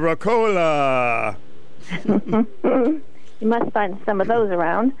 Yeah, Ricola. You must find some of those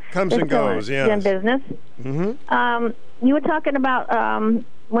around. Comes and goes, yes. In business. Mm-hmm. You were talking about,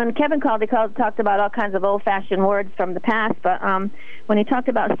 when Kevin called, talked about all kinds of old-fashioned words from the past, but when he talked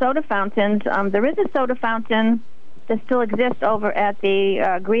about soda fountains, there is a soda fountain that still exists over at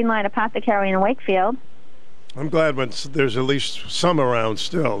the Green Line Apothecary in Wakefield. I'm glad when there's at least some around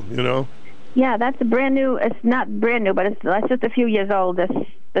still, Yeah, that's a brand new, it's not brand new, but it's just a few years old, this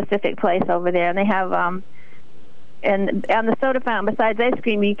specific place over there. And they have, and on the soda fountain, besides ice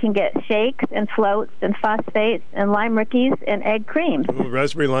cream, you can get shakes and floats and phosphates and lime rickeys and egg creams. Ooh,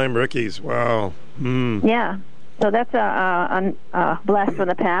 raspberry lime rickeys, wow. Yeah, so that's a blast from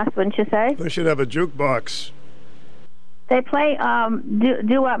the past, wouldn't you say? They should have a jukebox. They play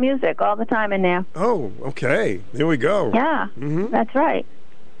doo-wop music all the time in there. Oh, okay. There we go. Yeah, That's right.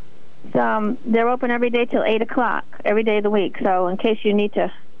 So, they're open every day till 8 o'clock, every day of the week. So in case you need to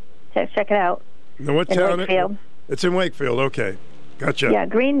check it out. Now, what town? Wakefield. It's in Wakefield. Okay, gotcha. Yeah,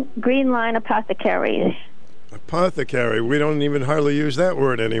 Green Line Apothecary. Apothecary. We don't even hardly use that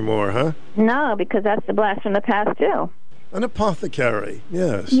word anymore, huh? No, because that's the blast from the past too. An apothecary.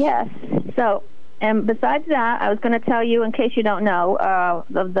 Yes. Yes. So, and besides that, I was going to tell you, in case you don't know,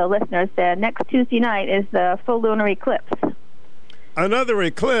 the listeners, that next Tuesday night is the full lunar eclipse. Another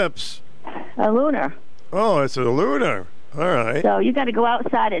eclipse? A lunar. Oh, it's a lunar. All right. So you got to go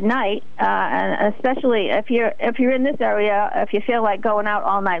outside at night, and especially if you're in this area, if you feel like going out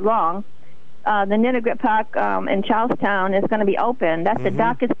all night long, the Ninigret Park in Charlestown is going to be open. That's the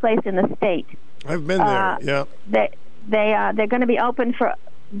darkest place in the state. I've been there. Yeah. They're going to be open for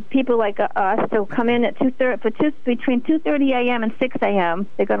people like us to come in at between 2:30 a.m. and 6 a.m.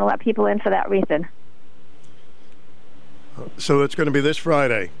 They're going to let people in for that reason. So it's going to be this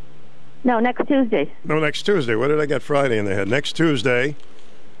Friday. No, next Tuesday. No, next Tuesday. What did I get Friday in the head? Next Tuesday.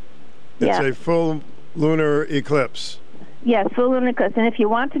 It's a full lunar eclipse. Yes, full lunar eclipse. And if you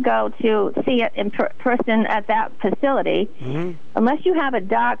want to go to see it in person at that facility, unless you have a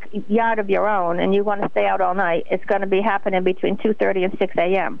dark yard of your own and you want to stay out all night, it's going to be happening between 2:30 and 6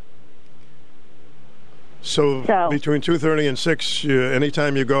 a.m. So between 2:30 and 6,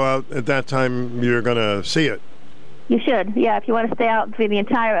 anytime you go out at that time, you're going to see it. You should, yeah. If you want to stay out for the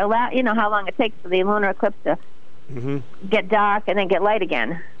entire, you know how long it takes for the lunar eclipse to get dark and then get light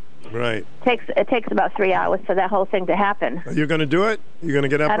again. Right. It takes about 3 hours for that whole thing to happen. Are you going to do it? You're going to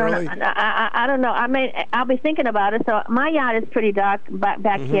get up early? I don't know. I'll be thinking about it. So my yard is pretty dark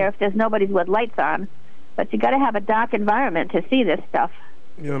back here if there's nobody's with lights on. But you got to have a dark environment to see this stuff.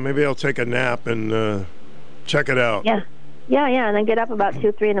 Yeah, maybe I'll take a nap and check it out. Yeah, and then get up about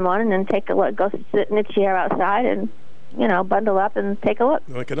 2, 3 in the morning and take a look. Go sit in a chair outside and, bundle up and take a look.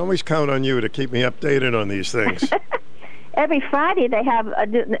 I can always count on you to keep me updated on these things. Every Friday they have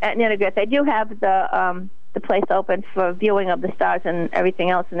at Ninigret. They do have the place open for viewing of the stars and everything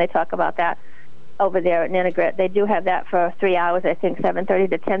else, and they talk about that over there at Ninigret. They do have that for 3 hours, I think, 7:30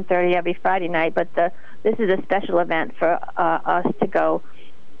 to 10:30 every Friday night. But this is a special event for us to go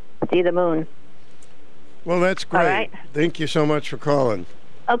see the moon. Well, that's great. All right. Thank you so much for calling.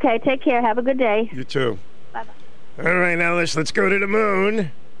 Okay, take care. Have a good day. You too. Bye-bye. All right, now let's go to the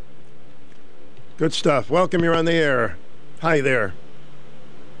moon. Good stuff. Welcome, you're on the air. Hi there.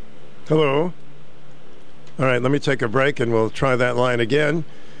 Hello. All right, let me take a break and we'll try that line again.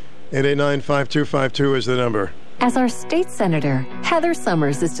 889-5252 is the number. As our state senator, Heather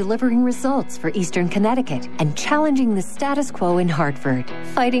Summers is delivering results for Eastern Connecticut and challenging the status quo in Hartford.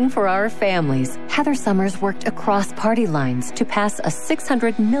 Fighting for our families, Heather Summers worked across party lines to pass a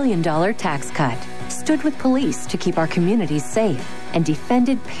 $600 million tax cut, stood with police to keep our communities safe, and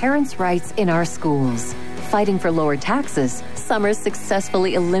defended parents' rights in our schools. Fighting for lower taxes, Summers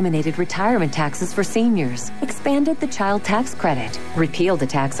successfully eliminated retirement taxes for seniors, expanded the child tax credit, repealed a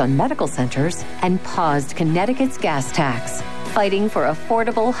tax on medical centers, and paused Connecticut's gas tax. Fighting for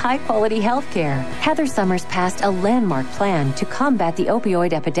affordable, high-quality health care, Heather Summers passed a landmark plan to combat the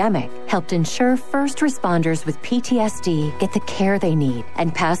opioid epidemic, helped ensure first responders with PTSD get the care they need,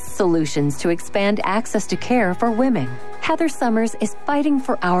 and passed solutions to expand access to care for women. Heather Summers is fighting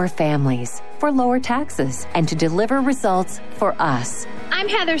for our families, for lower taxes, and to deliver results for us. I'm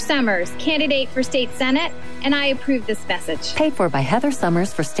Heather Summers, candidate for State Senate, and I approve this message. Paid for by Heather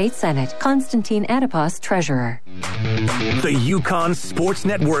Summers for State Senate. Konstantin Adipos, Treasurer. The Yukon Sports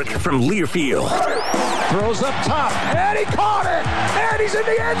Network from Learfield. Throws up top, and he caught it, and he's in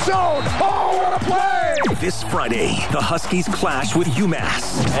the end zone. Oh, what a play! This Friday, the Huskies clash with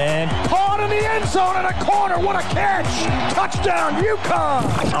UMass. And caught in the end zone in a corner. What a catch! Touchdown,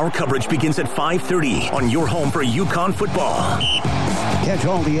 Yukon! Our coverage begins at 5:30 on your home for Yukon football. Catch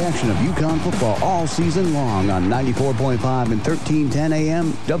all the action of Yukon football all season long on 94.5 and 1310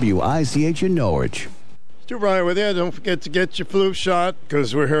 AM WICH in Norwich. Stu Bryer with you. Don't forget to get your flu shot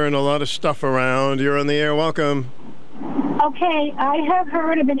because we're hearing a lot of stuff around. You're on the air. Welcome. Okay, I have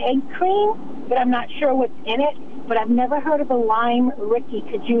heard of an egg cream, but I'm not sure what's in it. But I've never heard of a lime Ricky.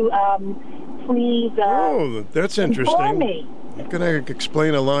 Could you please that's interesting. Inform me? I'm going to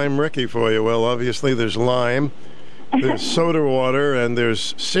explain a lime Ricky for you. Well, obviously there's lime, there's soda water, and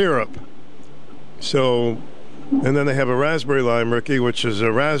there's syrup. So, and then they have a raspberry lime Ricky, which is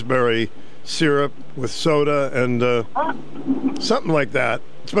a raspberry syrup with soda and something like that.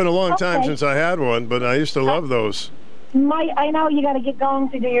 It's been a long time since I had one, but I used to love those. I know you got to get going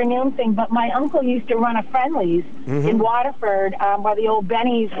to do your noon thing, but my uncle used to run a Friendly's in Waterford where the old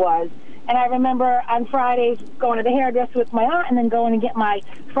Benny's was. And I remember on Fridays going to the hairdresser with my aunt and then going to get my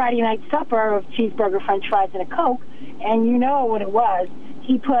Friday night supper of cheeseburger, french fries, and a Coke. And you know what it was.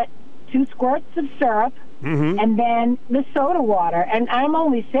 He put 2 squirts of syrup and then the soda water. And I'm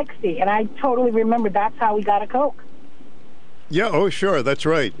only 60, and I totally remember that's how we got a Coke. Yeah, oh, sure, that's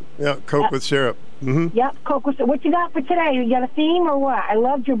right. Yeah, Coke with syrup. Yep, Coke with syrup. What you got for today? You got a theme or what? I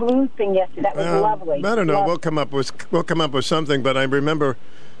loved your blues thing yesterday. That was lovely. I don't know. We'll come up with something, but I remember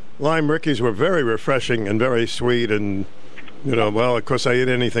lime Rickies were very refreshing and very sweet, and well, of course, I ate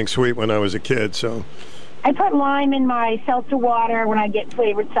anything sweet when I was a kid, so I put lime in my seltzer water when I get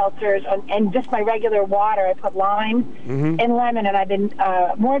flavored seltzers, and just my regular water. I put lime and lemon, and I've been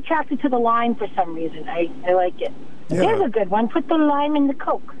more attracted to the lime for some reason. I like it. Yeah. Here's a good one. Put the lime in the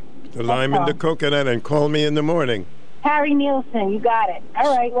Coke. The lime in the coconut, and call me in the morning. Harry Nielsen, you got it.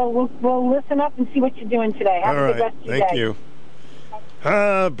 All right, well, we'll listen up and see what you're doing today. Have a good rest of your day. Thank you.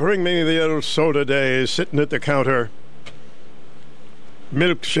 Bring me the old soda days, sitting at the counter.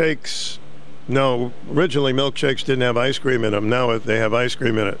 Milkshakes. No, originally milkshakes didn't have ice cream in them. Now they have ice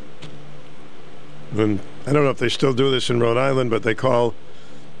cream in it. And I don't know if they still do this in Rhode Island, but they call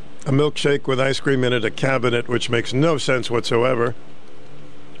a milkshake with ice cream in it a cabinet, which makes no sense whatsoever.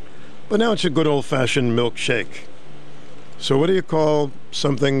 But now it's a good old-fashioned milkshake. So what do you call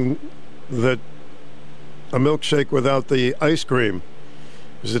something that a milkshake without the ice cream?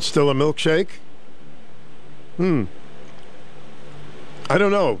 Is it still a milkshake? I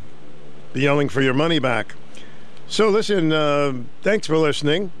don't know. Be yelling for your money back. So listen, thanks for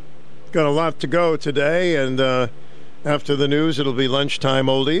listening. Got a lot to go today, and after the news, it'll be lunchtime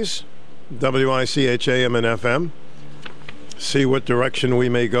oldies, WICHAM and FM. See what direction we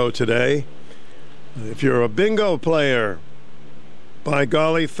may go today. If you're a bingo player, by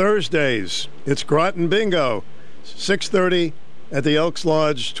golly, Thursdays, it's Groton Bingo, 6:30 at the Elks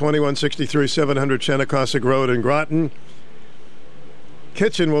Lodge, 2163 700 Chenecosset Road in Groton.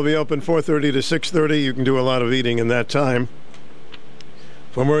 Kitchen will be open 4:30 to 6:30. You can do a lot of eating in that time.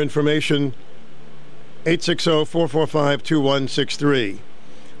 For more information, 860-445-2163.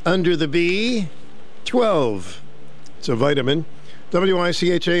 Under the B, 12. It's a vitamin.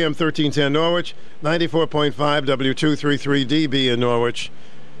 WICHAM 1310 Norwich, 94.5 W233DB in Norwich,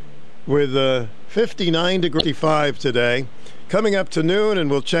 with 59 degrees 5 today. Coming up to noon, and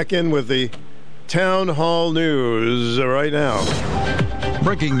we'll check in with the Town Hall News right now.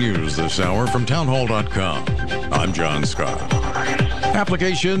 Breaking news this hour from townhall.com. I'm John Scott.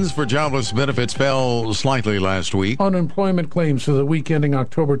 Applications for jobless benefits fell slightly last week. Unemployment claims for the week ending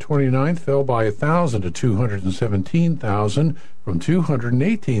October 29th fell by 1,000 to 217,000 from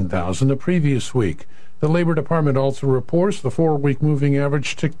 218,000 the previous week. The Labor Department also reports the 4-week moving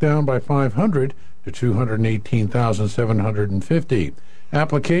average ticked down by 500 to 218,750.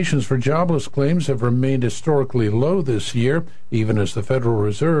 Applications for jobless claims have remained historically low this year, even as the Federal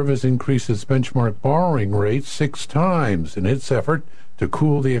Reserve has increased its benchmark borrowing rate 6 times in its effort to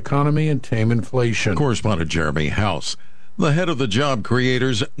cool the economy and tame inflation. Correspondent Jeremy House, the head of the Job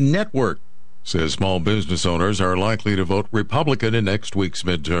Creators Network, says small business owners are likely to vote Republican in next week's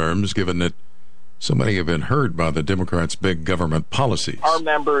midterms, given that so many have been hurt by the Democrats' big government policies. Our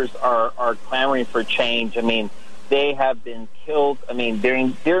members are clamoring for change. I mean, they have been killed. I mean,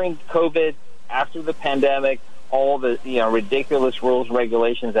 during COVID, after the pandemic, all the ridiculous rules,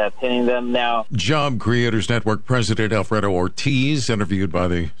 regulations that are pinning them now. Job Creators Network President Alfredo Ortiz, interviewed by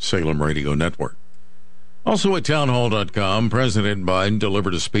the Salem Radio Network. Also at townhall.com, President Biden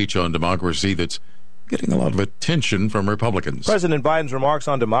delivered a speech on democracy that's getting a lot of attention from Republicans. President Biden's remarks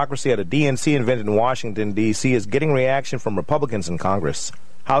on democracy at a DNC event in Washington, D.C. is getting reaction from Republicans in Congress.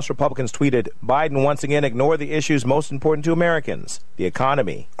 House Republicans tweeted, Biden once again ignored the issues most important to Americans: the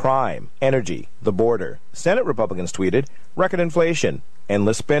economy, crime, energy, the border. Senate Republicans tweeted, record inflation,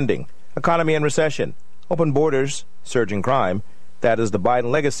 endless spending, economy and recession, open borders, surging crime. That is the Biden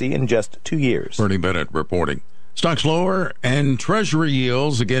legacy in just 2 years. Bernie Bennett reporting. Stocks lower and Treasury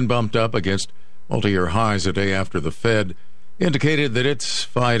yields again bumped up against multi-year highs a day after the Fed indicated that its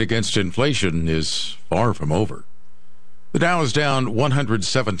fight against inflation is far from over. The Dow is down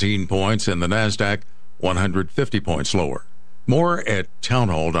 117 points and the NASDAQ 150 points lower. More at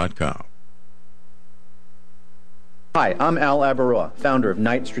townhall.com. Hi, I'm Al Abaroa, founder of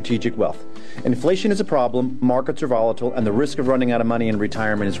Knight Strategic Wealth. Inflation is a problem, markets are volatile, and the risk of running out of money in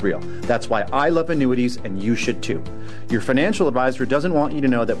retirement is real. That's why I love annuities, and you should too. Your financial advisor doesn't want you to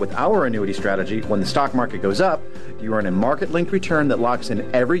know that with our annuity strategy, when the stock market goes up, you earn a market-linked return that locks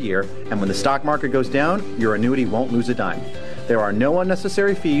in every year, and when the stock market goes down, your annuity won't lose a dime. There are no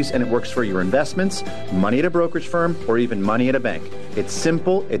unnecessary fees, and it works for your investments, money at a brokerage firm, or even money at a bank. It's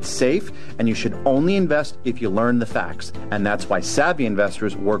simple, it's safe, and you should only invest if you learn the facts. And that's why savvy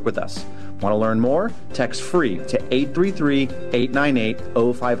investors work with us. Want to learn more? Text FREE to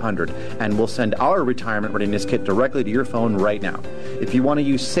 833-898-0500, and we'll send our retirement readiness kit directly to your phone right now. If you want to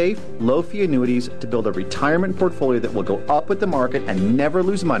use safe, low-fee annuities to build a retirement portfolio that will go up with the market and never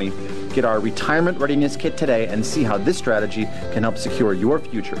lose money, get our retirement readiness kit today and see how this strategy can help secure your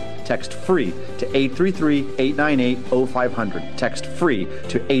future. Text FREE to 833-898-0500. Text FREE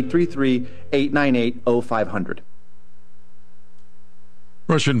to 833-898-0500.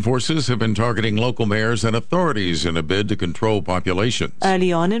 Russian forces have been targeting local mayors and authorities in a bid to control populations.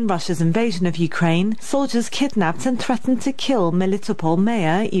 Early on in Russia's invasion of Ukraine, soldiers kidnapped and threatened to kill Melitopol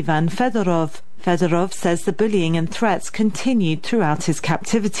mayor Ivan Fedorov. Fedorov says the bullying and threats continued throughout his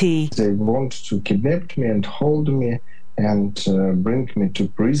captivity. They want to kidnap me and hold me and bring me to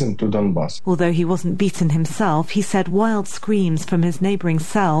prison to Donbass. Although he wasn't beaten himself, he said wild screams from his neighbouring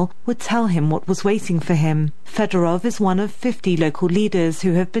cell would tell him what was waiting for him. Fedorov is one of 50 local leaders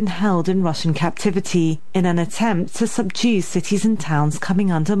who have been held in Russian captivity in an attempt to subdue cities and towns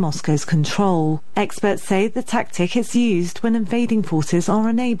coming under Moscow's control. Experts say the tactic is used when invading forces are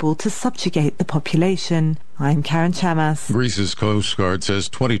unable to subjugate the population. I'm Karen Chamas. Greece's Coast Guard says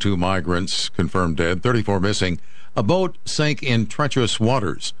 22 migrants confirmed dead, 34 missing. A boat sank in treacherous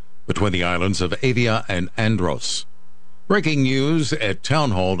waters between the islands of Avia and Andros. Breaking news at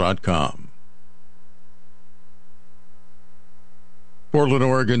townhall.com. Portland,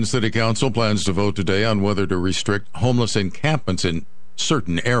 Oregon City Council plans to vote today on whether to restrict homeless encampments in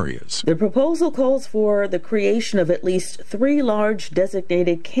certain areas. The proposal calls for the creation of at least 3 large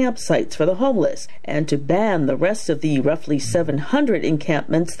designated campsites for the homeless and to ban the rest of the roughly 700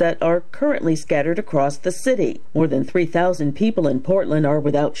 encampments that are currently scattered across the city. More than 3,000 people in Portland are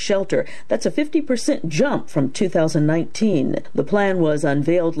without shelter. That's a 50% jump from 2019. The plan was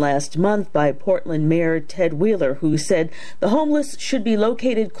unveiled last month by Portland Mayor Ted Wheeler, who said the homeless should be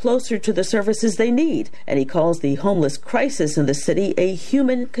located closer to the services they need, and he calls the homeless crisis in the city a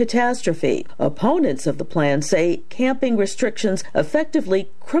human catastrophe. Opponents of the plan say camping restrictions effectively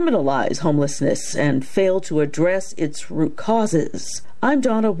criminalize homelessness and fail to address its root causes. I'm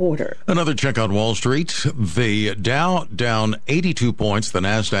Donna Warder. Another check on Wall Street. The Dow down 82 points, the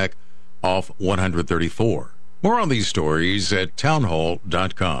NASDAQ off 134. More on these stories at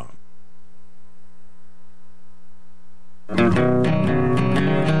townhall.com.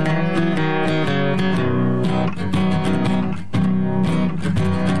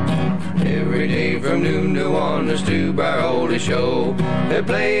 Every day from noon to 1, the Stu Bryer Oldie Show. They're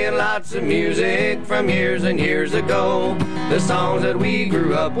playing lots of music from years and years ago. The songs that we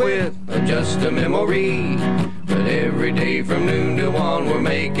grew up with are just a memory. But every day from noon to 1, we're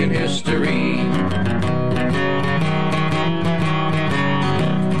making history.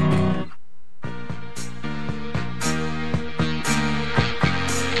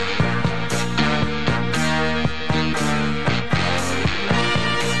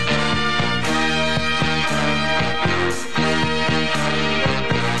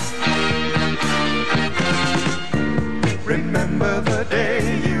 Remember the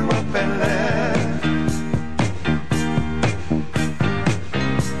day you up and left.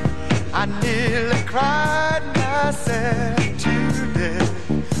 I nearly cried myself to death.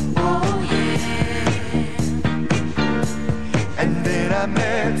 Oh yeah. And then I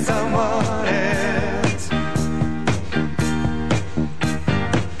met someone else.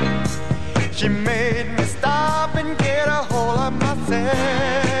 She made me stop and get a hold of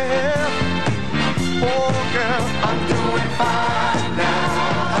myself. Oh girl, I'm doing fine.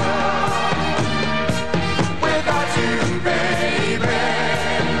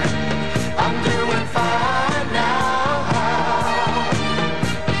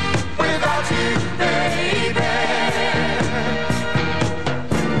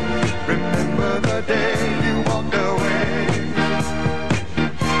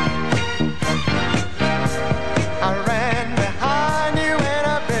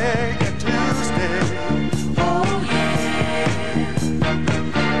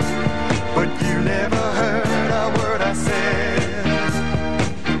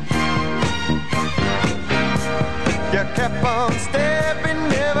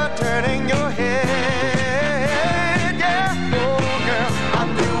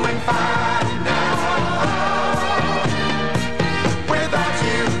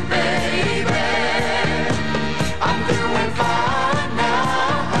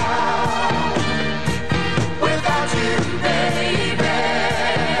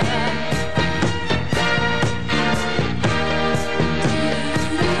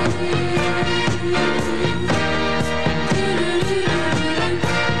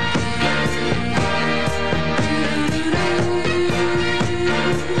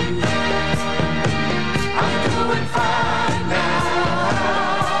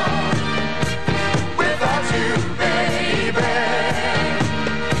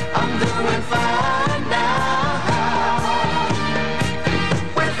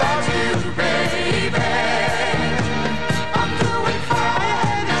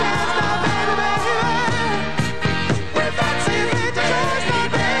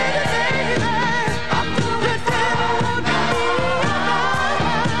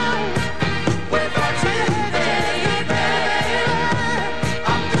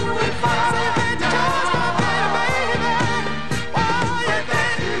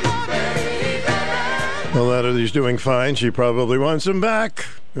 Well, that he's doing fine. She probably wants him back.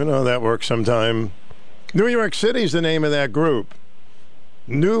 You know, that works sometime. New York City's the name of that group.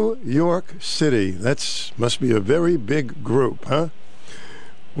 New York City. That must be a very big group, huh?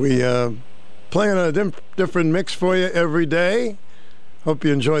 We playing a different mix for you every day. Hope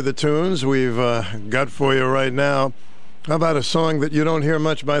you enjoy the tunes we've got for you right now. How about a song that you don't hear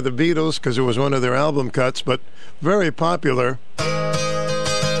much by the Beatles because it was one of their album cuts, but very popular.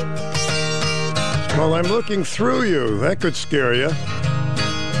 Well, I'm looking through you. That could scare you.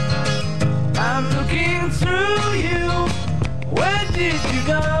 I'm looking through you. Where did you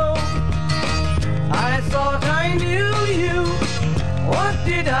go? I thought I knew you. What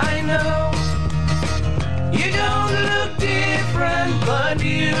did I know? You don't look different, but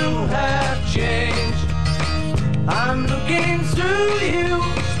you have changed. I'm looking through you.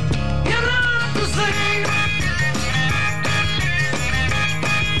 You're not the same.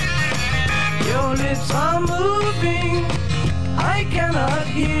 Your lips are moving. I cannot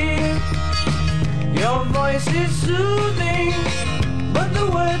hear. Your voice is soothing, but the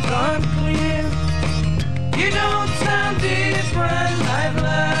words aren't clear. You don't sound different, I've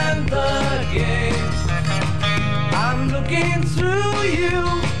learned the game. I'm looking through you,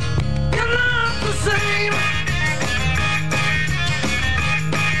 you're not the same.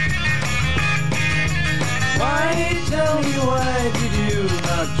 Why, tell me, why did you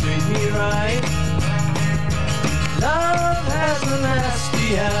not treat me right? Love has a nasty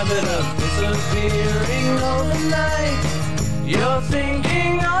habit of disappearing overnight. You're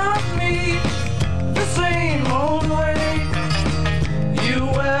thinking of me the same old way. You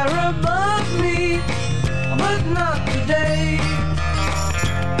were above me, but not today.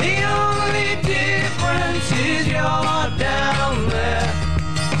 The only difference is you're down there.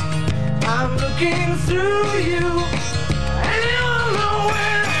 I'm looking through you, and you're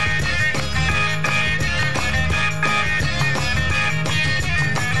nowhere.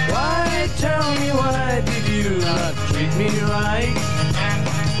 Why, tell me, why did you not treat me right?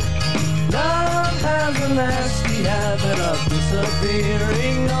 Love has a nasty habit of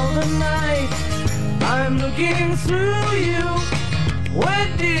disappearing overnight. I'm looking through you. Where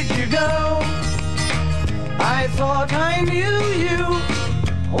did you go? I thought I knew you.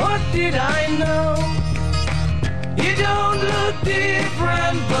 What did I know? You don't look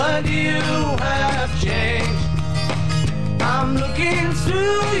different, but you have changed. I'm looking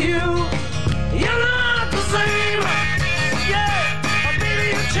through you. You're not the same. Yeah, baby,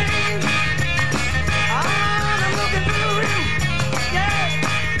 you changed. I'm looking through you. Yeah,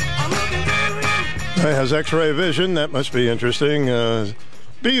 I'm looking through you. It has X-ray vision. That must be interesting.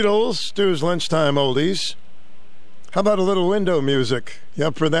 Beatles, Stu's Lunchtime Oldies. How about a little window music? You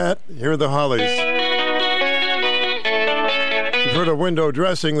up for that? Here are the Hollies. You've heard of window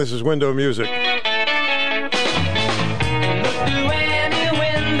dressing. This is window music.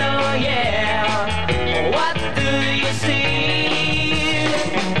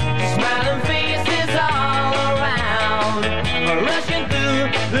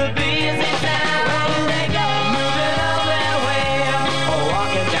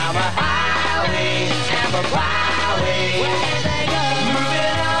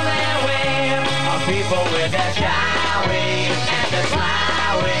 With that shy way and the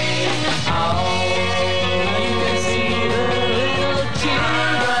sly way. Oh, you can see the little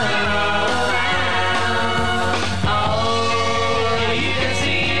children around. Oh, you can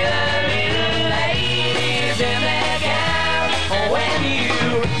see the little ladies in their gowns. When you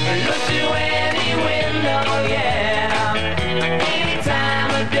look through any window, yeah, any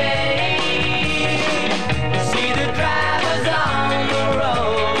time of day, see the drivers on the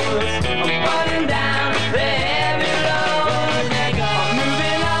roads, running down.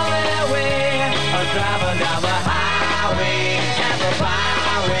 Driving down the highway and the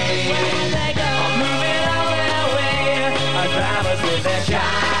byway. Where they go, moving on their way. Drivers with their shy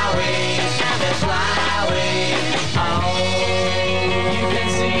ways and their sly ways. Oh, you can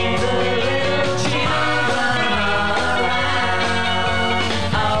see the little children around.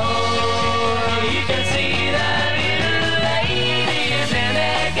 Oh, you can see the little ladies in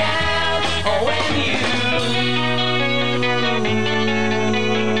their gowns. When you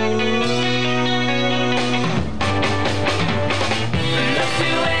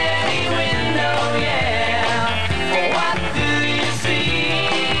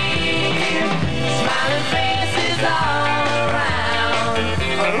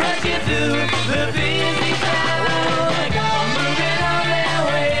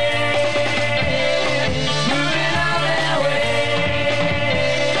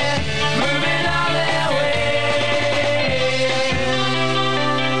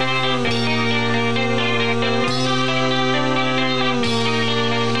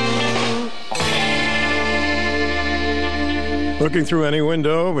Looking through any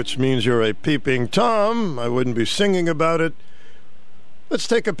window, which means you're a peeping Tom. I wouldn't be singing about it. Let's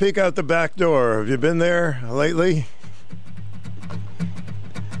take a peek out the back door. Have you been there lately?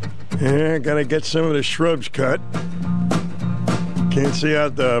 Yeah, gotta get some of the shrubs cut. Can't see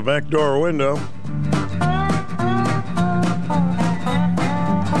out the back door window.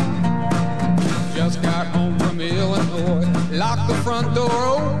 Just got home from Illinois, locked the front door,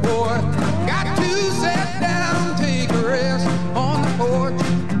 oh boy. Got to sit down, take a rest on the porch.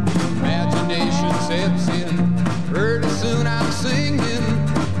 Imagination sets in, pretty soon I'm singing.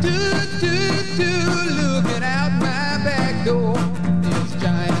 Looking out my back door. There's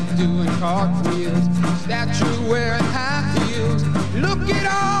giants doing cartwheels, statues wearing high heels. Look at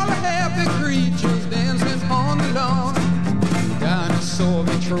all the happy creatures dancing on the lawn. Dinosaur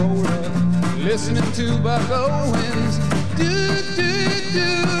controller, listening to Buck Owens.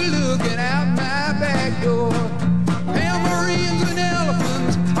 Looking out my back door. Tambourines and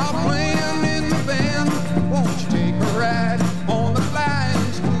elephants are playing in the band. Won't you take a ride on the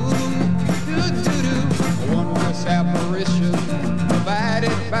flying spoon? A wondrous apparition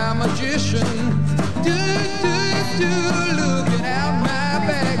provided by magician. Looking out my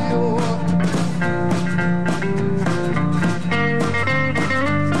back door.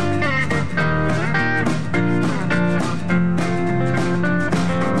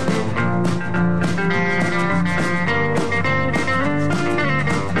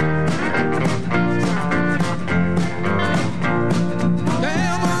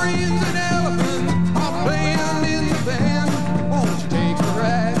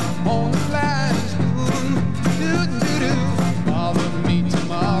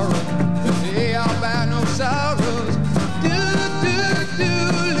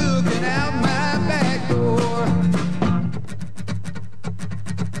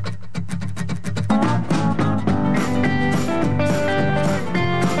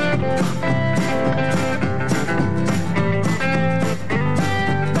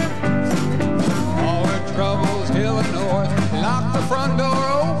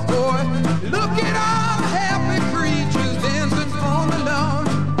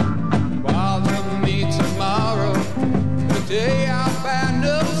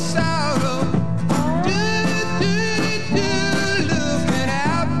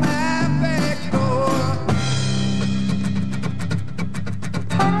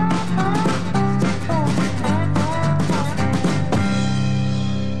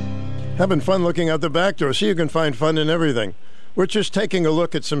 Having fun looking out the back door. See, you can find fun in everything. We're just taking a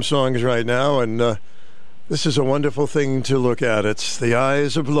look at some songs right now, and this is a wonderful thing to look at. It's The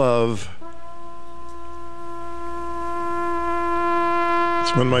Eyes of Love.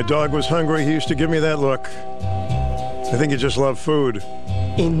 It's when my dog was hungry, he used to give me that look. I think he just loved food.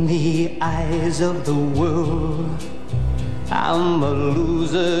 In the eyes of the world, I'm a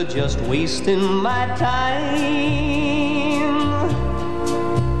loser just wasting my time.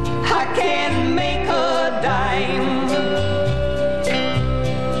 I can't make a dime.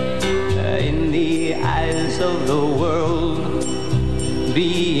 In the eyes of the world,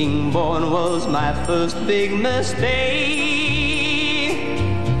 being born was my first big mistake.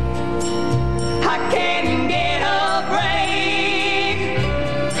 I can't get a break.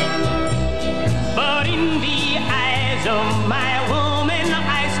 But in the eyes of my woman,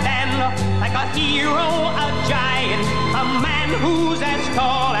 I stand like a hero, a giant, a man who's as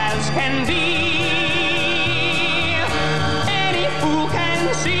tall as can be. Any fool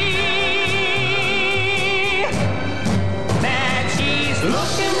can see that she's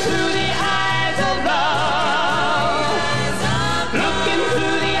looking through the eyes of love, looking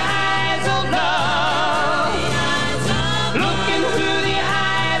through the eyes of love, looking through the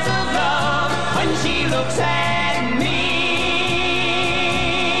eyes of love when she looks at me.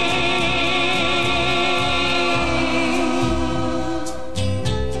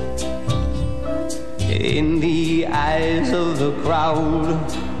 In the eyes of the crowd,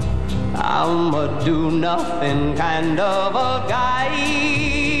 I'm a do-nothing kind of a guy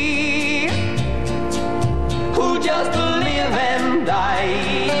who just live and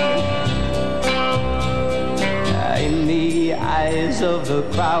die. In the eyes of the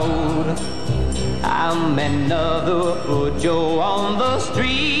crowd, I'm another poor Joe on the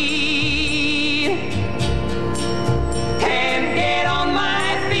street. Can't get on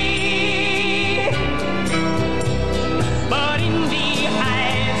my feet. But in the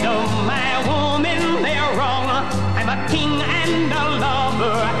eyes of my woman, they're wrong. I'm a king and a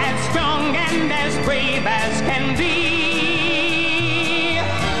lover, as strong and as brave as can be.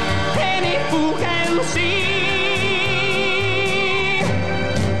 Any fool can see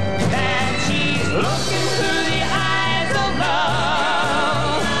that she's looking through the eyes of love.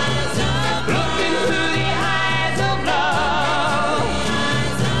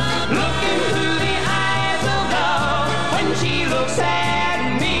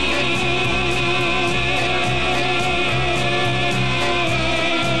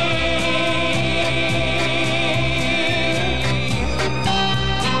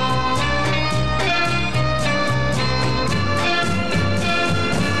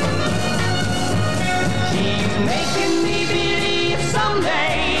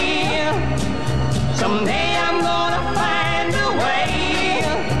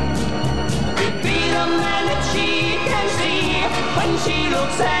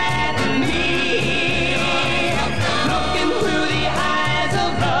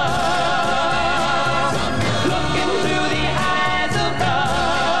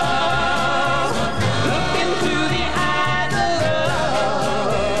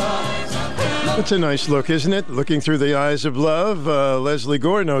 That's a nice look, isn't it? Looking through the eyes of love. Leslie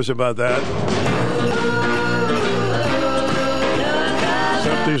Gore knows about that.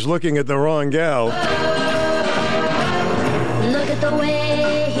 Except he's looking at the wrong gal. Look at the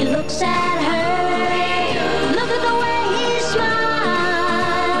way he looks at her. Look at the way he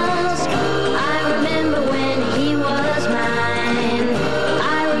smiles. I remember when he was mine.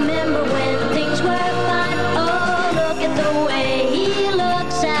 I remember when things were fine. Oh, look at the way he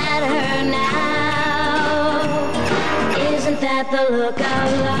looks at her now. Isn't that the look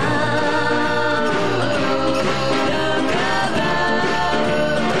of love?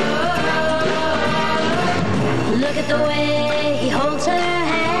 Look at the way he holds her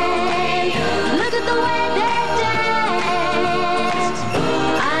hand. Look at the way they dance.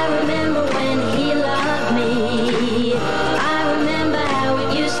 I remember when he loved me. I remember how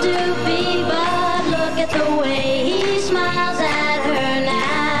it used to be. But look at the way he smiles at her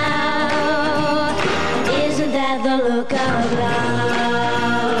now. Isn't that the look of love?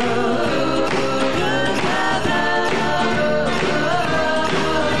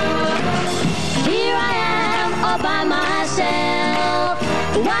 Here I am all by myself,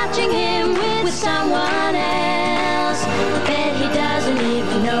 watching him with someone else. Bet he doesn't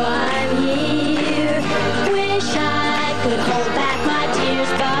even know I'm here. Wish I could hold back my tears,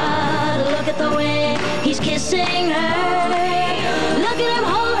 but look at the way he's kissing her. Look at him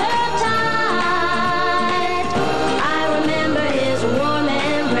hold her tight. I remember his warm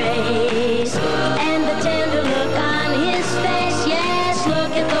embrace and the tender look on his face. Yes,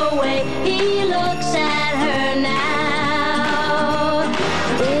 look at the way he looks at her now.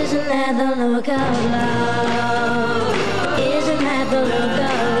 Isn't that the look of love? Isn't that the look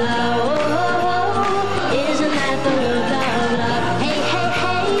of love? Oh, isn't that the look of love? Hey, hey,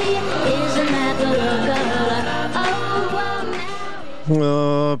 hey, isn't that the look of love?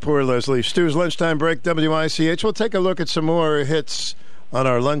 Oh, poor Leslie. Stu's Lunchtime Break, WICH. We'll take a look at some more hits on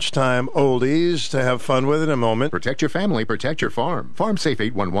our lunchtime oldies to have fun with in a moment. Protect your family, protect your farm. Farm Safe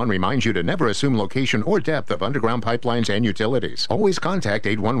 811 reminds you to never assume location or depth of underground pipelines and utilities. Always contact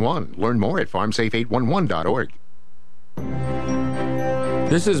 811. Learn more at farmsafe811.org.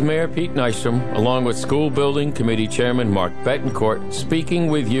 This is Mayor Pete Nystrom, along with School Building Committee Chairman Mark Betancourt, speaking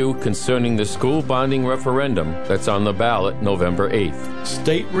with you concerning the school bonding referendum that's on the ballot November 8th.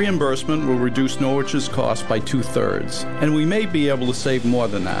 State reimbursement will reduce Norwich's cost by 2/3, and we may be able to save more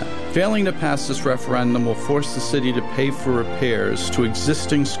than that. Failing to pass this referendum will force the city to pay for repairs to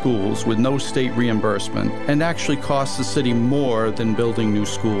existing schools with no state reimbursement and actually cost the city more than building new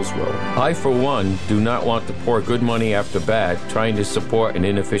schools will. I, for one, do not want to pour good money after bad trying to support an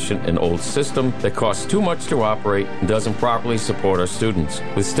inefficient and old system that costs too much to operate and doesn't properly support our students.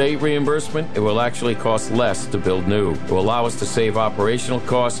 With state reimbursement, it will actually cost less to build new. It will allow us to save operational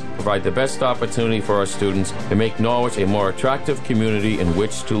costs, provide the best opportunity for our students, and make Norwich a more attractive community in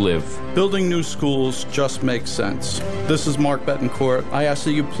which to live. Building new schools just makes sense. This is Mark Betancourt. I ask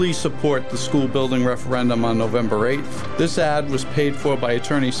that you please support the school building referendum on November 8th. This ad was paid for by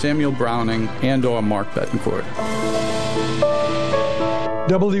attorney Samuel Browning and/or Mark Betancourt.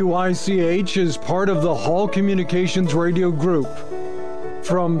 WICH is part of the Hall Communications Radio Group.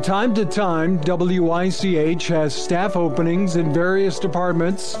 From time to time, WICH has staff openings in various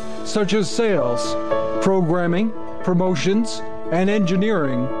departments such as sales, programming, promotions, and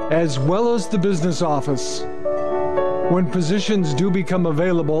engineering, as well as the business office. When positions do become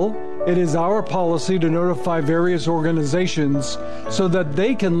available, it is our policy to notify various organizations so that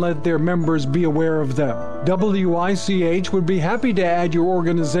they can let their members be aware of them. WICH would be happy to add your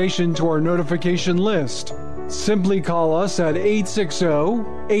organization to our notification list. Simply call us at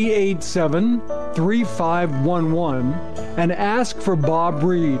 860-887-3511 and ask for Bob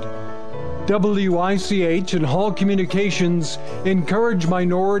Reed. WICH and Hall Communications encourage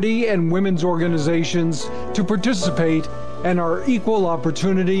minority and women's organizations to participate and are equal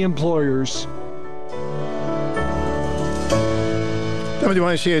opportunity employers.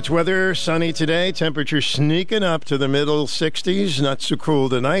 WICH weather, sunny today, temperature sneaking up to the middle 60s, not so cool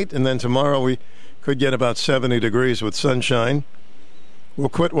tonight, and then tomorrow we could get about 70 degrees with sunshine. We'll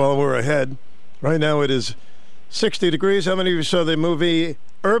quit while we're ahead. Right now it is 60 degrees. How many of you saw the movie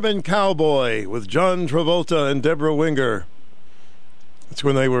Urban Cowboy with John Travolta and Deborah Winger? That's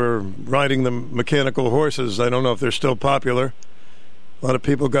when they were riding the mechanical horses. I don't know if they're still popular. A lot of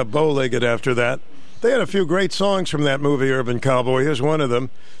people got bow-legged after that. They had a few great songs from that movie, Urban Cowboy. Here's one of them.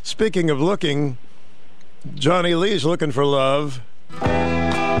 Speaking of looking, Johnny Lee's looking for love.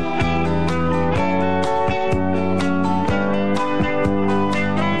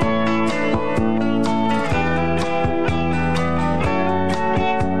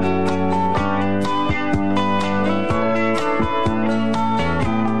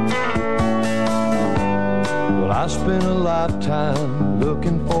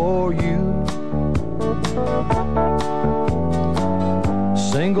 looking for you.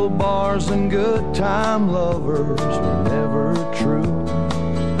 Single bars and good time lovers were never true.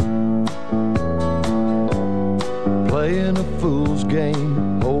 Playing a fool's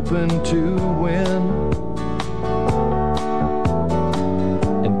game, hoping to win,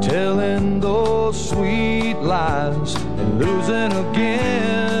 and telling those sweet lies and losing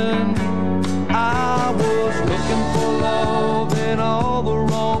again. I was looking for love in all the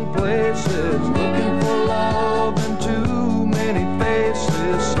wrong places, looking for love in too many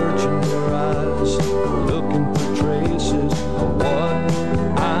faces, searching their eyes, looking for traces of what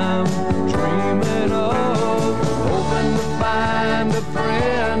I'm dreaming of, hoping to find a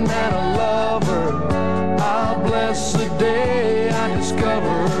friend and a lover. I'll bless the day I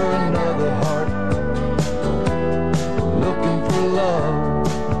discover another heart looking for love.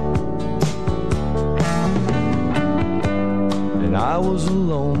 And I was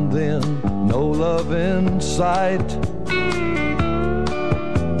alone then, no love in sight,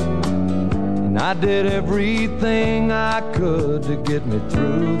 and I did everything I could to get me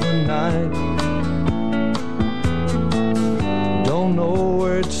through the night. Don't know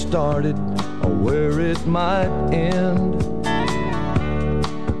where it started or where it might end.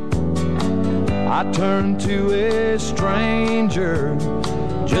 I turned to a stranger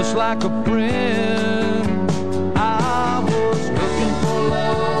just like a friend. I was looking for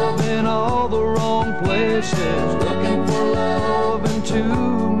love in all the wrong places, looking for love in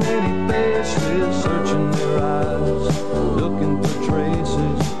too many faces, searching their eyes, looking for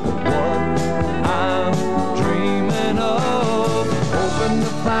traces of what I'm dreaming of, hoping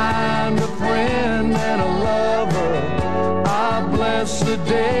to find a friend and a lover. I bless the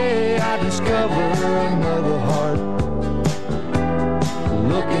day I discover another heart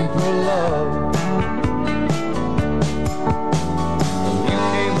looking for love.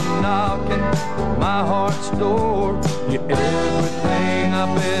 Knocking my heart's door, you're everything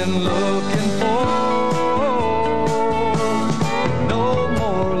I've been looking for. No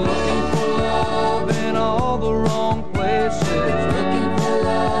more looking for love in all the wrong places, looking for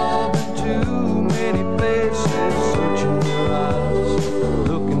love in too many places, searching your eyes,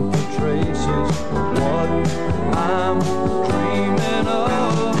 looking for traces of what I'm dreaming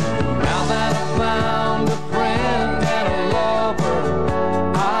of. Now that I've found a friend and a lover,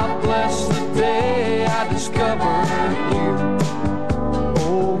 bless the day I discovered you.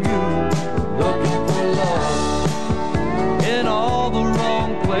 Oh, you looking for love in all the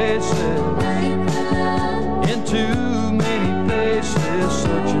wrong places, in too many places,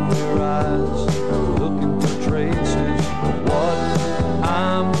 searching your eyes, looking for traces of what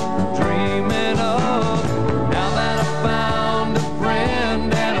I'm dreaming of. Now that I found a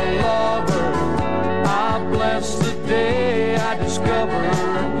friend and a lover, I bless the day I discovered.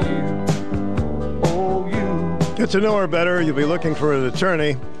 Get to know her better, you'll be looking for an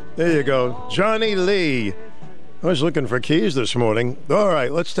attorney. There you go. Johnny Lee. I was looking for keys this morning. All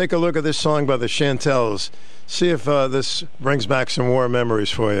right, let's take a look at this song by the Chantels. See if this brings back some warm memories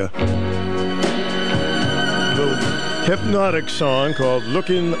for you. A little hypnotic song called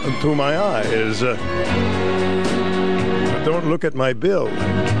Looking Into My Eyes. Don't look at my bill.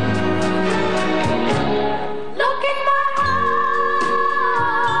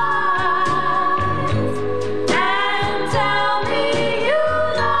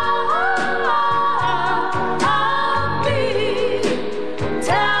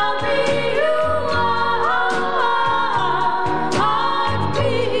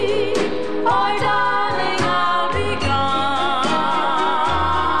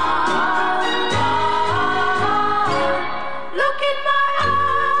 Look in my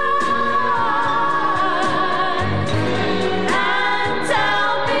eyes.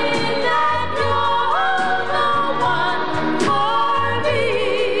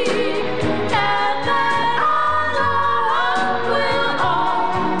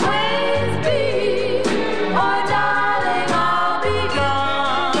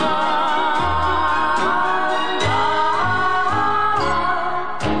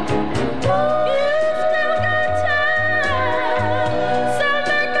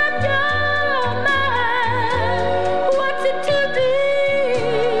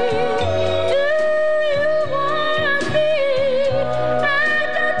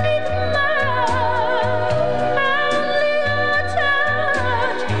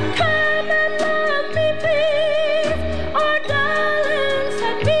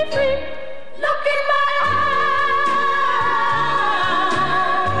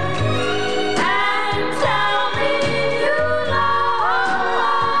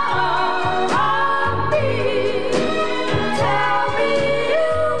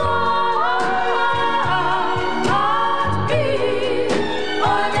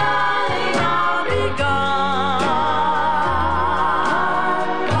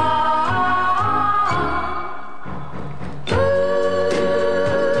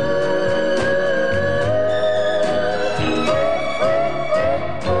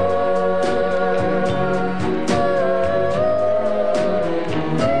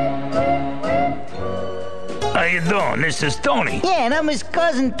 you doing? This is Tony. Yeah, and I'm his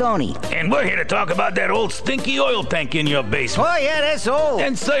cousin Tony. And we're here to talk about that old stinky oil tank in your basement. Oh, yeah, that's old.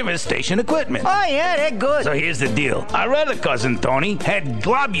 And service station equipment. Oh, yeah, they're good. So here's the deal. Our other cousin Tony had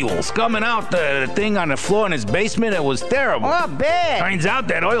globules coming out the thing on the floor in his basement. It was terrible. Oh, bad. Turns out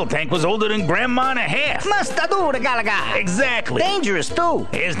that oil tank was older than Grandma and a half. Mastadura galaga. Exactly. Dangerous, too.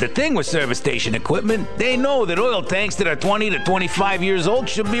 Here's the thing with service station equipment. They know that oil tanks that are 20 to 25 years old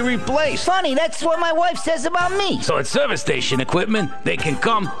should be replaced. Funny, that's what my wife says about me. So at service station equipment, they can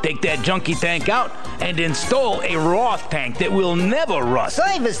come, take that junky tank out, and install a raw tank that will never rust.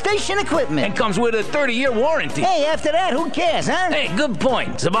 Service station equipment. And comes with a 30-year warranty. Hey, after that, who cares, huh? Hey, good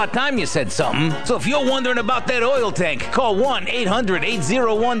point. It's about time you said something. So if you're wondering about that oil tank, call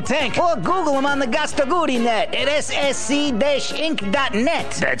 1-800-801-TANK. Or Google them on the Gastaguri net at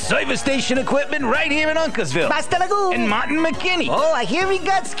ssc-inc.net. That's service station equipment right here in Uncasville. Basta lagoo. And Martin McKinney. Oh, I hear he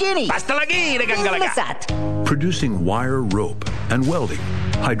got skinny. Basta lagi. Producing wire, rope, and welding,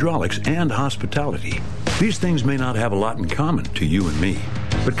 hydraulics, and hospitality. These things may not have a lot in common to you and me,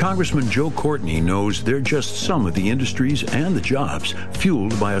 but Congressman Joe Courtney knows they're just some of the industries and the jobs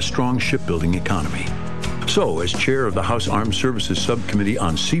fueled by a strong shipbuilding economy. So, as chair of the House Armed Services Subcommittee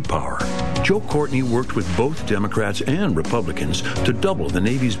on Sea Power, Joe Courtney worked with both Democrats and Republicans to double the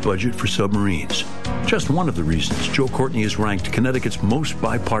Navy's budget for submarines. Just one of the reasons Joe Courtney is ranked Connecticut's most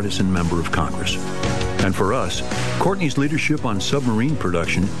bipartisan member of Congress. And for us, Courtney's leadership on submarine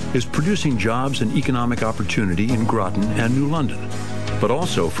production is producing jobs and economic opportunity in Groton and New London, but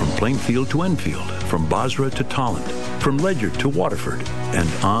also from Plainfield to Enfield, from Basra to Tolland, from Ledyard to Waterford, and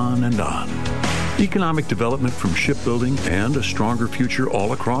on and on. Economic development from shipbuilding and a stronger future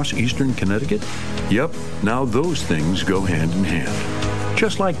all across eastern Connecticut? Yep, now those things go hand in hand.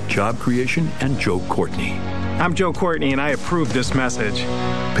 Just like job creation and Joe Courtney. I'm Joe Courtney, and I approve this message.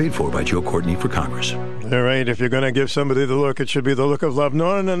 Paid for by Joe Courtney for Congress. All right, if you're going to give somebody the look, it should be the look of love.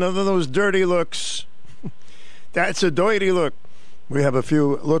 No, none of those dirty looks. That's a doity look. We have a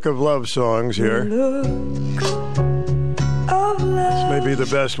few look of love songs here. Look of love. This may be the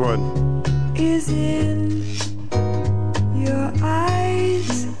best one. Is in your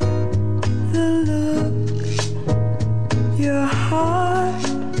eyes, the look your heart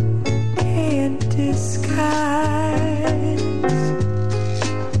can't disguise,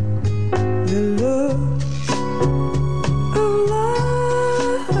 the look of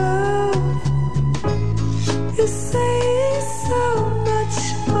love is saying so much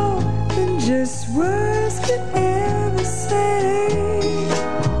more than just words could ever say.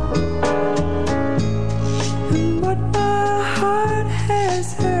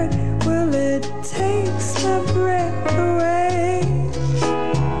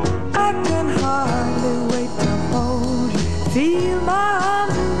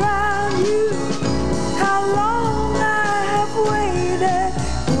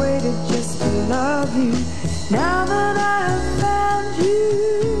 Now that I've found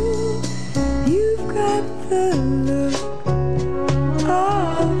you, you've got the look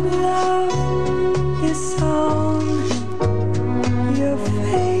of love. It's on your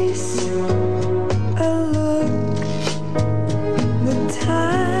face, a look the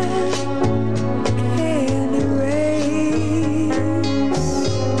time can't erase.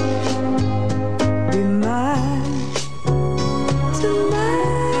 Be mine tonight.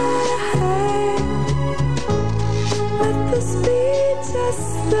 Let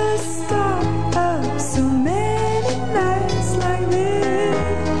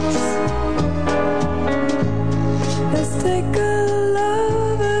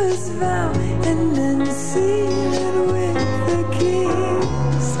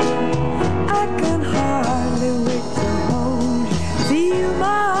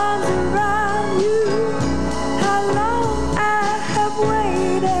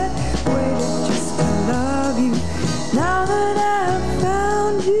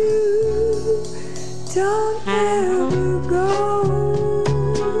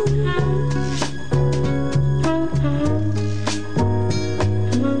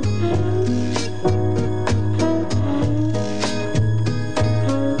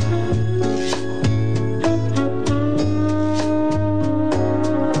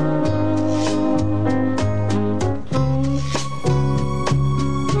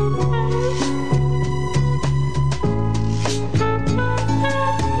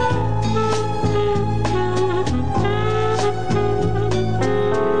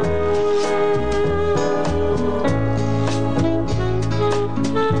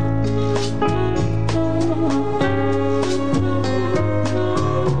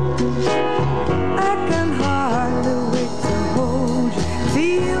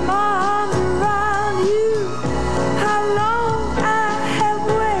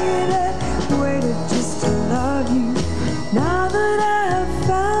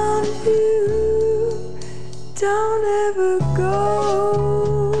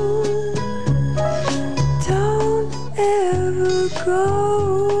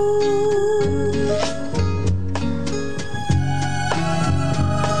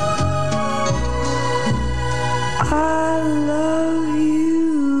I love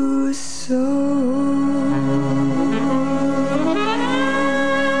you so.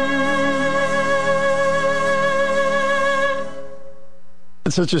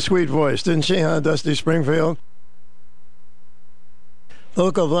 Such a sweet voice, didn't she, huh, Dusty Springfield? The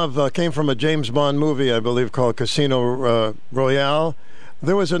Look of Love came from a James Bond movie, I believe, called Casino Royale.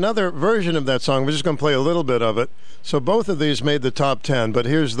 There was another version of that song. We're just going to play a little bit of it. So both of these made the top 10, but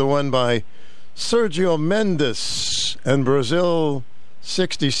here's the one by Sergio Mendes and Brazil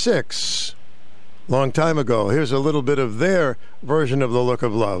 66. Long time ago. Here's a little bit of their version of The Look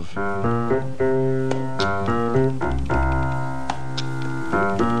of Love.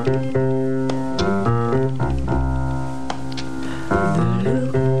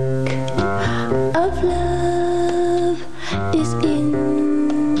 Of love is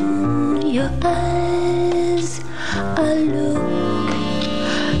in your eyes. A look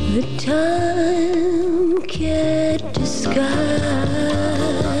that time can't disguise.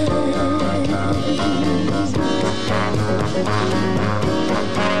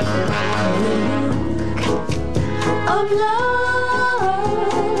 Of love,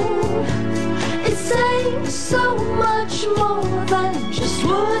 it says so much more than just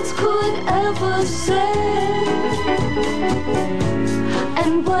words could ever say.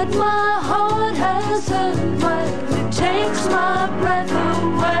 And what my heart has heard, well, it takes my breath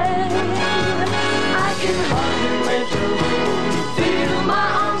away. I can hardly wait to feel my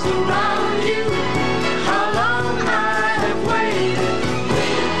arms around you. How long I have waited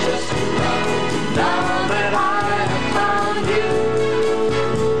just to run. Now that I have found you.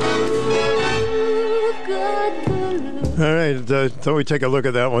 All right, so we take a look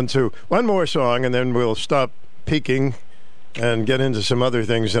at that one, too. One more song, and then we'll stop peeking and get into some other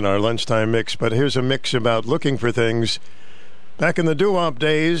things in our lunchtime mix. But here's a mix about looking for things. Back in the doo-wop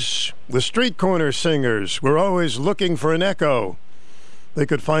days, the street corner singers were always looking for an echo. They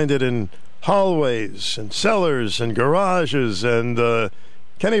could find it in hallways and cellars and garages, and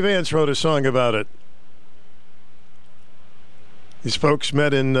Kenny Vance wrote a song about it. These folks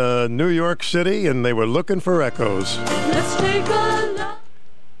met in New York City, and they were looking for echoes. Let's take a look.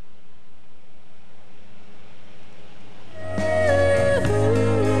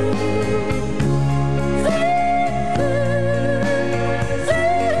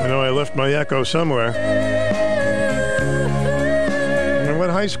 Left my echo somewhere. And what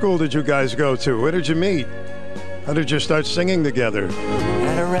high school did you guys go to? Where did you meet? How did you start singing together?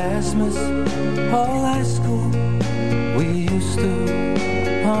 At Erasmus Hall High School, we used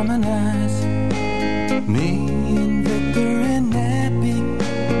to harmonize. Me and Victor and Nappy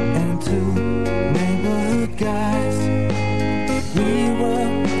and two neighborhood guys. We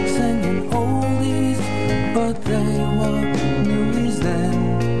were singing oldies, but they were newies then.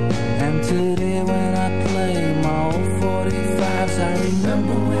 Today when I play my old 45s, I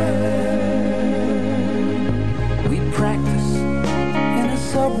remember when we practiced in a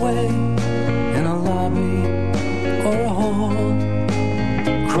subway, in a lobby or a hall,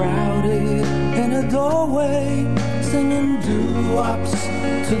 crowded in a doorway, singing doo-wops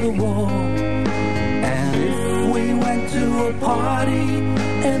to the wall. And if we went to a party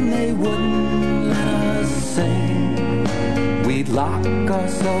and they wouldn't let us sing, we'd lock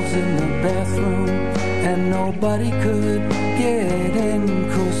ourselves in the bathroom and nobody could get in,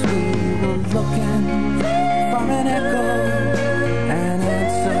 'cause we were looking for an echo, an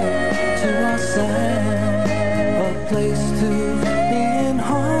answer to our sound, a place to be in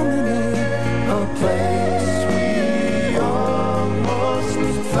harmony, a place we almost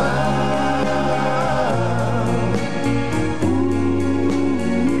found.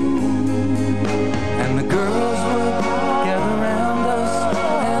 And the girls would gather around us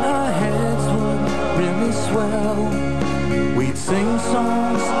and our heads would really swell. We'd sing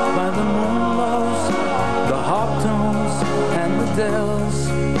songs by the moonlows, the harp tones and the dells.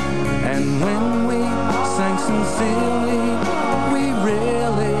 And when we sang sincerely, we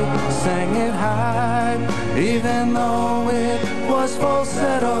really sang it high. Even though it was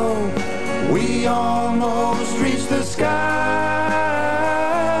falsetto, we almost reached the sky.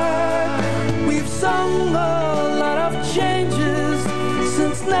 We've sung a lot of changes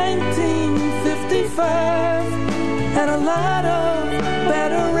since 1955, and a lot of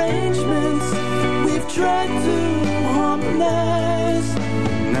bad arrangements we've tried to harmonize.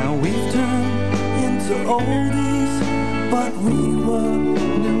 Now we've turned into oldies, but we were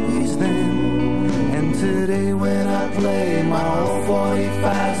newies then. And today when I play my old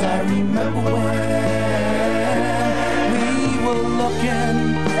 45s, I remember when we were looking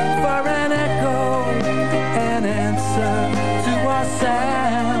looking for an echo, an answer to our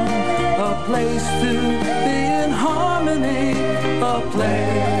sound, a place to be in harmony, a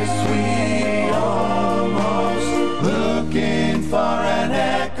place we almost looking for an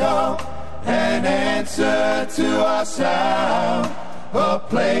echo, an answer to our sound, a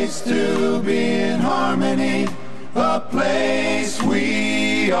place to be in harmony, a place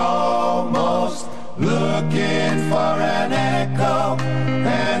we almost looking for an echo,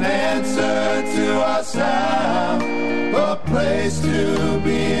 an answer to our sound, a place to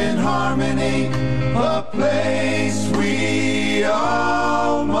be in harmony, a place we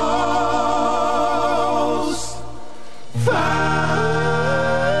almost found.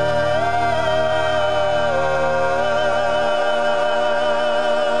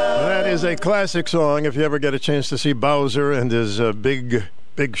 That is a classic song if you ever get a chance to see Bowser and his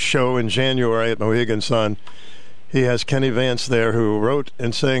big show in January at Mohegan Sun. He has Kenny Vance there, who wrote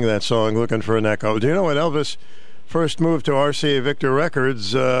and sang that song, Looking for an Echo. Do you know when Elvis first moved to RCA Victor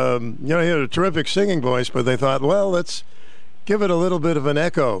Records, he had a terrific singing voice, but they thought, well, let's give it a little bit of an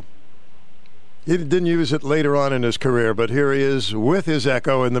echo. He didn't use it later on in his career, but here he is with his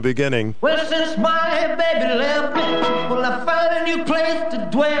echo in the beginning. Well, since my baby left me, well, I found a new place to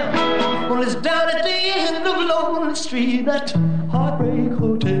dwell. Well, it's down at the end of Lonely Street, that Heartbreak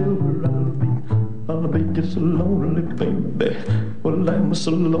Hotel where I'll be just so lonely, baby. Well, I'm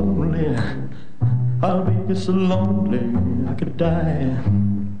so lonely, I'll be just so lonely, I could die.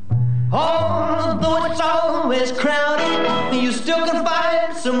 Although it's always crowded, you still can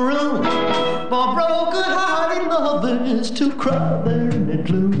find some room for broken-hearted lovers to cry there in the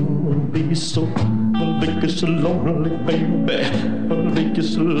gloom. Be so, I'll be so lonely, baby. I'll be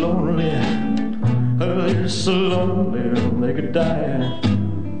so lonely, I'll be so lonely, they could die.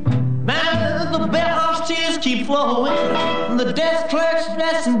 Now the bellhop's tears keep flowing, and the desk clerk's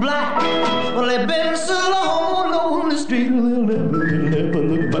dressed in black. Well, they've been so long on the street, they'll never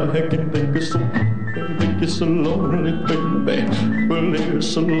look back and think it's so lonely, baby. Well, they're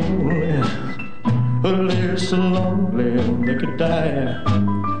so lonely, well, they're so lonely, they could die.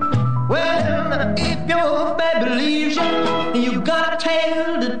 Well, if your baby leaves you, you got a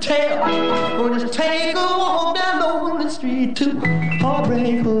tale to tell. Or just take a walk down Lonely Street to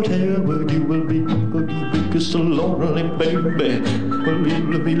Heartbreak Hotel, where you will be so lonely, baby. Well,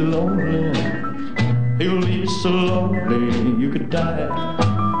 you'll be lonely, you'll be so lonely, you could die.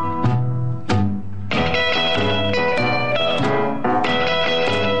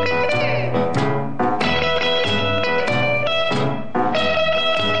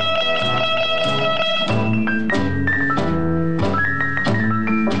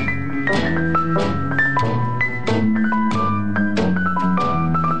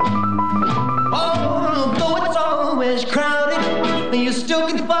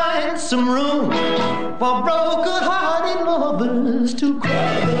 Some room for broken-hearted lovers to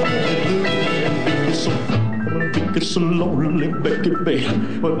cry. Be so lonely, baby.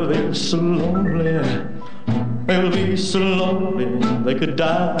 Well, they're so lonely. They'll be so lonely they could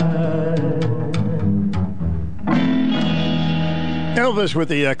die. Elvis with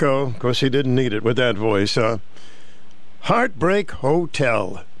the echo. Of course, he didn't need it with that voice. Heartbreak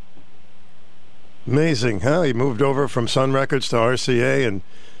Hotel. Amazing, huh? He moved over from Sun Records to RCA and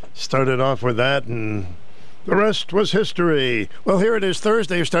started off with that, and the rest was history. Well, here it is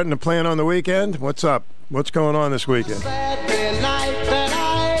Thursday. You're starting to plan on the weekend. What's up? What's going on this weekend?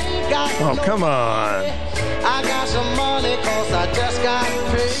 Oh, come on. I got some money 'cause I just got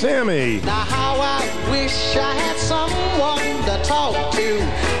paid. Sammy. Now how I wish I had someone to talk to.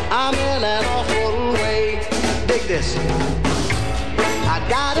 I'm in an awful way. Dig this. I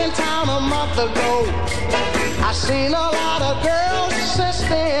got in town a month ago. I seen a lot of girls since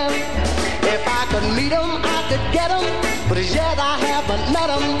then. If I could meet them, I could get them. But as yet I haven't met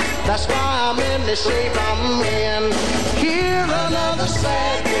them. That's why I'm in the shape I'm in. Here another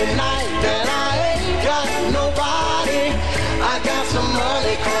Saturday night and I ain't got nobody. I got some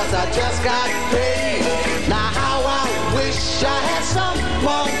money 'cause I just got paid. Now how I wish I had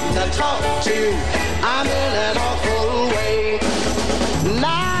someone to talk to. I'm in an awful way.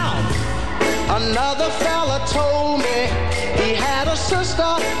 Now another fella told me he had a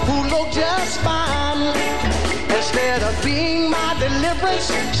sister who looked just fine. Instead of being my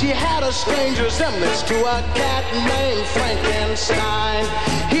deliverance, she had a strange resemblance to a cat named Frankenstein.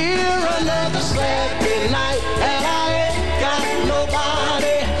 Here another Saturday night and I ain't got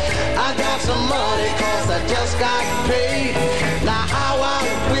nobody. I got some money 'cause I just got paid. Now how I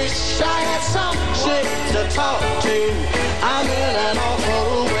wish I had some chick to talk to. I'm in an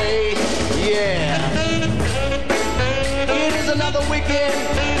awful way, yeah. It is another week weekend,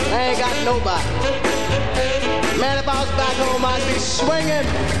 I ain't got nobody. Man, if I was back home, I'd be swinging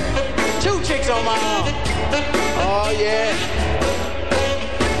 2 chicks on my arm. Oh, yeah.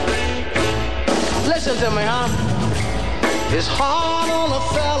 Listen to me, huh? It's hard on a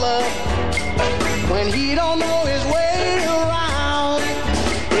fella when he don't know his way around.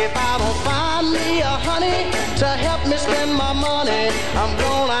 If I don't find me a honey to help me spend my money, I'm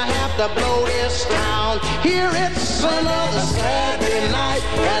gonna have to blow this town. Here it's another Saturday night,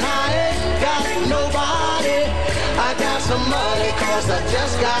 and I ain't got nobody. I got some money 'cause I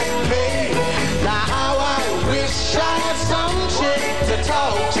just got paid. Now how I wish I had some chick to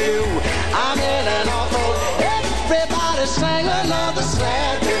talk to. I'm in an awful, everybody sang another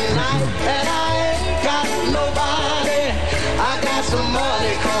Saturday night, and I ain't got nobody. I got some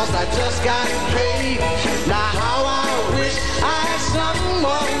money 'cause I just got paid. Now how I wish I had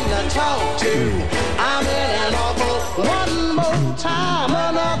someone to talk to. I'm in an awful, one more time,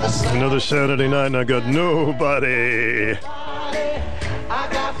 Another Saturday night, and I got nobody.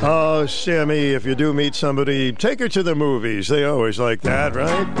 Oh, Sammy, if you do meet somebody, take her to the movies. They always like that,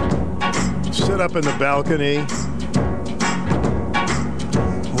 right? Sit up in the balcony.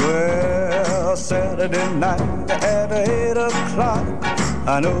 Well, Saturday night at 8 o'clock,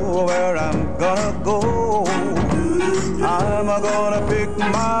 I know where I'm gonna go. I'm gonna pick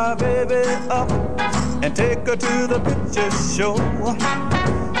my baby up and take her to the picture show.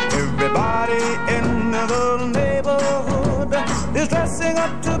 Everybody in the neighborhood is dressing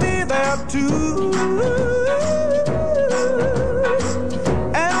up to be there too.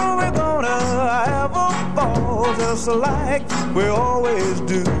 And we're gonna have a ball just like we always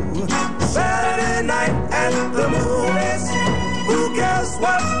do. Saturday night at the movies, who cares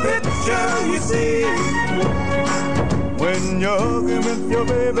what picture you see? When you're hugging with your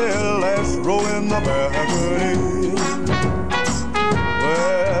baby, let's roll in the balcony.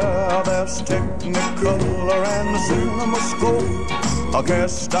 Well, there's Technicolor and the CinemaScope, a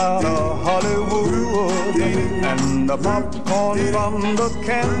cast out of Hollywood, and the popcorn from the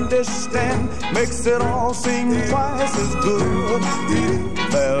candy stand makes it all seem twice as good.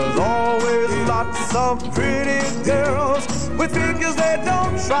 There's always lots of pretty girls with figures they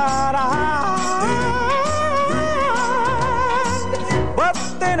don't try to hide, but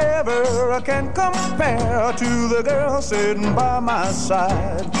they never can compare to the girl sitting by my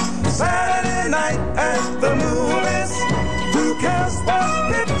side. Saturday night at the movies, who cares what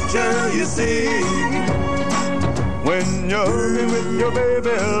picture you see? When you're hugging with your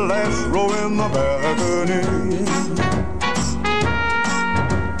baby, let's roll in the balcony.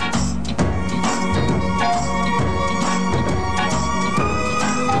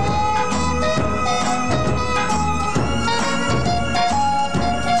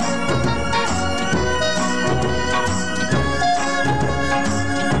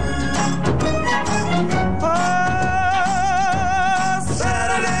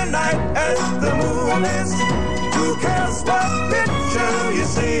 Who cares what picture you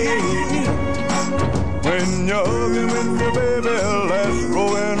see? When you're hugging with your baby, let's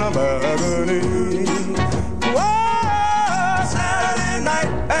roll in a balcony. Whoa, Saturday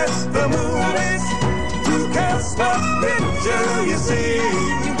night at the movies. Who cares what picture you see?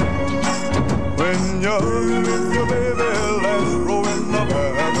 When you're hugging with your baby, let's roll in a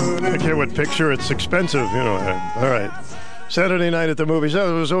balcony. I care what picture, it's expensive, you know. All right. Saturday night at the movies.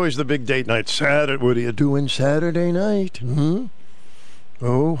 That was always the big date night. Saturday. What are you doing Saturday night?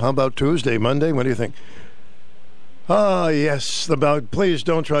 Oh, how about Tuesday, Monday? What do you think? Ah, yes. Please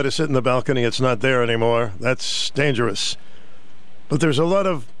don't try to sit in the balcony. It's not there anymore. That's dangerous. But there's a lot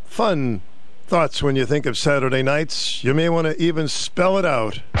of fun thoughts when you think of Saturday nights. You may want to even spell it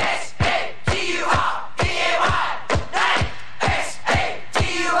out.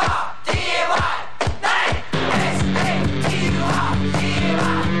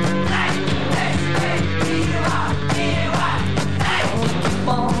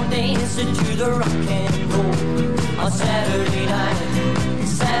 To the rock and roll on Saturday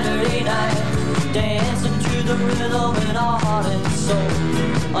night, dancing to the rhythm in our heart and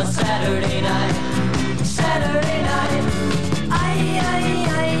soul on Saturday night,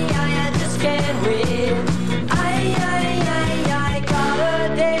 I just can't wait, I got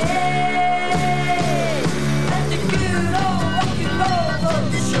a day, at the good old rock and roll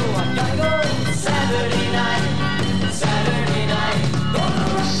show, I gotta go Saturday night, gonna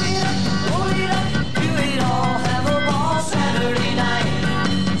rock it up.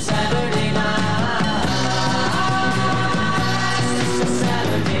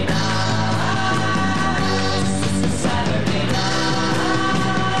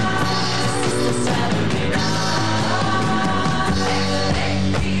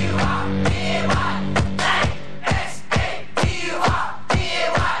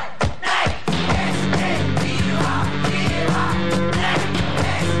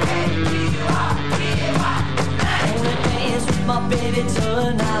 till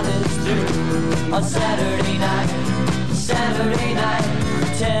the night is through. On Saturday night,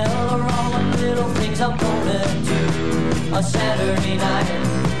 tell her all the little things I'm gonna do. On Saturday night,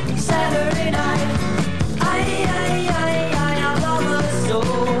 I love her so.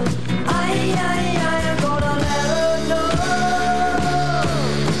 I'm gonna let her know.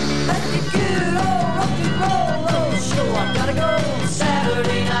 Let the good old rock and roll show. I gotta go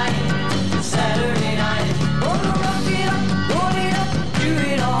Saturday night. Gonna rock it up, roll it up, do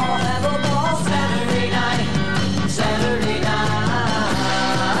it all, have a ball Saturday night. Saturday night.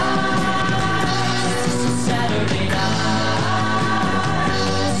 Saturday night.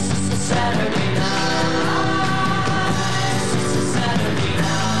 Saturday night. Saturday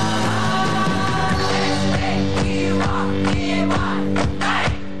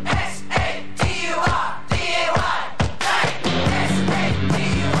night.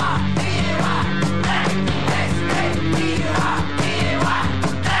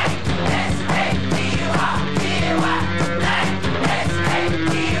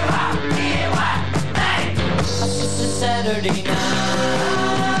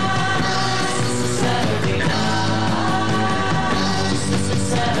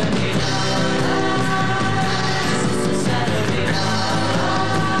 Saturday night.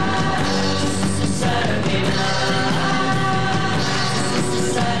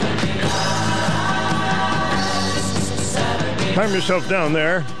 Saturday night. Calm yourself down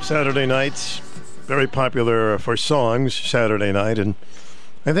there. Saturday nights, very popular for songs. Saturday night, and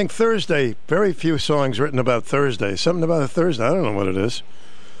I think Thursday, very few songs written about Thursday. Something about a Thursday, I don't know what it is.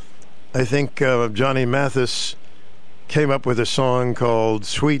 I think Johnny Mathis came up with a song called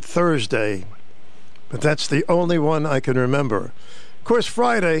Sweet Thursday, but that's the only one I can remember. Of course,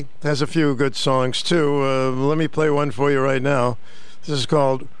 Friday has a few good songs, too. Let me play one for you right now. This is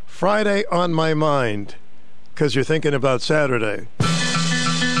called Friday on My Mind, because you're thinking about Saturday.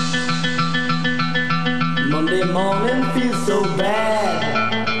 Monday morning feels so bad.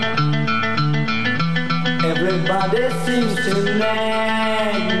 Everybody seems to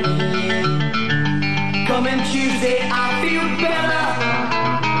nag me. Coming Tuesday, I feel better.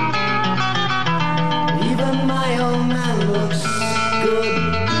 Even my old man looks good.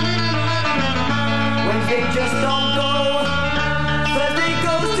 Wednesday just don't go. Thursday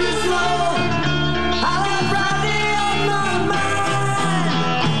goes too slow. I'll have Friday on my mind.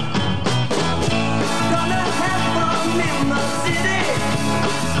 Gonna have fun in the city.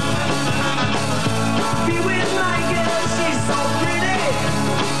 Be with my girl, she's so pretty.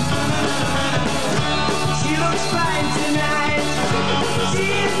 She looks fine tonight.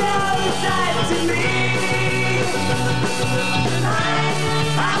 She's outside to me. Tonight,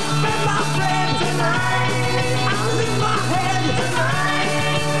 I'll spend my friend tonight. I'll lose my head tonight.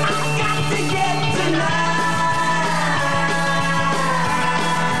 I've got to get tonight.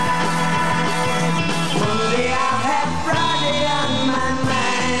 Monday I'll have Friday on my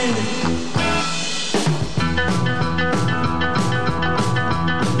mind.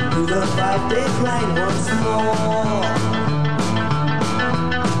 The 5-day line once more.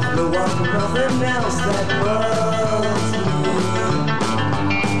 No one, nothing else that worries me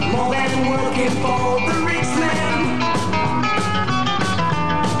more than working for the rich man.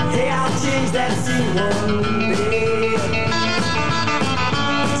 Hey, I'll change that scene one day.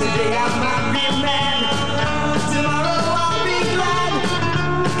 Today I might be mad. Tomorrow I'll be glad.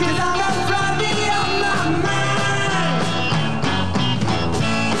 'Cause I've got Friday on my mind.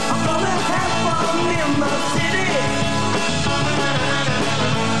 I'm gonna have fun in the city.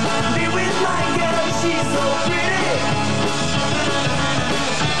 Be with my girl, she's so pretty.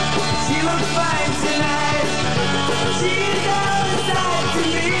 She looks fine tonight. She's outside to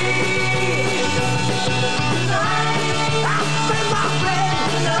me. Tonight, I'll spend my friend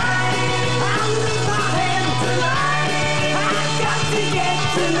tonight. I'll lose my head tonight. I've got to get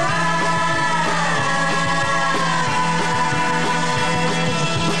tonight.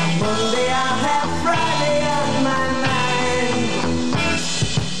 Monday I'll have Friday on my mind.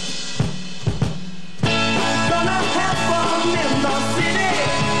 Gonna have fun in the city.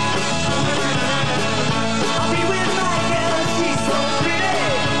 I'll be with my girl, she's so pretty.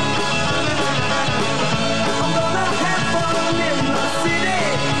 I'm gonna have fun in the city.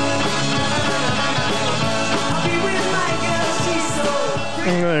 I'll be with my girl, she's so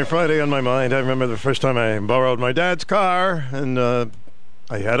pretty. Friday on my mind. I remember the first time I borrowed my dad's car, and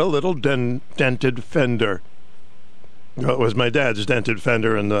I had a little dented fender. Well, it was my dad's dented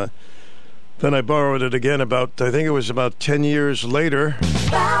fender, and then I borrowed it again I think it was about 10 years later.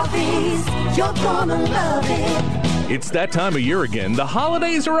 Balvins, you're gonna love it. It's that time of year again. The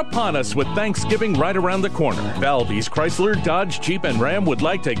holidays are upon us with Thanksgiving right around the corner. Valby's Chrysler, Dodge, Jeep, and Ram would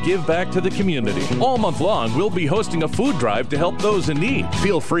like to give back to the community. All month long, we'll be hosting a food drive to help those in need.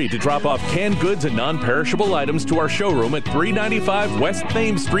 Feel free to drop off canned goods and non-perishable items to our showroom at 395 West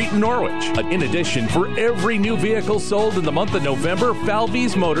Thames Street in Norwich. In addition, for every new vehicle sold in the month of November,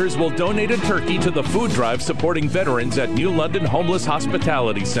 Valby's Motors will donate a turkey to the food drive supporting veterans at New London Homeless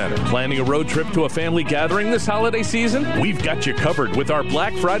Hospitality Center. Planning a road trip to a family gathering this holiday season? We've got you covered with our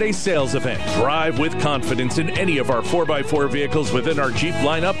Black Friday sales event. Drive with confidence in any of our 4x4 vehicles within our Jeep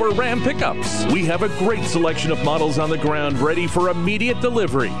lineup or Ram pickups. We have a great selection of models on the ground ready for immediate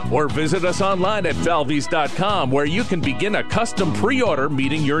delivery. Or visit us online at valvys.com where you can begin a custom pre-order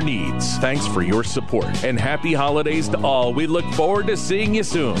meeting your needs. Thanks for your support and happy holidays to all. We look forward to seeing you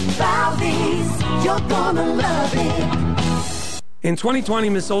soon. Valvys, you're gonna love it. In 2020,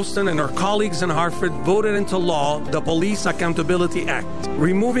 Ms. Olson and her colleagues in Hartford voted into law the Police Accountability Act.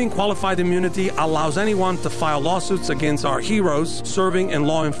 Removing qualified immunity allows anyone to file lawsuits against our heroes serving in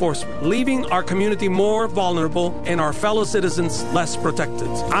law enforcement, leaving our community more vulnerable and our fellow citizens less protected.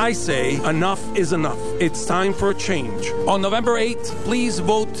 I say enough is enough. It's time for a change. On November 8th, please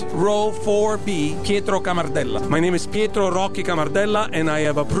vote row 4B, Pietro Camardella. My name is Pietro Rocky Camardella, and I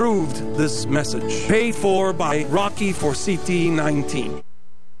have approved this message. Paid for by Rocky for CT9.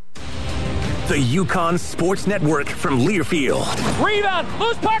 The Yukon Sports Network from Learfield. Rebound!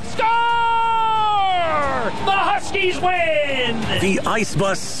 Loose puck, score! The Huskies win! The Ice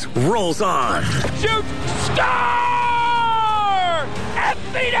Bus rolls on. Shoot! Score!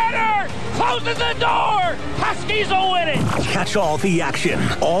 Empty netter! Closes the door! Huskies will win it! Catch all the action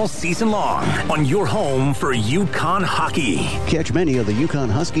all season long on your home for Yukon hockey. Catch many of the Yukon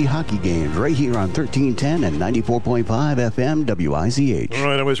Husky hockey games right here on 1310 and 94.5 FM WICH. All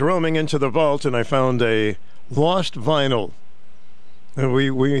right, I was roaming into the vault and I found a lost vinyl. And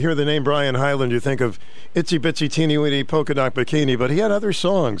we hear the name Brian Hyland, you think of Itsy Bitsy Teeny Weeny Polka Dot Bikini, but he had other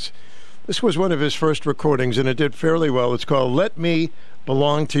songs. This was one of his first recordings and it did fairly well. It's called Let Me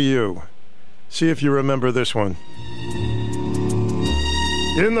Belong to You. See if you remember this one.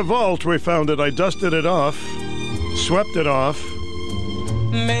 In the vault, we found it. I dusted it off, swept it off.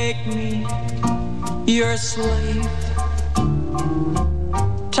 Make me your slave.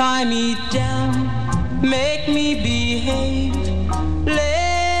 Tie me down, make me behave.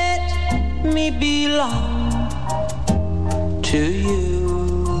 Let me belong to you.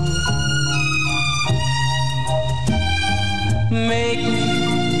 Make me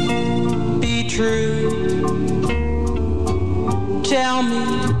be true. Tell me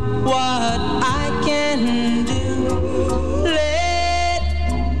what I can do. Let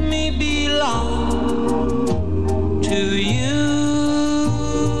me belong to you.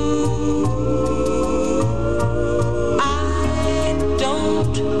 I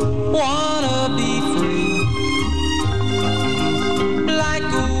don't wanna be free, like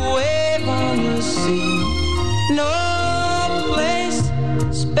a wave on the sea. No place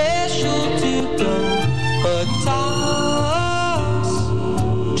special to go, but toss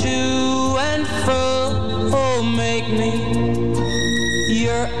to and fro. Oh, make me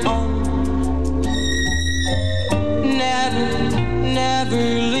your own. Never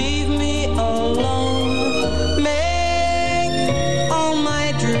leave me alone. Make all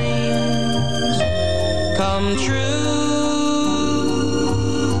my dreams come true.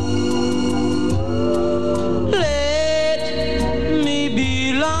 Let me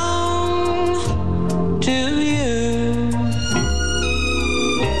belong to you.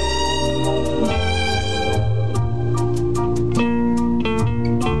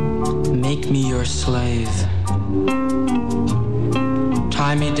 Make me your slave.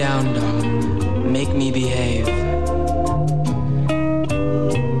 Tie me down, dog. Make me behave.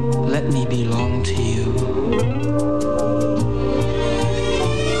 Let me belong to you.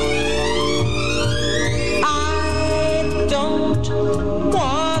 I don't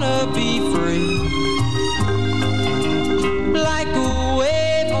wanna be free, like a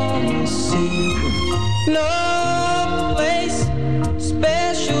wave on the sea. No place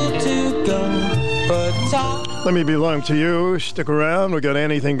special to go, but talk. Let me belong to you. Stick around. We got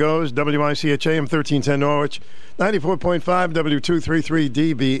Anything Goes. WICH AM 1310 Norwich. 94.5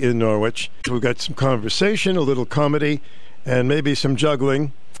 W233DB in Norwich. We've got some conversation, a little comedy, and maybe some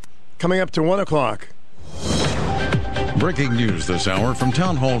juggling. Coming up to 1 o'clock. Breaking news this hour from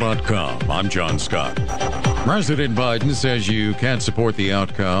townhall.com. I'm John Scott. President Biden says you can't support the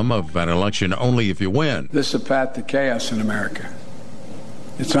outcome of an election only if you win. This is a path to chaos in America.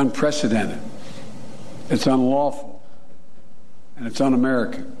 It's unprecedented. It's unlawful, and it's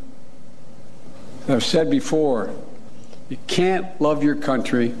un-American. As I've said before, You can't love your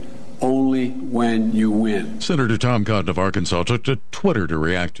country only when you win. Senator Tom Cotton of Arkansas took to Twitter to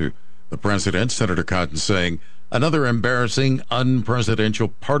react to the president. Senator Cotton saying, another embarrassing,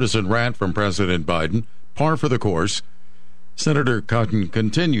 unpresidential partisan rant from President Biden, par for the course. Senator Cotton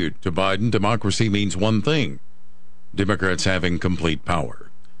continued to Biden, democracy means one thing, Democrats having complete power.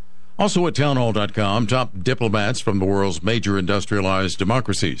 Also at townhall.com, top diplomats from the world's major industrialized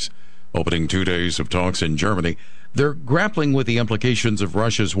democracies, opening 2 days of talks in Germany. They're grappling with the implications of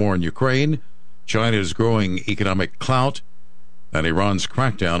Russia's war in Ukraine, China's growing economic clout, and Iran's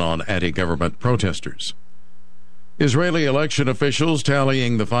crackdown on anti-government protesters. Israeli election officials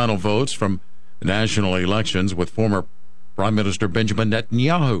tallying the final votes from national elections, with former Prime Minister Benjamin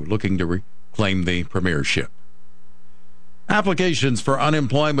Netanyahu looking to reclaim the premiership. Applications for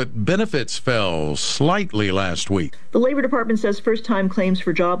unemployment benefits fell slightly last week. The Labor Department says first-time claims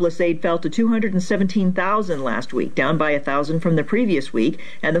for jobless aid fell to 217,000 last week, down by 1,000 from the previous week,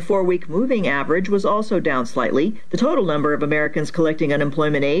 and the 4-week moving average was also down slightly. The total number of Americans collecting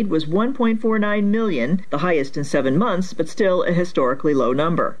unemployment aid was 1.49 million, the highest in 7 months, but still a historically low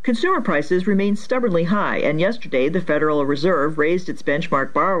number. Consumer prices remain stubbornly high, and yesterday the Federal Reserve raised its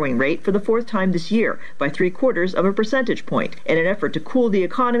benchmark borrowing rate for the 4th time this year by 0.75 percentage point in an effort to cool the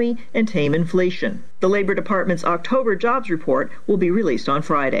economy and tame inflation. The Labor Department's October jobs report will be released on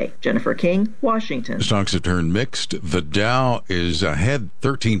Friday. Jennifer King, Washington. Stocks have turned mixed. The Dow is ahead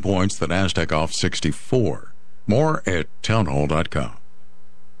 13 points, the Nasdaq off 64. More at townhall.com.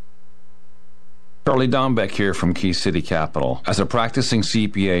 Charlie Dombeck here from Key City Capital. As a practicing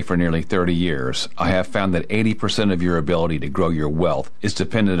CPA for nearly 30 years, I have found that 80% of your ability to grow your wealth is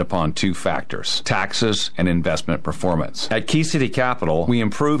dependent upon 2 factors: taxes and investment performance. At Key City Capital, we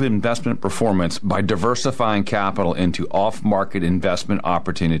improve investment performance by diversifying capital into off-market investment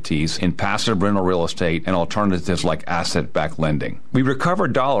opportunities in passive rental real estate and alternatives like asset-backed lending. We recover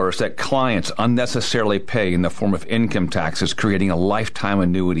dollars that clients unnecessarily pay in the form of income taxes, creating a lifetime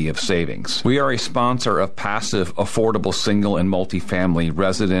annuity of savings. We are a sponsor of passive, affordable single and multifamily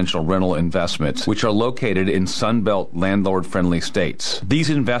residential rental investments, which are located in Sunbelt landlord-friendly states. These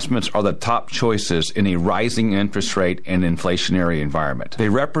investments are the top choices in a rising interest rate and inflationary environment. They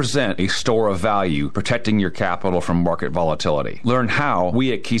represent a store of value, protecting your capital from market volatility. Learn how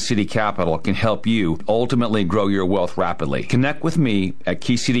we at Key City Capital can help you ultimately grow your wealth rapidly. Connect with me at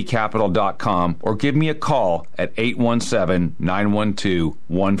keycitycapital.com or give me a call at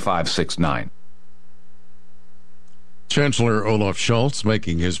 817-912-1569. Chancellor Olaf Scholz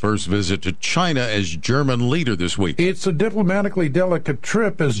making his first visit to China as German leader this week. It's a diplomatically delicate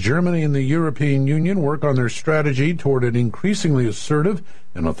trip as Germany and the European Union work on their strategy toward an increasingly assertive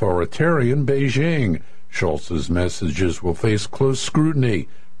and authoritarian Beijing. Scholz's messages will face close scrutiny.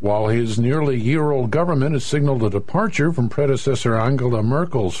 While his nearly year-old government has signaled a departure from predecessor Angela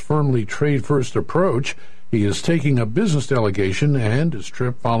Merkel's firmly trade-first approach, he is taking a business delegation, and his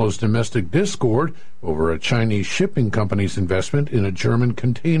trip follows domestic discord over a Chinese shipping company's investment in a German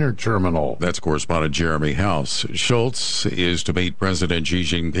container terminal. That's correspondent Jeremy House. Scholz is to meet President Xi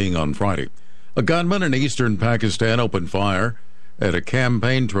Jinping on Friday. A gunman in eastern Pakistan opened fire at a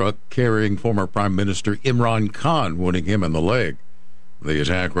campaign truck carrying former Prime Minister Imran Khan, wounding him in the leg. The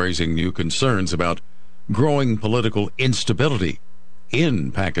attack raising new concerns about growing political instability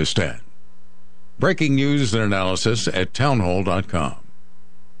in Pakistan. Breaking news and analysis at townhall.com.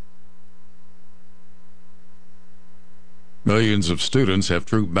 Millions of students have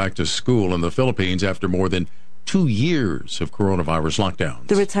trooped back to school in the Philippines after more than 2 years of coronavirus lockdowns.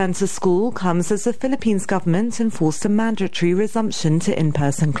 The return to school comes as the Philippines government enforced a mandatory resumption to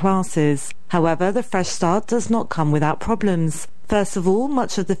in-person classes. However, the fresh start does not come without problems. First of all,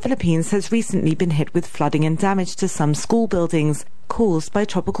 much of the Philippines has recently been hit with flooding and damage to some school buildings caused by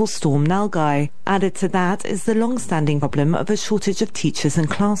Tropical Storm Nalgai. Added to that is the long-standing problem of a shortage of teachers and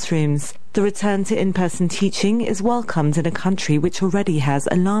classrooms. The return to in-person teaching is welcomed in a country which already has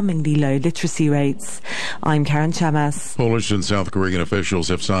alarmingly low literacy rates. I'm Karen Chamas. Polish and South Korean officials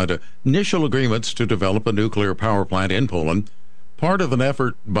have signed initial agreements to develop a nuclear power plant in Poland, part of an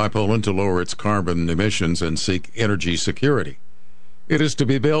effort by Poland to lower its carbon emissions and seek energy security. It is to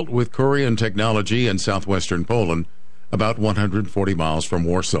be built with Korean technology in southwestern Poland, about 140 miles from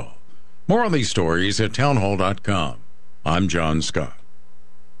Warsaw. More on these stories at townhall.com. I'm John Scott.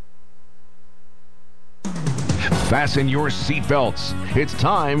 Fasten your seatbelts. It's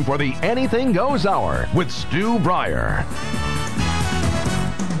time for the Anything Goes Hour with Stu Bryer.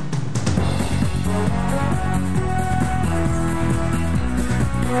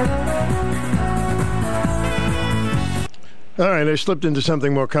 All right, I slipped into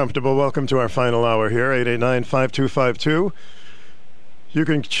something more comfortable. Welcome to our final hour here, 889-5252. You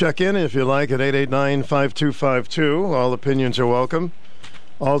can check in if you like at 889-5252. All opinions are welcome.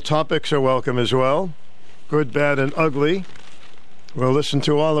 All topics are welcome as well. Good, bad, and ugly. We'll listen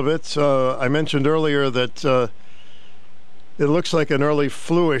to all of it. I mentioned earlier that it looks like an early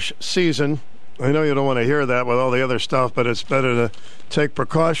flu-ish season. I know you don't want to hear that with all the other stuff, but it's better to take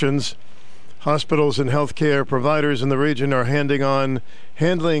precautions. Hospitals and healthcare providers in the region are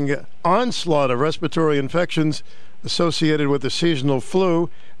handling onslaught of respiratory infections associated with the seasonal flu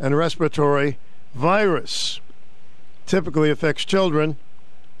and respiratory virus. Typically affects children,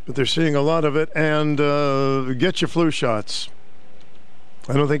 but they're seeing a lot of it, and get your flu shots.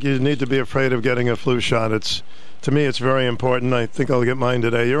 I don't think you need to be afraid of getting a flu shot. To me, it's very important. I think I'll get mine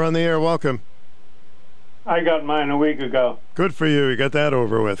today. You're on the air. Welcome. I got mine a week ago. Good for you. You got that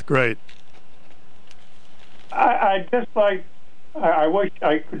over with. Great. I wish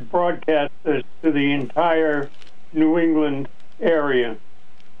I could broadcast this to the entire New England area.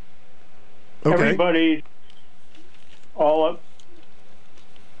 Okay. Everybody's all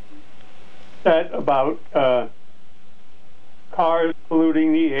upset about cars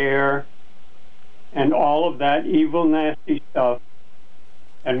polluting the air and all of that evil, nasty stuff.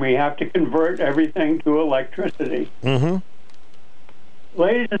 And we have to convert everything to electricity. Mm-hmm.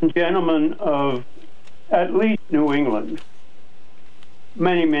 Ladies and gentlemen of at least New England,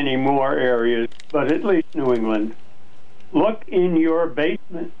 many, many more areas, but at least New England, look in your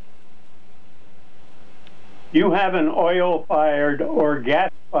basement. You have an oil-fired or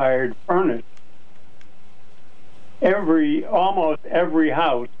gas-fired furnace. Almost every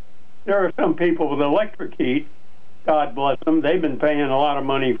house. There are some people with electric heat. God bless them. They've been paying a lot of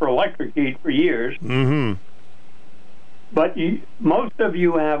money for electric heat for years. Mm-hmm. But most of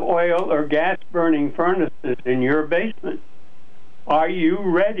you have oil or gas-burning furnaces in your basement. Are you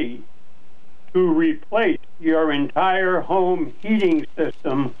ready to replace your entire home heating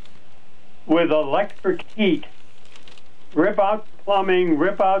system with electric heat? Rip out the plumbing,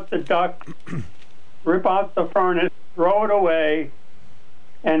 rip out the duct, rip out the furnace, throw it away,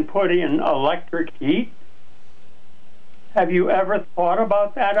 and put in electric heat? Have you ever thought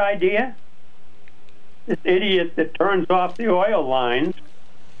about that idea? This idiot that turns off the oil lines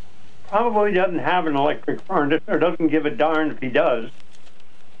probably doesn't have an electric furnace or doesn't give a darn if he does.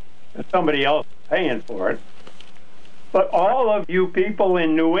 Somebody else is paying for it. But all of you people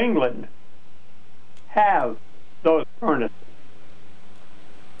in New England have those furnaces.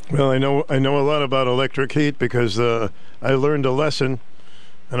 Well, I know a lot about electric heat because I learned a lesson,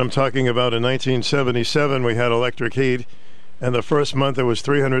 and I'm talking about in 1977 we had electric heat, and the first month it was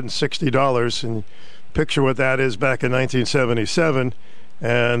 $360, and picture what that is back in 1977,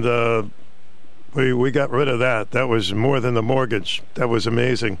 and we got rid of that. That was more than the mortgage. That was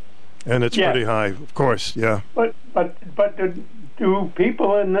amazing, and it's pretty high, of course. Yeah. But do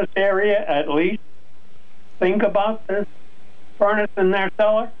people in this area at least think about this furnace in their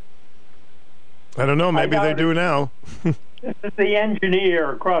cellar? I don't know. Maybe they do now. This is the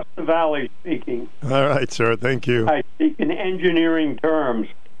engineer across the valley speaking. All right, sir. Thank you. I speak in engineering terms,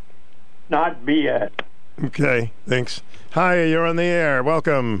 not BS. Okay, thanks. Hi, you're on the air.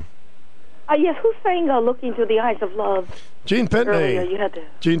 Welcome. Yes, who sang Look Into the Eyes of Love? Gene Pitney. Earlier, you had to...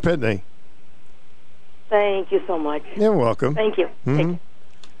 Gene Pitney. Thank you so much. You're welcome. Thank you. Mm-hmm.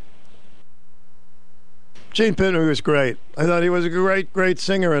 Gene Pitney was great. I thought he was a great, great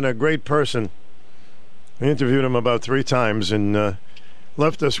singer and a great person. I interviewed him about 3 times and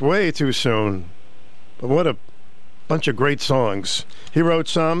left us way too soon. But what a bunch of great songs. He wrote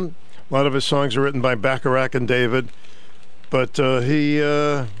some. A lot of his songs are written by Bacharach and David. But he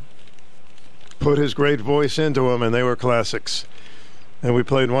put his great voice into them, and they were classics. And we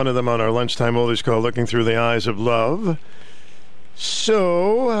played one of them on our lunchtime oldies called Looking Through the Eyes of Love.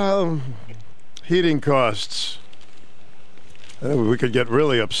 So, heating costs. We could get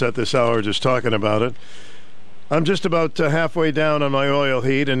really upset this hour just talking about it. I'm just about halfway down on my oil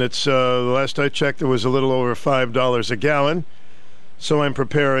heat, and it's the last I checked, it was a little over $5 a gallon. So I'm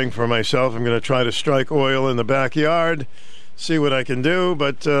preparing for myself. I'm going to try to strike oil in the backyard, see what I can do.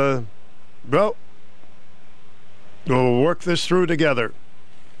 But, well, we'll work this through together.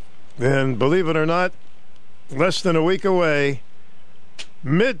 And believe it or not, less than a week away,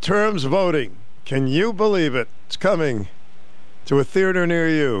 midterms voting. Can you believe it? It's coming to a theater near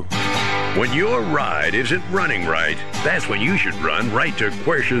you. When your ride isn't running right, that's when you should run right to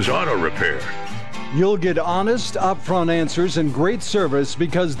Quersh's Auto Repair. You'll get honest, upfront answers and great service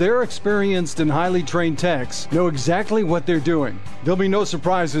because their experienced and highly trained techs know exactly what they're doing. There'll be no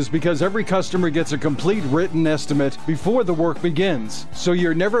surprises because every customer gets a complete written estimate before the work begins, so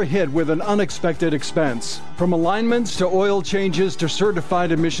you're never hit with an unexpected expense. From alignments to oil changes to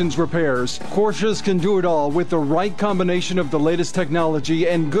certified emissions repairs, Porsches can do it all with the right combination of the latest technology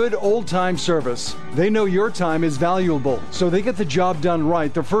and good old-time service. They know your time is valuable, so they get the job done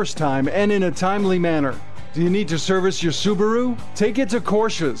right the first time and in a timely manner. Do you need to service your Subaru? Take it to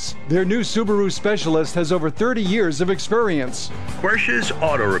Porsches. Their new Subaru specialist has over 30 years of experience. Porsche's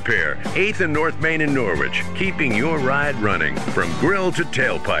Auto Repair, 8th and North Main in Norwich, keeping your ride running from grill to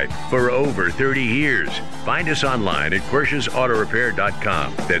tailpipe for over 30 years. Find us online at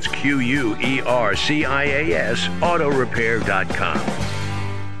QuerciasAutoRepair.com. That's QUERCIAS autorepair.com.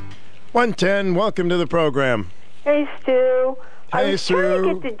 110, welcome to the program. Hey, Stu. I Hey, was trying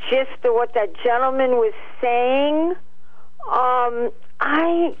to get the gist of what that gentleman was saying.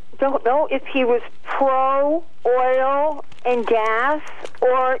 I don't know if he was pro-oil and gas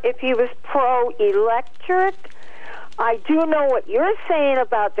or if he was pro-electric. I do know what you're saying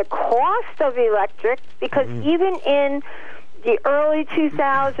about the cost of electric because even in the early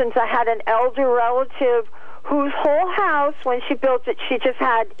 2000s, I had an elder relative whose whole house, when she built it, she just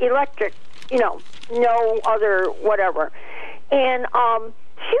had electric, no other whatever. And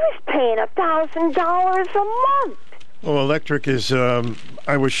she was paying $1,000 a month. Well, electric is,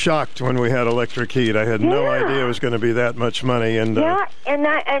 I was shocked when we had electric heat. I had no idea it was going to be that much money. And and in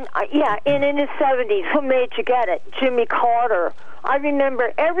the 70s, who made you get it? Jimmy Carter. I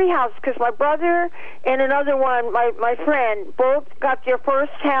remember every house, because my brother and another one, my friend, both got their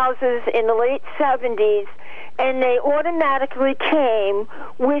first houses in the late 70s, and they automatically came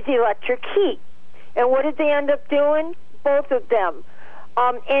with electric heat. And what did they end up doing? Both of them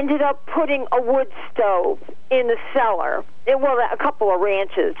ended up putting a wood stove in the cellar. A couple of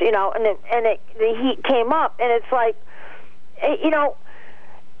ranches, and the heat came up, and it's like,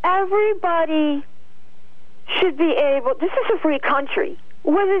 everybody should be able. This is a free country.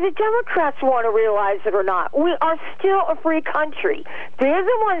 Whether the Democrats want to realize it or not, we are still a free country. They're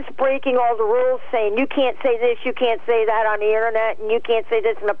the ones breaking all the rules, saying you can't say this, you can't say that on the internet, and you can't say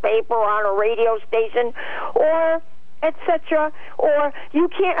this in a paper or on a radio station, or etc., or you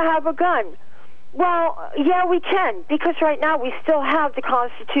can't have a gun. Well, yeah, we can, because right now we still have the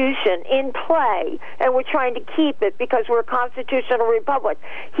Constitution in play, and we're trying to keep it because we're a constitutional republic.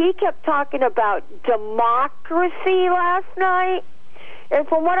 He kept talking about democracy last night, and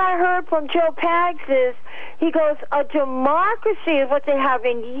from what I heard from Joe Pags is, he goes, a democracy is what they have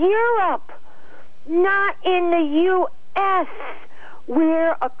in Europe, not in the U.S.,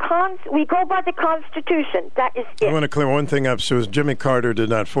 we go by the Constitution. That is it. I want to clear one thing up, Sue. Jimmy Carter did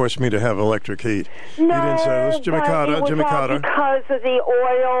not force me to have electric heat. No, you didn't say this. Jimmy Carter. It was because of the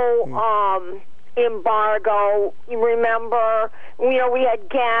oil embargo. You remember? We had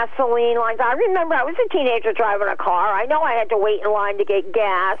gasoline lines. I remember I was a teenager driving a car. I know I had to wait in line to get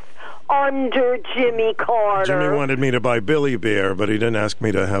gas under Jimmy Carter. Jimmy wanted me to buy Billy Beer, but he didn't ask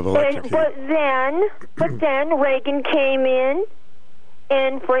me to have electric heat. But then Reagan came in.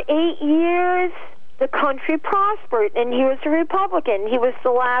 And for 8 years, the country prospered, and he was a Republican. He was the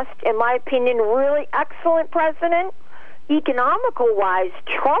last, in my opinion, really excellent president. Economical-wise,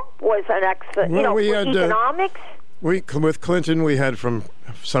 Trump was an excellent, economics. With Clinton, we had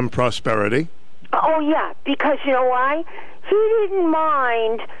some prosperity. Oh, yeah, because you know why? He didn't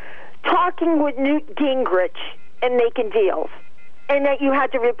mind talking with Newt Gingrich and making deals. And that you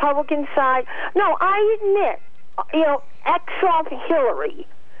had the Republican side. No, I admit, X off Hillary.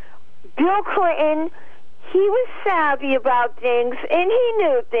 Bill Clinton, he was savvy about things, and he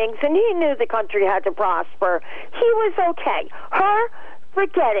knew things, and he knew the country had to prosper. He was okay. Her,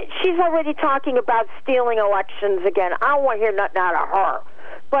 forget it. She's already talking about stealing elections again. I don't want to hear nothing out of her.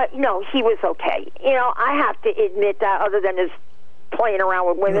 But, no, he was okay. I have to admit that, other than his playing around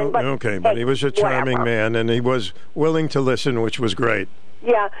with women. But he was a charming man, and he was willing to listen, which was great.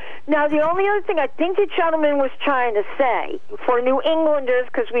 Yeah. Now, the only other thing I think the gentleman was trying to say, for New Englanders,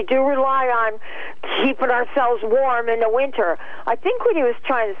 because we do rely on keeping ourselves warm in the winter, I think what he was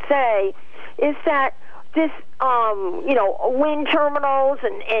trying to say is that this, wind terminals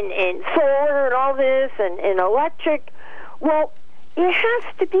and solar and all this and electric, well, it has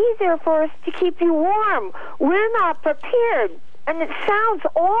to be there for us to keep you warm. We're not prepared. And it sounds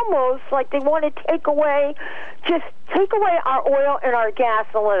almost like they want to take away our oil and our gas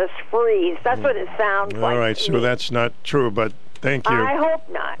and let us freeze. That's what it sounds like. All right, so that's not true, but thank you. I hope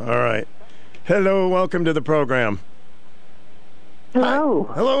not. All right. Hello, welcome to the program. Hello.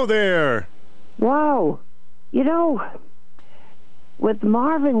 Hi. Hello there. Wow. You know, with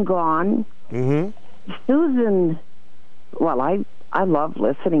Marvin gone, Susan, well, I love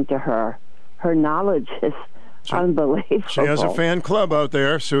listening to her. Her knowledge is unbelievable. She has a fan club out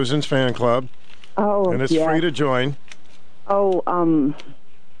there, Susan's fan club. Oh, and it's free to join. Oh,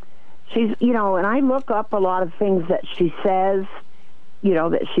 she's, you know, and I look up a lot of things that she says, you know,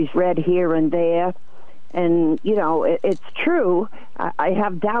 that she's read here and there. And, you know, it's true. I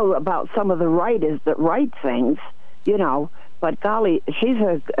have doubt about some of the writers that write things, you know, but golly, she's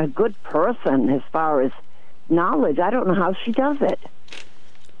a good person as far as knowledge. I don't know how she does it.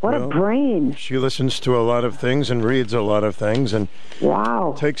 What a brain. She listens to a lot of things and reads a lot of things, and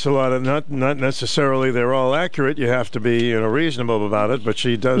takes a lot of, not necessarily they're all accurate. You have to be, you know, reasonable about it, but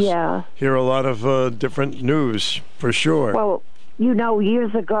she does hear a lot of different news, for sure. Well, you know,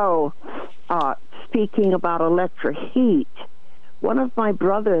 years ago, speaking about electric heat, one of my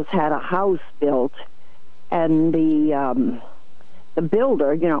brothers had a house built, and the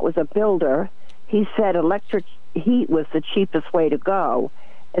builder, you know, it was a builder, he said electric heat was the cheapest way to go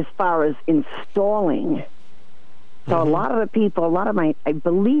as far as installing. So a lot of the people, I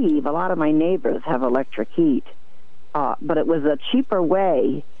believe a lot of my neighbors have electric heat, but it was a cheaper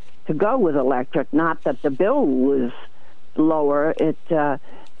way to go with electric, not that the bill was lower, it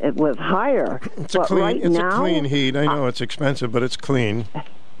was higher. It's a clean heat. I know it's expensive, but it's clean.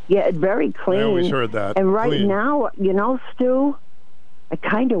 Yeah, it's very clean. I always heard that. And right clean. now, you know, Stu, I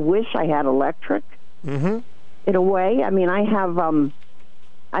kind of wish I had electric. In a way, I mean, I have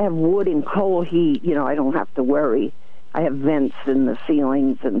wood and coal heat. You know, I don't have to worry. I have vents in the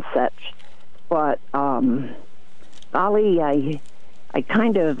ceilings and such. But golly, I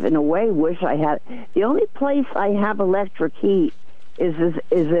kind of, in a way, wish I had. The only place I have electric heat is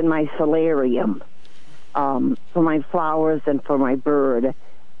in my solarium, for my flowers and for my bird.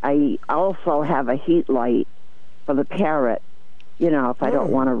 I also have a heat light for the parrot, you know, if I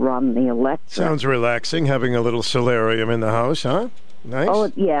don't want to run the electric. Sounds relaxing, having a little solarium in the house, huh? Nice.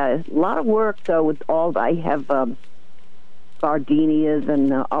 Oh, yeah. A lot of work, though, with all, I have gardenias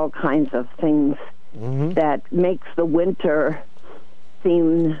and all kinds of things that makes the winter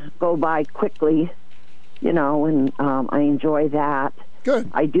go by quickly, you know, and I enjoy that.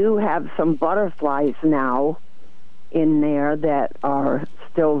 Good. I do have some butterflies now in there that are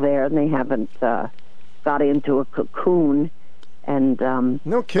still there, and they haven't got into a cocoon. And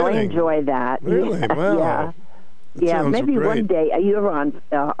no kidding. So I enjoy that. Really? Yeah. Wow. Yeah, maybe great. one day. Are you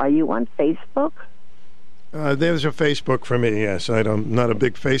on Facebook? There's a Facebook for me. Yes, I'm not a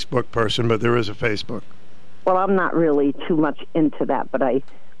big Facebook person, but there is a Facebook. Well, I'm not really too much into that, but I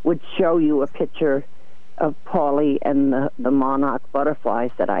would show you a picture of Paulie and the monarch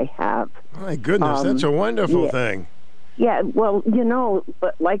butterflies that I have. My goodness, that's a wonderful thing. Yeah, well, you know,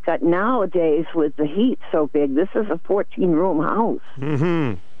 but like nowadays with the heat so big, this is a 14-room house.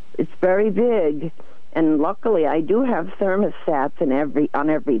 It's very big, and luckily I do have thermostats on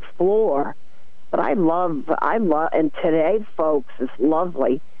every floor. But I love, and today, folks, is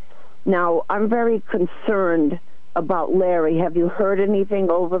lovely. Now, I'm very concerned about Larry. Have you heard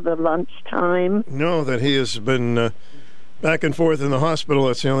anything over the lunchtime? No, that he has been back and forth in the hospital.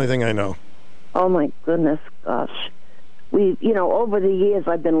 That's the only thing I know. Oh, my goodness, gosh. Over the years,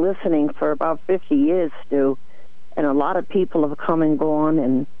 I've been listening for about 50 years, Stu, and a lot of people have come and gone,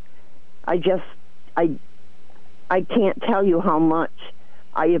 and I can't tell you how much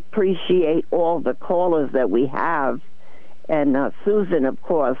I appreciate all the callers that we have, and Susan, of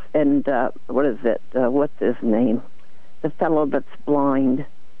course, and what's his name? The fellow that's blind.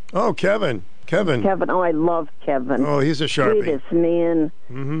 Oh, Kevin. Oh, I love Kevin. Oh, he's a sharpie. Sweetest man.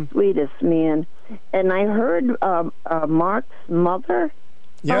 Sweetest man. And I heard Mark's mother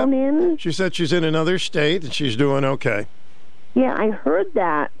phone in. She said she's in another state and she's doing okay. Yeah, I heard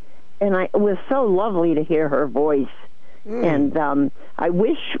that, and it was so lovely to hear her voice. And I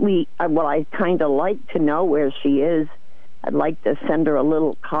wish I kind of like to know where she is. I'd like to send her a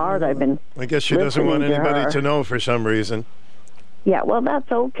little card. I guess she doesn't want anybody to know for some reason. Yeah, well,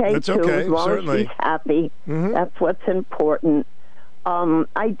 that's okay, that's too, okay, as long certainly. as she's happy. That's what's important.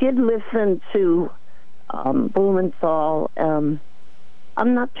 I did listen to Blumenthal. I'm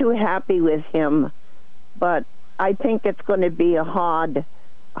not too happy with him, but I think it's going to be a hard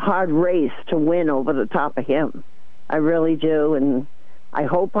race to win over the top of him. I really do, and I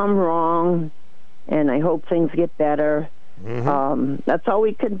hope I'm wrong, and I hope things get better. That's all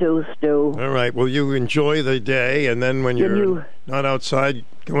we can do, Stu. All right. Well, you enjoy the day, and then when you're not outside,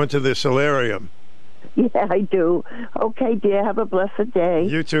 go into the solarium. Yeah, I do. Okay, dear. Have a blessed day.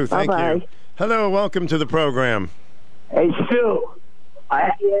 You too. Thank you. Hello. Welcome to the program. Hey, Stu.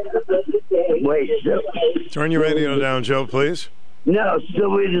 Wait, so, Turn your radio down, Joe, please. no,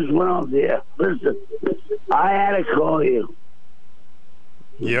 Sylvia just went off there. Listen, I had to call you.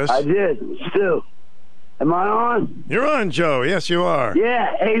 Yes? I did, Stu. Am I on? You're on, Joe. Yes, you are.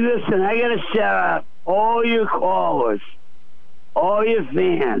 Yeah, hey, listen, I got to shout out all your callers, all your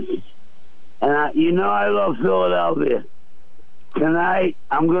fans. And I love Philadelphia. Tonight,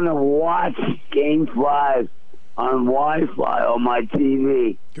 I'm going to watch Game 5 on Wi-Fi on my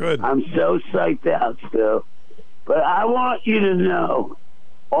TV. Good. I'm so psyched out, Stu. But I want you to know,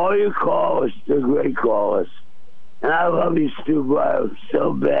 all your callers, they're great callers. And I love you, Stu Bryer,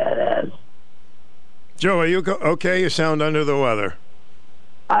 so badass. Joe, are you okay? You sound under the weather.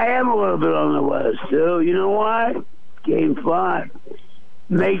 I am a little bit on the weather, Stu. You know why? Game 5.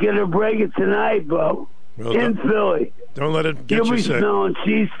 Make it or break it tonight, bro. Well, in Philly. Don't let it get You'll you be sick. smelling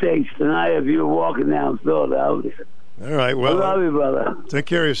cheesesteaks tonight if you're walking down Philadelphia. All right, well. I love you, brother. Take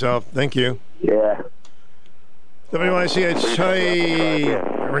care of yourself. Thank you. Yeah. WICH, hey,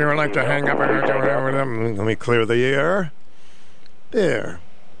 we would like to hang up. Let me clear the air. There.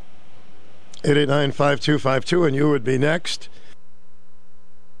 889-5252, and you would be next.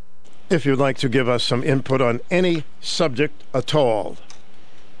 If you'd like to give us some input on any subject at all.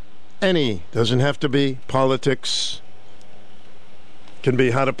 Any. Doesn't have to be politics. Can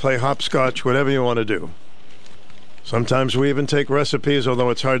be how to play hopscotch, whatever you want to do. Sometimes we even take recipes, although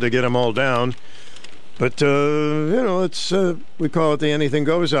it's hard to get them all down. But, it's we call it the Anything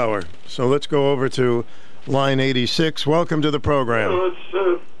Goes Hour. So let's go over to line 86. Welcome to the program.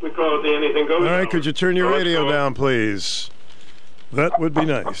 We call it the Anything Goes Hour. All right, could you turn your radio down, please? That would be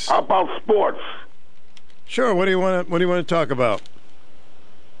nice. How about sports? Sure. What do you want to talk about?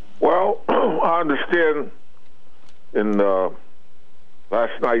 Well, I understand in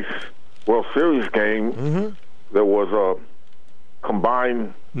last night's World Series game, there was a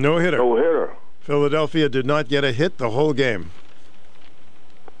combined no-hitter. Philadelphia did not get a hit the whole game.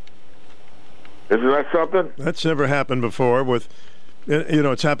 Isn't that something? That's never happened before.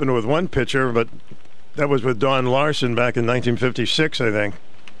 It's happened with one pitcher, but that was with Don Larson back in 1956, I think.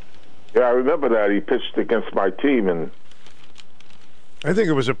 Yeah, I remember that. He pitched against my team, and I think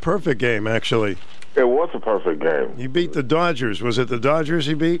it was a perfect game, actually. It was a perfect game. He beat the Dodgers. Was it the Dodgers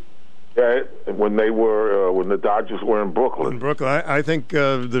he beat? Yeah, when the Dodgers were in Brooklyn. In Brooklyn, I think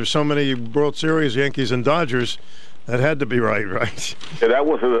there's so many World Series, Yankees and Dodgers, that had to be right? Yeah, that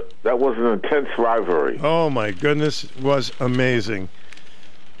was an intense rivalry. Oh my goodness, it was amazing.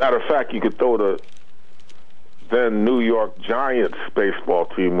 Matter of fact, you could throw the then New York Giants baseball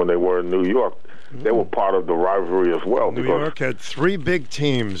team when they were in New York. They were part of the rivalry as well. New York had three big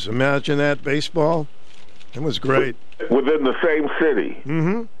teams. Imagine that, baseball. It was great. Within the same city.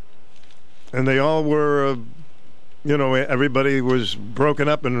 Mm-hmm. And they all were, everybody was broken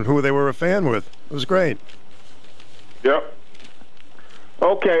up in who they were a fan with. It was great. Yep.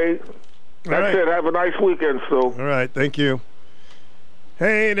 Okay. That's it. Have a nice weekend, Stu. All right. Thank you.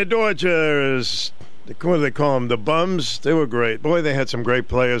 Hey, the Dodgers. What do they call them? The Bums? They were great. Boy, they had some great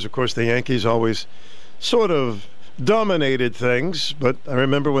players. Of course, the Yankees always sort of dominated things. But I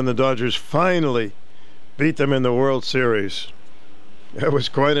remember when the Dodgers finally beat them in the World Series. It was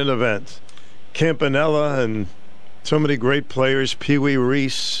quite an event. Campanella and so many great players. Pee Wee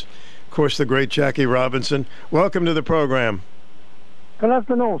Reese. Of course, the great Jackie Robinson. Welcome to the program. Good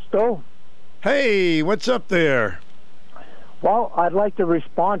afternoon, Stu. Hey, what's up there? Well, I'd like to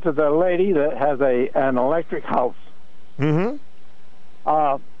respond to the lady that has an electric house. Mm-hmm.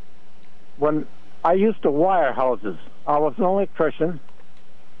 When I used to wire houses, I was an electrician,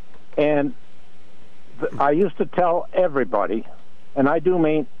 and I used to tell everybody, and I do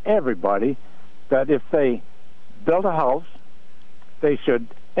mean everybody, that if they build a house, they should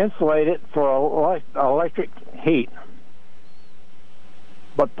insulate it for electric heat,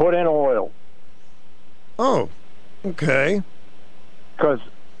 but put in oil. Oh, okay. Because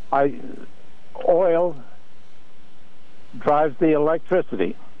oil drives the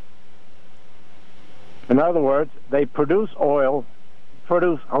electricity. In other words, they produce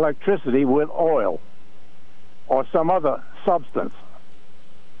electricity with oil or some other substance.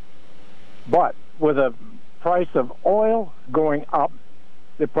 But with the price of oil going up,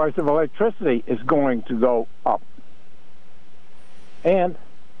 the price of electricity is going to go up. And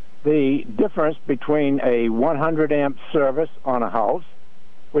the difference between a 100 amp service on a house,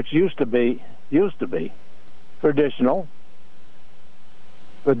 which used to be traditional,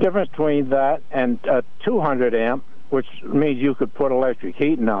 the difference between that and a 200 amp, which means you could put electric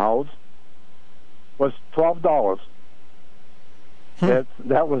heat in the house, was $12.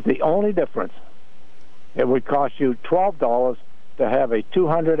 That was the only difference. It would cost you $12 to have a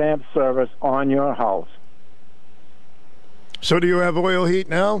 200 amp service on your house. So do you have oil heat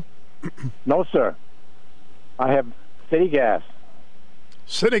now? No, sir. I have city gas.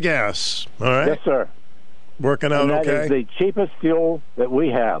 City gas. All right. Yes, sir. Working out and that okay? is the cheapest fuel that we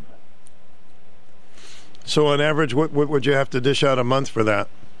have. So on average, what would you have to dish out a month for that?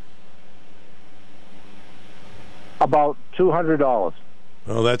 About $200.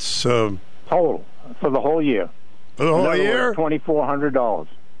 Well, that's... total for the whole year. For the whole year? $2,400.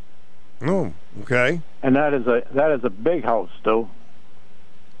 Oh, okay. And that is a big house, Stu.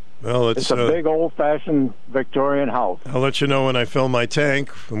 Well, it's a big old-fashioned Victorian house. I'll let you know when I fill my tank,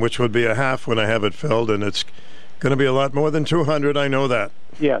 which would be a half when I have it filled, and it's going to be a lot more than 200. I know that.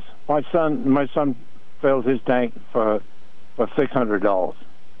 Yes, my son fills his tank for $600.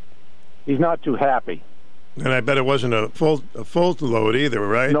 He's not too happy. And I bet it wasn't a full load either,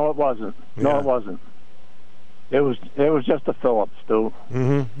 right? No, it wasn't. No, it wasn't. It was just a fill up, Stu.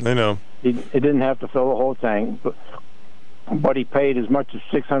 Mm-hmm. I know. He didn't have to fill the whole tank, but he paid as much as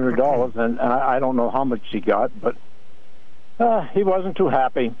 $600, and I don't know how much he got, but he wasn't too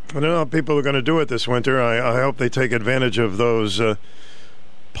happy. I don't know how people are going to do it this winter. I hope they take advantage of those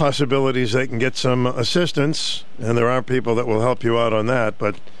possibilities. They can get some assistance, and there are people that will help you out on that.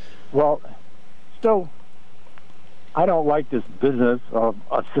 But well, Stu, I don't like this business of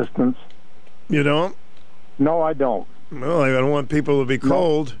assistance. You don't? No, I don't. Well, I don't want people to be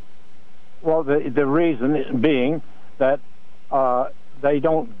cold. No. Well, the reason being that they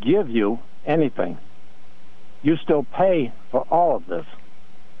don't give you anything. You still pay for all of this.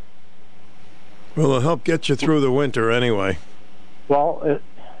 Well, it'll help get you through the winter anyway. Well,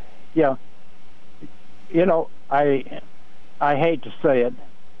 yeah. You know, I hate to say it,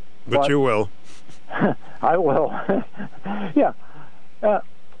 but you will. I will. Yeah.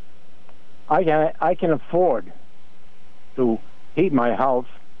 I can afford to heat my house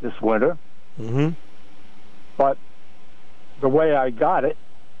this winter. Mm-hmm. But the way I got it,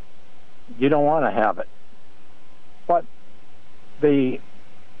 you don't want to have it. But the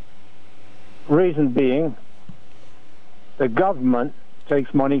reason being, the government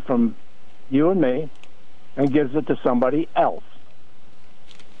takes money from you and me and gives it to somebody else.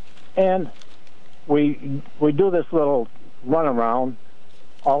 And we do this little runaround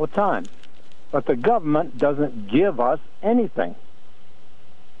all the time. But the government doesn't give us anything.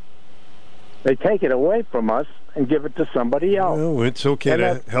 They take it away from us and give it to somebody else. Well, it's okay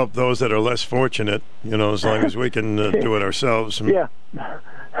to help those that are less fortunate, you know, as long as we can do it ourselves. Yeah.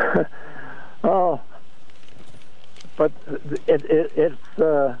 Oh, but it's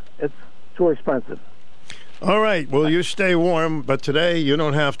too expensive. All right. Well, you stay warm, but today you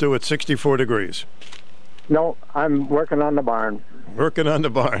don't have to. It's 64 degrees. No, I'm working on the barn. Working on the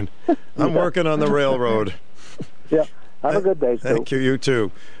barn. I'm working on the railroad. Yeah. Have a good day, Stu. Thank you. You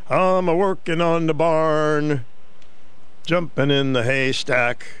too. I'm working on the barn, jumping in the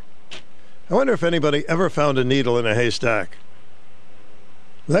haystack. I wonder if anybody ever found a needle in a haystack.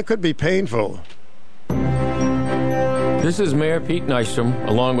 That could be painful. This is Mayor Pete Nystrom,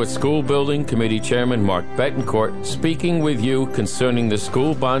 along with School Building Committee Chairman Mark Betancourt, speaking with you concerning the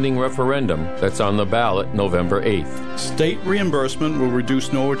school bonding referendum that's on the ballot November 8th. State reimbursement will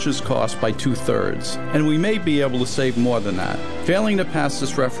reduce Norwich's cost by 2/3, and we may be able to save more than that. Failing to pass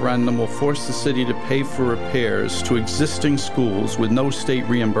this referendum will force the city to pay for repairs to existing schools with no state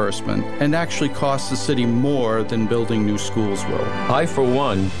reimbursement and actually cost the city more than building new schools will. I, for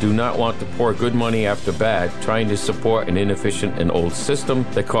one, do not want to pour good money after bad trying to support an inefficient and old system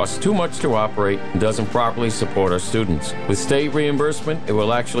that costs too much to operate and doesn't properly support our students. With state reimbursement, it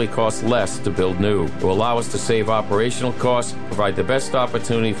will actually cost less to build new. It will allow us to save operational costs, provide the best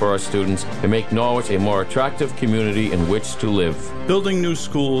opportunity for our students, and make Norwich a more attractive community in which to live. Building new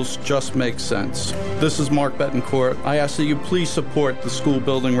schools just makes sense. This is Mark Betancourt. I ask that you please support the school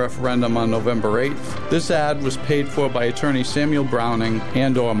building referendum on November 8th. This ad was paid for by attorney Samuel Browning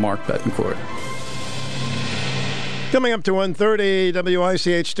and/or Mark Betancourt. Coming up to 1:30,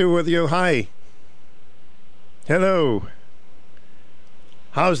 WICH2 with you. Hi. Hello.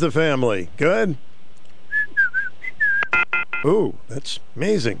 How's the family? Good? Ooh, that's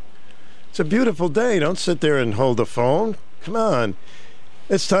amazing. It's a beautiful day. Don't sit there and hold the phone. Come on.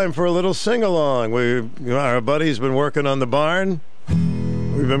 It's time for a little sing-along. Our buddy's been working on the barn.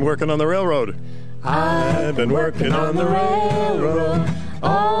 We've been working on the railroad. I've been working on the railroad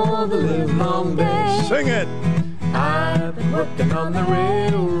all the livelong day. Sing it. I've been working on the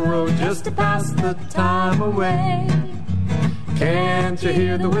railroad just to pass the time away. Can't you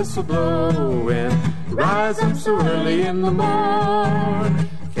hear the whistle blowing? Rise up so early in the morn.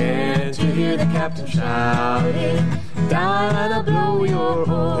 Can't you hear the captain shouting? Dinah, blow your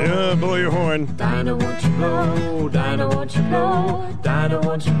horn. Yeah, blow your horn. Dinah, won't you blow? Dinah, won't you blow? Dinah,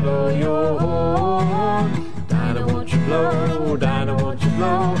 won't you blow your horn? Dinah, won't you blow? Dinah, won't you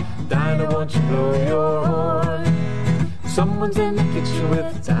blow? Dinah, won't you blow your horn? Someone's in the kitchen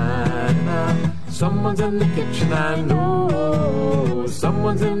with Dinah. Someone's in the kitchen, I know.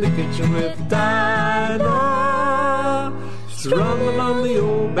 Someone's in the kitchen with Dinah. Strumming on the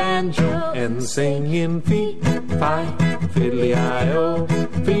old banjo and singing fee-fi, fiddly-I-O,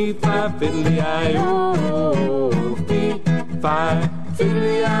 fee-fi, fiddly-I-O, fee-fi,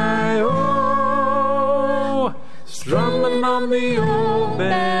 fiddly-I-O, strumming on the old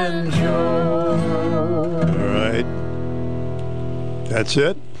banjo. All right. That's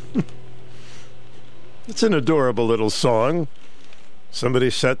it. It's an adorable little song. Somebody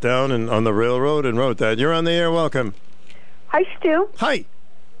sat down on the railroad and wrote that. You're on the air. Welcome. Hi, Stu. Hi.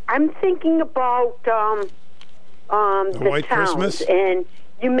 I'm thinking about the White towns, Christmas? and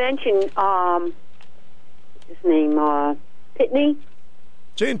you mentioned his name Pitney.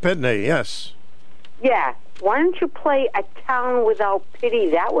 Jane Pitney, yes. Yeah. Why don't you play A Town Without Pity?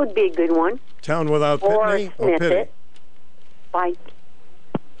 That would be a good one. Town Without Or Pitney? Sniff Pity? It. Bye.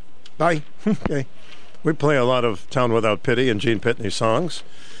 Bye. Okay. We play a lot of Town Without Pity and Gene Pitney songs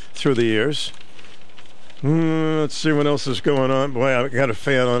through the years. Let's see what else is going on. Boy, I got a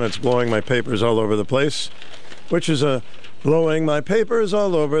fan on. It's blowing my papers all over the place. Which is blowing my papers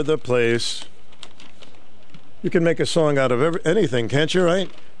all over the place. You can make a song out of anything, can't you,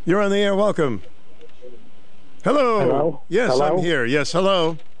 right? You're on the air. Welcome. Hello. Hello? Yes, Hello? I'm here. Yes,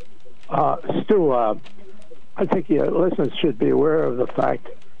 hello. Stu, I think your listeners should be aware of the fact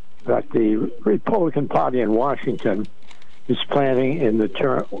that the Republican Party in Washington is planning in the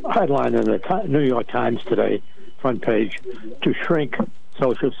headline in the New York Times today, front page, to shrink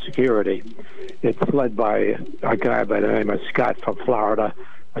Social Security. It's led by a guy by the name of Scott from Florida,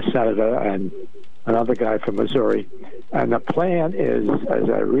 a senator, and another guy from Missouri. And the plan is, as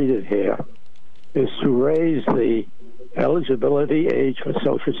I read it here, is to raise the eligibility age for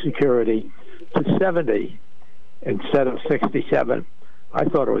Social Security to 70 instead of 67. I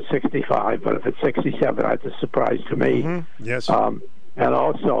thought it was 65, but if it's 67, that's a surprise to me. Mm-hmm. Yes. And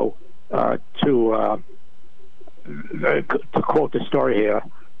also, to quote the story here,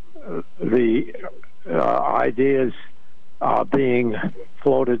 the ideas are being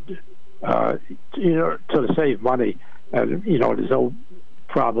floated, to save money. And, there's no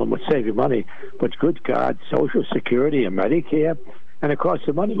problem with saving money, but good God, Social Security and Medicare, and of course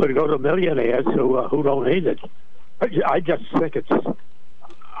the money would go to millionaires who don't need it. I just think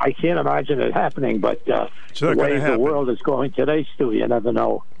I can't imagine it happening, but the way the world is going today, Stu, you never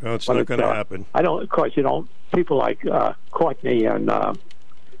know. No, it's not going to happen. Of course, people like Courtney and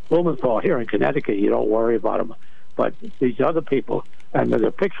Blumenthal here in Connecticut, you don't worry about them. But these other people, and there's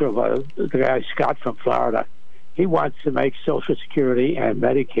a picture of the guy Scott from Florida, he wants to make Social Security and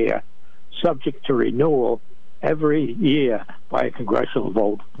Medicare subject to renewal every year by a congressional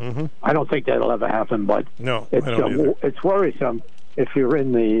vote. Mm-hmm. I don't think that'll ever happen, but no, it's worrisome if you're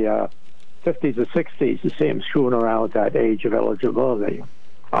in the 50s or 60s to see him screwing around with that age of eligibility,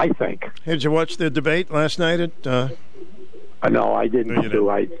 I think. Hey, did you watch the debate last night at... No, I didn't. No, you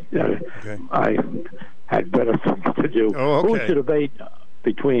didn't. Okay. I had better things to do. Oh, okay. Who was the debate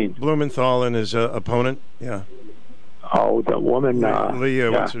between? Blumenthal and his opponent, yeah. Oh, the woman...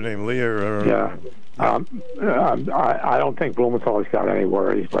 Leah, what's her name? Leah? Yeah. I don't think Blumenthal's got any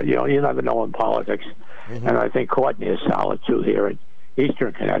worries, but you never know in politics. Mm-hmm. And I think Courtney is solid too here in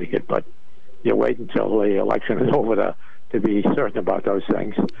Eastern Connecticut, but you wait until the election is over to be certain about those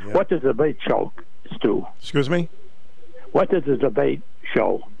things. Yeah. What does the debate show, Stu? Excuse me? What did the debate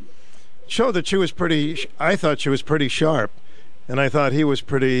show? Show that she was I thought she was pretty sharp, and I thought he was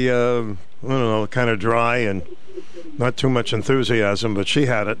pretty, kind of dry and not too much enthusiasm, but she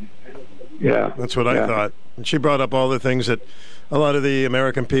had it. Yeah. That's what I thought. And she brought up all the things that a lot of the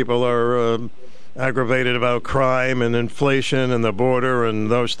American people are aggravated about, crime and inflation and the border and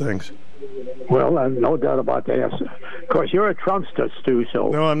those things. Well, no doubt about that. Of course, you're a Trumpster, Stu, so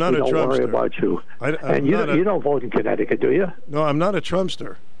no, I'm not a Trumpster. Don't worry about you. And you don't vote in Connecticut, do you? No, I'm not a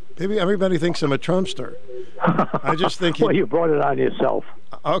Trumpster. Maybe everybody thinks I'm a Trumpster. I just think well, you brought it on yourself.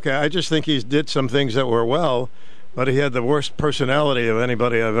 Okay, I just think he did some things that were well, but he had the worst personality of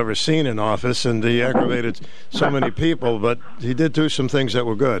anybody I've ever seen in office, and he aggravated so many people, but he did do some things that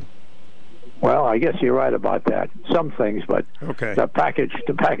were good. Well, I guess you're right about that. Some things, but the package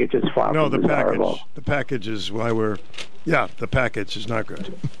is far from desirable. The package is why the package is not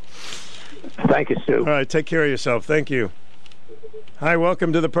good. Thank you, Stu. All right, take care of yourself. Thank you. Hi,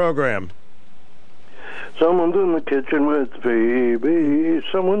 welcome to the program. Someone's in the kitchen with Phoebe.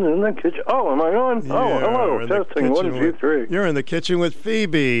 Someone's in the kitchen. Oh, am I on? Yeah, oh, hello. Testing. 1, 2, 3. You're in the kitchen with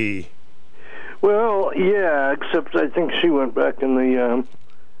Phoebe. Well, yeah, except I think she went back in the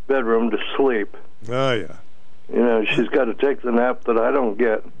bedroom to sleep. Oh, yeah. You know, she's got to take the nap that I don't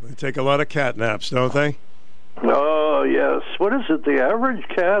get. They take a lot of cat naps, don't they? Oh, yes. What is it? The average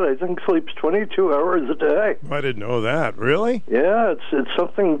cat, I think, sleeps 22 hours a day. I didn't know that. Really? Yeah, it's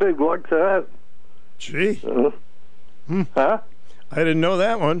something big like that. Gee. Huh? I didn't know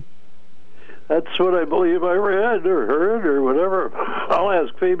that one. That's what I believe I read or heard or whatever. I'll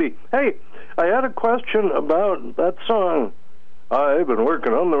ask Phoebe. Hey, I had a question about that song. I've been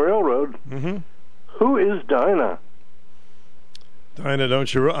working on the railroad. Mm-hmm. Who is Dinah? Dinah,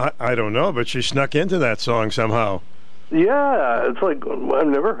 don't you? I don't know, but she snuck into that song somehow. Yeah, it's like I've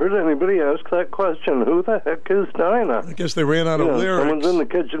never heard anybody ask that question. Who the heck is Dinah? I guess they ran out of lyrics. Someone's in the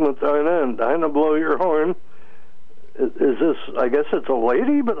kitchen with Dinah, and Dinah, blow your horn. Is this, I guess it's a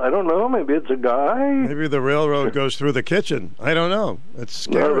lady, but I don't know. Maybe it's a guy. Maybe the railroad goes through the kitchen. I don't know. It's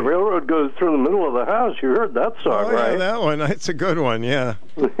scary. No, the railroad goes through the middle of the house. You heard that song, right? Yeah, that one. It's a good one, yeah.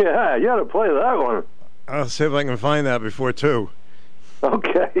 Yeah, you got to play that one. I'll see if I can find that before 2.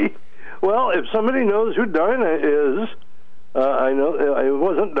 Okay. Well, if somebody knows who Dinah is, I know it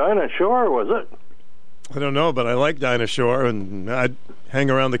wasn't Dinah Shore, was it? I don't know, but I like Dinah Shore, and I'd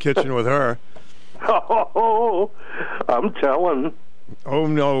hang around the kitchen with her. Oh, I'm telling. Oh,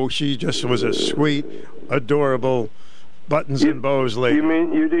 no, she just was a sweet, adorable, buttons and bows lady. You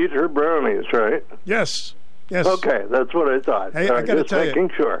mean you'd eat her brownies, right? Yes. Okay, that's what I thought. Hey, I got to tell you,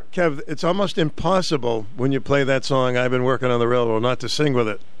 sure. Kev, it's almost impossible when you play that song, I've Been Working on the Railroad, not to sing with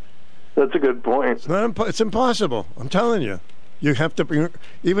it. That's a good point. It's impossible. I'm telling you. You have to,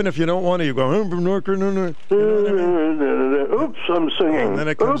 even if you don't want to, you go, I've been working on it. You know what I mean? Oops, I'm singing. And then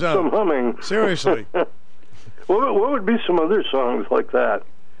it comes out. I'm humming. Seriously. What would be some other songs like that?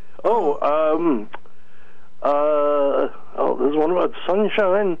 There's one about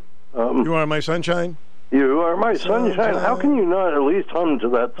sunshine. You Are My Sunshine? You Are My Sunshine. How can you not at least hum to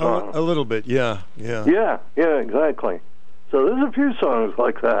that song? A little bit, yeah. Yeah, exactly. So there's a few songs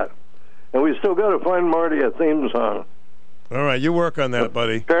like that. And we still got to find Marty a theme song. All right, you work on that,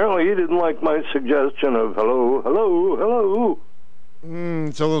 buddy. Apparently he didn't like my suggestion of hello, hello, hello.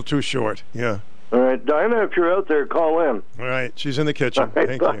 It's a little too short, yeah. All right, Dinah, if you're out there, call in. All right, she's in the kitchen. Right,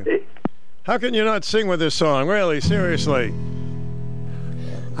 Thank bye. you. How can you not sing with this song? Really, seriously.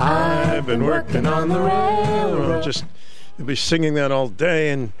 I've been working on the railroad. Just, you'll be singing that all day.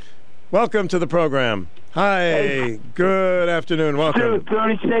 And welcome to the program. Hi, good afternoon. Welcome. Dude,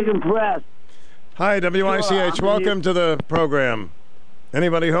 30-second press. Hi, WICH. Welcome to the program.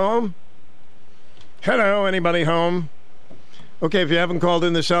 Anybody home? Hello, anybody home? Okay, if you haven't called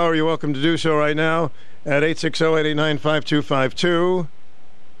in this hour, you're welcome to do so right now at 860-889-5252.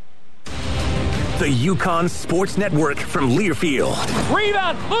 The Yukon Sports Network from Learfield.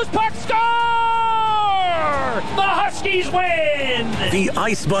 Rebound, loose puck, score! The Huskies win! The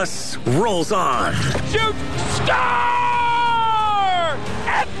Ice Bus rolls on. Shoot, score!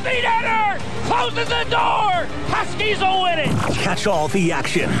 Empty netter! Closes the door! Huskies will win it! Catch all the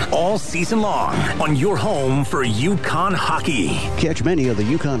action all season long on your home for Yukon hockey. Catch many of the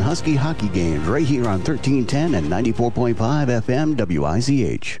Yukon Husky hockey games right here on 1310 and 94.5 FM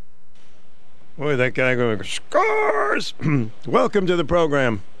WICH. Boy, that guy going, scores! Welcome to the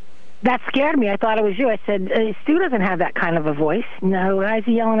program. That scared me. I thought it was you. I said, Stu doesn't have that kind of a voice. No, why is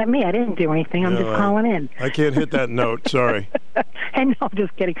he yelling at me? I didn't do anything. I'm just calling in. I can't hit that note. Sorry. Hey, no, I'm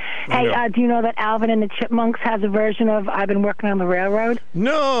just kidding. Hey, do you know that Alvin and the Chipmunks has a version of I've Been Working on the Railroad?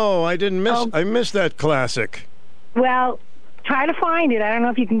 No, I didn't miss. I missed that classic. Well, try to find it. I don't know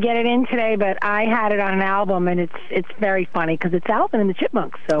if you can get it in today, but I had it on an album, and it's very funny because it's Alvin and the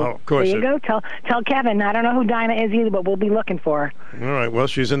Chipmunks. So of course there you go. Tell Kevin. I don't know who Dinah is either, but we'll be looking for her. All right. Well,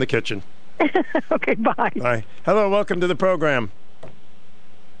 she's in the kitchen. Okay, bye. Bye. Hello, welcome to the program.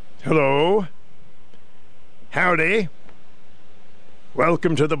 Hello. Howdy.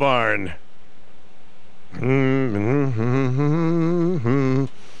 Welcome to the barn. I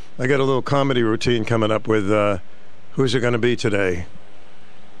got a little comedy routine coming up with who's it going to be today?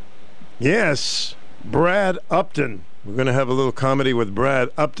 Yes, Brad Upton. We're going to have a little comedy with Brad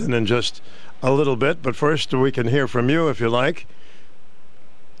Upton in just a little bit, but first we can hear from you if you like.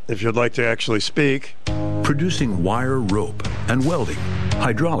 If you'd like to actually speak. Producing wire, rope, and welding,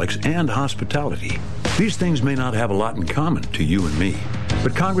 hydraulics, and hospitality. These things may not have a lot in common to you and me,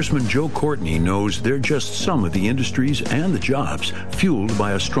 but Congressman Joe Courtney knows they're just some of the industries and the jobs fueled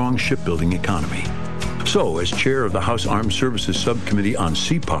by a strong shipbuilding economy. So, as chair of the House Armed Services Subcommittee on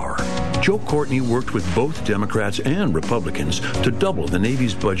Sea Power, Joe Courtney worked with both Democrats and Republicans to double the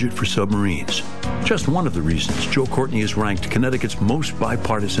Navy's budget for submarines. Just one of the reasons Joe Courtney is ranked Connecticut's most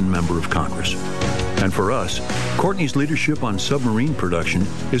bipartisan member of Congress. And for us, Courtney's leadership on submarine production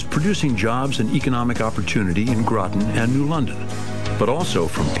is producing jobs and economic opportunity in Groton and New London, but also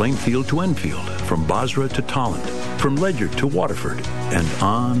from Plainfield to Enfield, from Basra to Tolland, from Ledyard to Waterford, and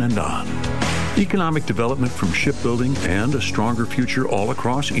on and on. Economic development from shipbuilding and a stronger future all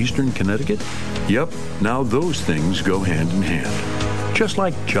across eastern Connecticut? Yep, now those things go hand in hand. Just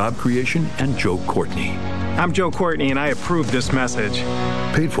like job creation and Joe Courtney. I'm Joe Courtney, and I approve this message.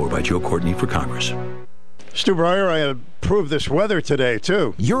 Paid for by Joe Courtney for Congress. Stu Bryer, I approved this weather today,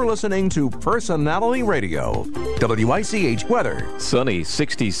 too. You're listening to Personality Radio, WICH weather. Sunny,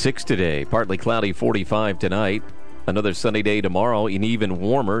 66 today. Partly cloudy, 45 tonight. Another sunny day tomorrow, and even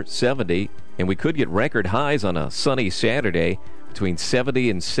warmer, 70. And we could get record highs on a sunny Saturday, between 70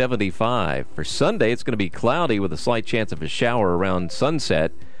 and 75. For Sunday, it's going to be cloudy with a slight chance of a shower around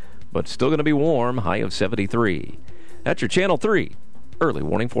sunset, but still going to be warm, high of 73. That's your Channel 3 early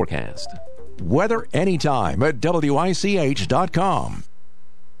warning forecast. Weather anytime at WICH.com.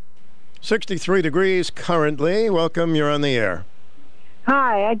 63 degrees currently. Welcome, you're on the air.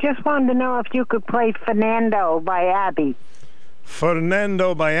 Hi, I just wanted to know if you could play Fernando by Abby.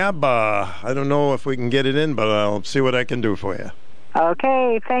 Fernando by ABBA. I don't know if we can get it in, but I'll see what I can do for you.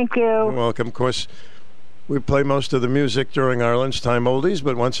 Okay, thank you. You're welcome. Of course, we play most of the music during our lunchtime oldies,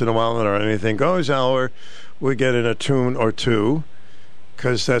 but once in a while in our Anything Goes hour, we get in a tune or two,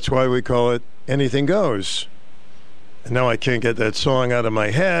 because that's why we call it Anything Goes. And now I can't get that song out of my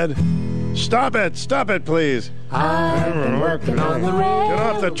head. Stop it, please. I've been working on the railroad. Get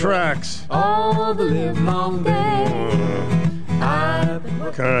off the tracks. All the live long day. All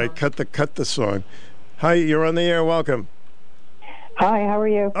right, cut the song. Hi, you're on the air. Welcome. Hi, how are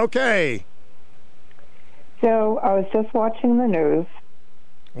you? Okay. So I was just watching the news.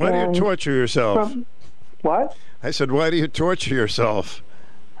 Why do you torture yourself? What? I said, why do you torture yourself?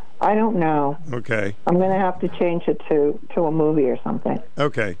 I don't know. Okay. I'm going to have to change it to a movie or something.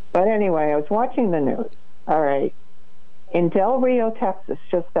 Okay. But anyway, I was watching the news. All right. In Del Rio, Texas,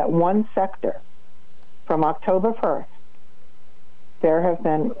 just that one sector, from October 1st, there have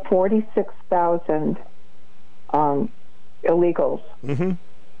been 46,000 illegals. Mm-hmm.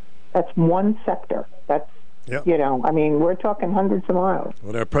 That's one sector. That's, you know, I mean, we're talking hundreds of miles.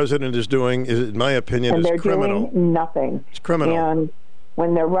 What our president is doing, is, in my opinion, and is they're criminal. Doing nothing. It's criminal. And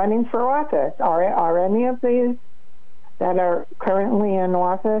when they're running for office, are any of these that are currently in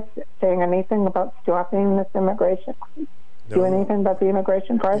office saying anything about stopping this immigration? No. Do anything about the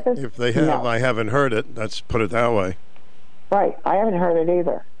immigration crisis? If they have, no. I haven't heard it. Let's put it that way. Right. I haven't heard it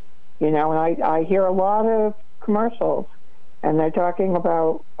either. You know, and I hear a lot of commercials, and they're talking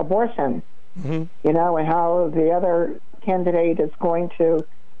about abortion, mm-hmm. you know, and how the other candidate is going to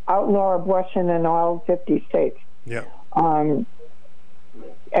outlaw abortion in all 50 states. Yeah.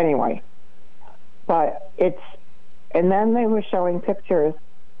 Anyway, but and then they were showing pictures.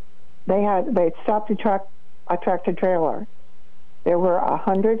 They'd stopped a tractor trailer. There were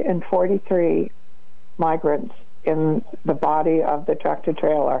 143 migrants in the body of the tractor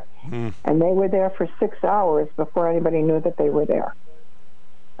trailer, and they were there for 6 hours before anybody knew that they were there.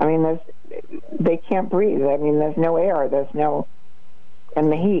 I mean, they can't breathe. I mean, there's no air.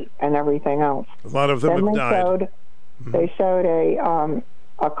 And the heat and everything else. A lot of them have died. They showed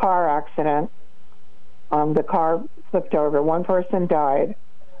a car accident. The car flipped over. One person died.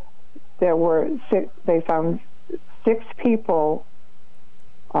 There were they found 6 people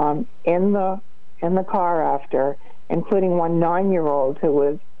in the car after, including one 9-year-old who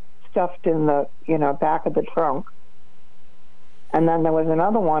was stuffed in the back of the trunk. And then there was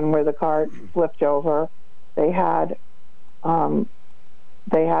another one where the car flipped over. They had a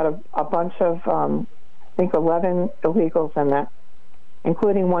bunch of I think 11 illegals in that,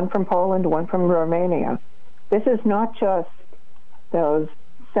 including one from Poland, one from Romania. This is not just those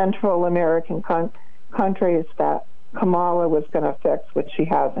Central American countries that Kamala was going to fix, which she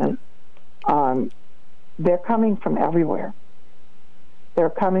hasn't. They're coming from everywhere. They're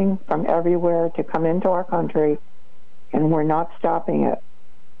coming from everywhere to come into our country, and we're not stopping it.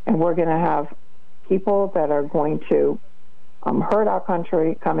 And we're going to have people that are going to hurt our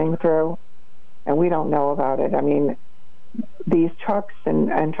country coming through, and we don't know about it. I mean, these trucks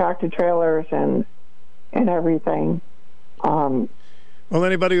and tractor trailers and everything. Well,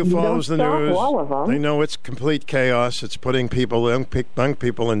 anybody who follows the news, all of them. They know it's complete chaos. It's putting young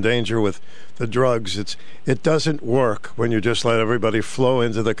people in danger with the drugs. It doesn't work when you just let everybody flow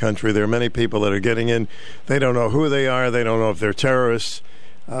into the country. There are many people that are getting in. They don't know who they are. They don't know if they're terrorists.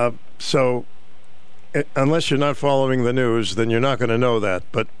 Unless you're not following the news, then you're not going to know that.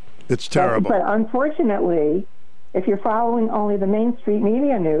 But it's terrible. But unfortunately, if you're following only the mainstream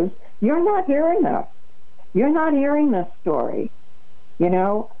media news, you're not hearing this. You're not hearing this story. You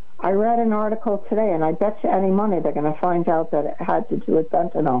know, I read an article today, and I bet you any money they're going to find out that it had to do with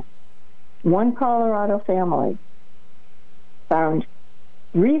fentanyl. One Colorado family found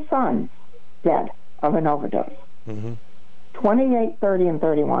 3 sons dead of an overdose. 28, 30, and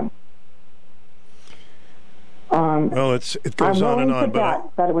 31. Well, it goes on and on,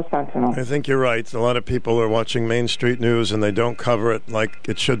 but that it was fentanyl. I think you're right. A lot of people are watching Main Street News and they don't cover it like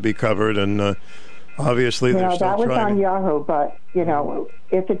it should be covered, and obviously they're still that was trying. On Yahoo, but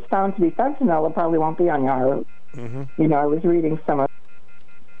if it's found to be fentanyl, it probably won't be on Yahoo. I was reading some of.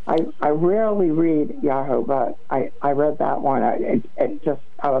 I rarely read Yahoo, but I read that one. I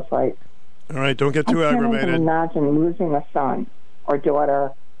was like, all right, don't get too aggravated. I can't even imagine losing a son or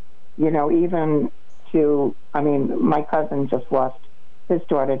daughter. Even to, my cousin just lost his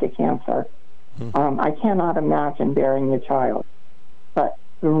daughter to cancer. I cannot imagine bearing a child, but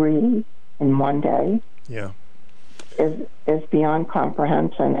 3 in one day, is beyond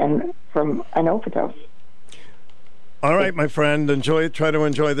comprehension, and from an overdose. All right, my friend, try to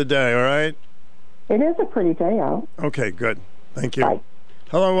enjoy the day, all right? It is a pretty day out. Okay, good. Thank you. Bye.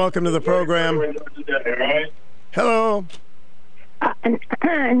 Hello, welcome to the program. Hello.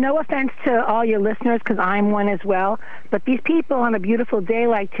 No offense to all your listeners, because I'm one as well, but these people on a beautiful day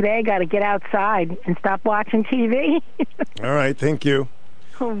like today got to get outside and stop watching TV. All right, thank you.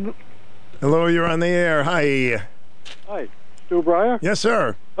 Hello, you're on the air. Hi. Hi. Stu Bryer? Yes,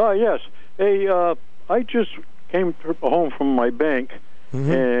 sir. Yes. Hey, I just came home from my bank,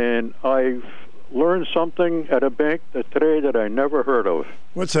 and I've learned something at a bank today that I never heard of.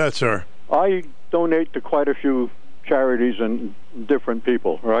 What's that, sir? I donate to quite a few charities and different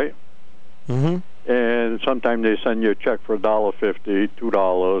people, right? And sometimes they send you a check for $1.50,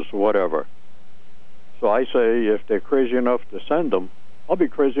 $2, whatever. So I say, if they're crazy enough to send them, I'll be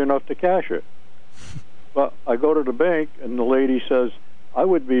crazy enough to cash it. But I go to the bank, and the lady says, I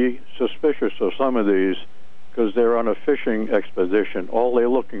would be suspicious of some of these because they're on a fishing expedition. All they're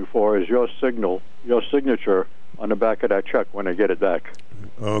looking for is your signature on the back of that check when they get it back.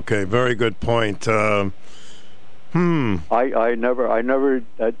 Okay, very good point. I've been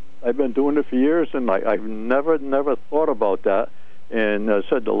doing it for years, and I've never thought about that. And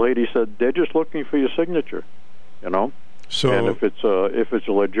the lady said they're just looking for your signature, So, and if it's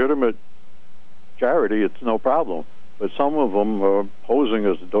a legitimate charity, it's no problem. But some of them are posing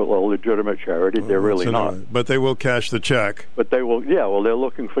as a legitimate charity. They're really not. But they will cash the check. But they will, they're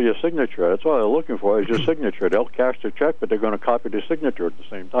looking for your signature. That's all they're looking for is your signature. They'll cash the check, but they're going to copy the signature at the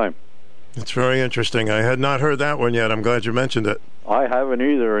same time. It's very interesting. I had not heard that one yet. I'm glad you mentioned it. I haven't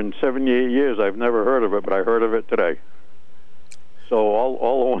either. In 78 years, I've never heard of it, but I heard of it today. So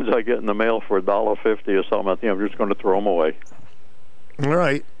all the ones I get in the mail for $1.50 or something, I think I'm just going to throw them away. All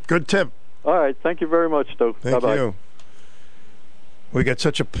right. Good tip. All right. Thank you very much, Stu. Thank you. We get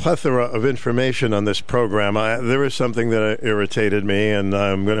such a plethora of information on this program. There is something that irritated me, and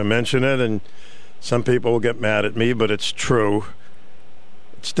I'm going to mention it, and some people will get mad at me, but it's true.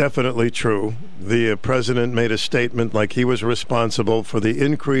 It's definitely true. The president made a statement like he was responsible for the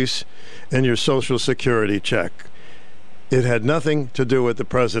increase in your Social Security check. It had nothing to do with the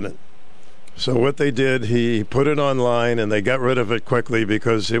president. So what they did, he put it online, and they got rid of it quickly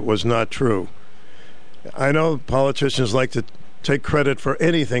because it was not true. I know politicians like to take credit for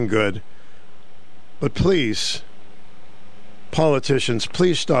anything good, but please, politicians,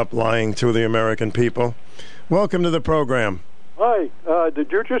 please stop lying to the American people. Welcome to the program. Hi,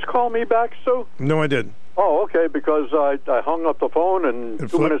 did you just call me back, Stu? No, I didn't. Oh, okay, because I hung up the phone, and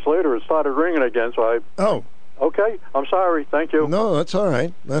 2 minutes later it started ringing again, so Oh. Okay, I'm sorry, thank you. No, that's all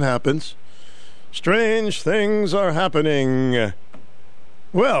right. That happens. Strange things are happening.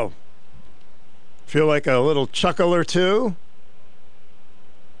 Well, feel like a little chuckle or two?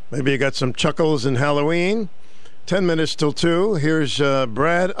 Maybe you got some chuckles in Halloween? 10 minutes till 2. Here's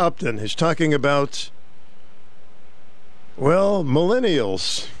Brad Upton. He's talking about,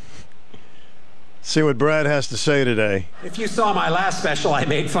 millennials. See what Brad has to say today. If you saw my last special, I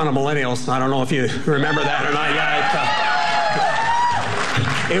made fun of millennials. I don't know if you remember that or not. Yeah,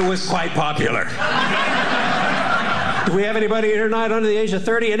 it was quite popular. Do we have anybody here tonight under the age of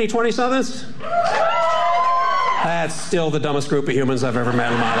 30? Any 20-somethings? That's still the dumbest group of humans I've ever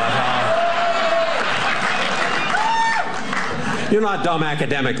met in my life. You're not dumb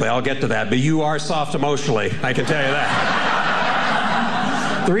academically, I'll get to that, but you are soft emotionally, I can tell you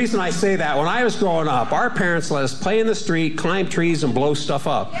that. The reason I say that, when I was growing up, our parents let us play in the street, climb trees, and blow stuff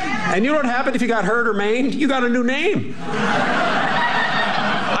up. And you know what happened if you got hurt or maimed? You got a new name.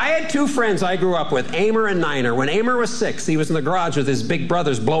 I had two friends I grew up with, Amer and Niner. When Amer was 6, he was in the garage with his big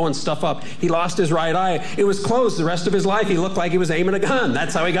brothers blowing stuff up. He lost his right eye. It was closed the rest of his life. He looked like he was aiming a gun.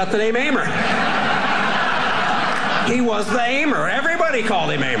 That's how he got the name Amer. He was the Amer. Everybody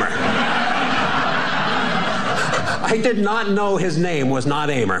called him Amer. I did not know his name was not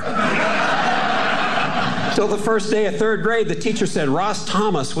Amer. Till the first day of 3rd grade, the teacher said, Ross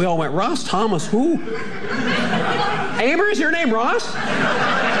Thomas. We all went, Ross Thomas, who? Amer is your name, Ross?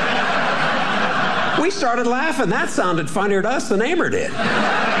 We started laughing. That sounded funnier to us than Amer did.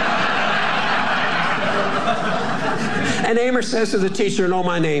 And Amer says to the teacher, no,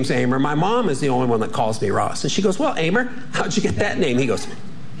 my name's Amer. My mom is the only one that calls me Ross. And she goes, well, Amer, how'd you get that name? He goes,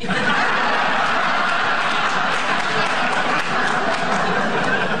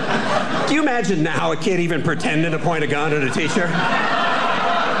 do you imagine now a kid even pretending to point a gun at a teacher?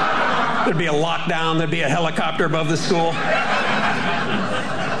 There'd be a lockdown. There'd be a helicopter above the school.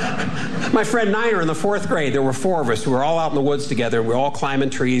 My friend Niner in the 4th grade, there were 4 of us. We were all out in the woods together. We were all climbing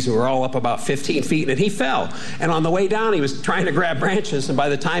trees. We were all up about 15 feet, and he fell. And on the way down, he was trying to grab branches, and by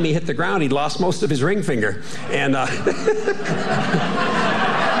the time he hit the ground, he'd lost most of his ring finger. And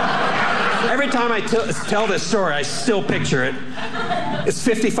every time I tell this story, I still picture it. It's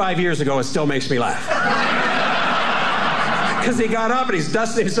 55 years ago. It still makes me laugh. Because he got up and he's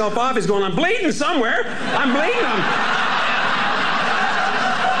dusting himself off. He's going, I'm bleeding somewhere. I'm bleeding.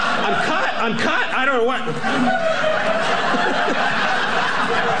 I'm cut. I don't know what.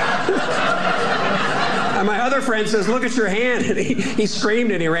 And my other friend says, look at your hand. And he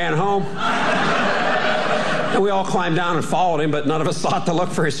screamed and he ran home. And we all climbed down and followed him, but none of us thought to look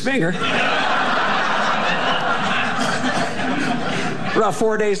for his finger. About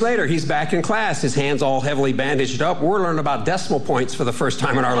 4 days later, he's back in class. His hand's all heavily bandaged up. We're learning about decimal points for the first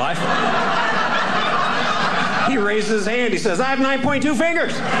time in our life. He raises his hand. He says, I have 9.2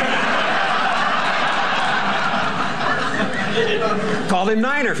 fingers. Called him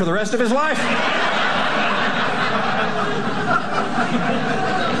Niner for the rest of his life.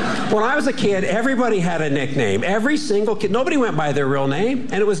 When I was a kid, everybody had a nickname. Every single kid. Nobody went by their real name.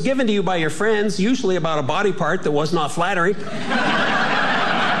 And it was given to you by your friends, usually about a body part that was not flattering.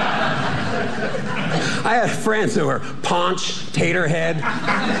 I had friends who were Paunch, Taterhead,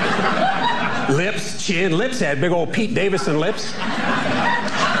 Lips, Chin. Lips had big old Pete Davidson lips.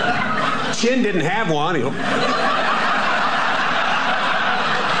 Chin didn't have one.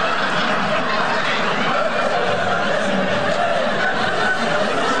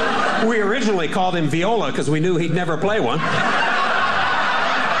 We originally called him Viola because we knew he'd never play one.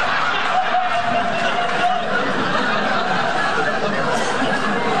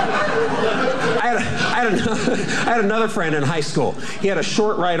 I had another friend in high school. He had a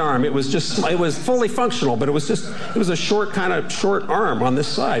short right arm. It was fully functional, but it was a short arm on this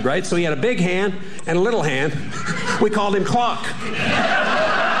side, right? So he had a big hand and a little hand. We called him Clock.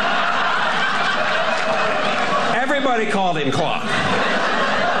 Everybody called him Clock.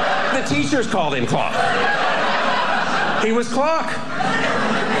 The teachers called him Clock. He was Clock.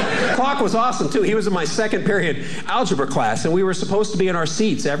 Clock was awesome, too. He was in my 2nd period algebra class, and we were supposed to be in our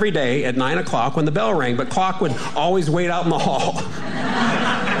seats every day at 9 o'clock when the bell rang, but Clock would always wait out in the hall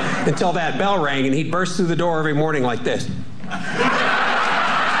until that bell rang, and he'd burst through the door every morning like this.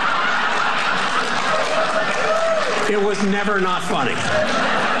 It was never not funny.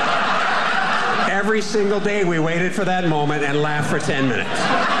 Every single day we waited for that moment and laughed for 10 minutes.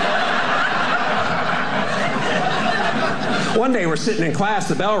 One day we're sitting in class,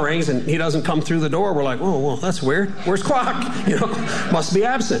 the bell rings, and he doesn't come through the door. We're like, oh, well, that's weird. Where's Clock? Must be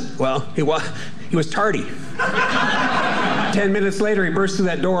absent. Well, he was tardy. 10 minutes later, he burst through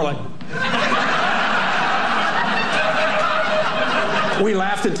that door like... We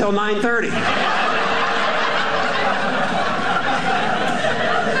laughed until 9:30.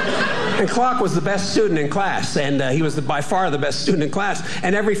 And Clock was the best student in class, and he was by far the best student in class.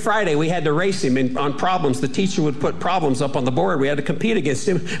 And every Friday we had to race him on problems. The teacher would put problems up on the board. We had to compete against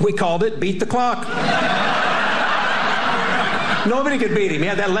him. We called it Beat the Clock. Nobody could beat him. He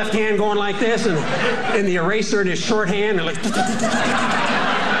had that left hand going like this, and the eraser in his short hand. And like...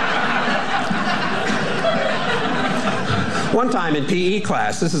 One time in PE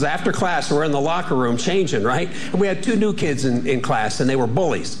class, this is after class, we're in the locker room changing, right? And we had 2 new kids in class, and they were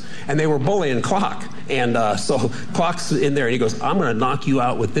bullies. And they were bullying Clock. And so Clock's in there, and he goes, I'm going to knock you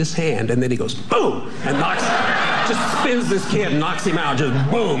out with this hand. And then he goes, boom, and knocks... Just spins this kid and knocks him out.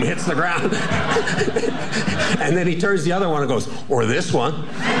 Just boom, hits the ground. And then he turns the other one and goes, or this one.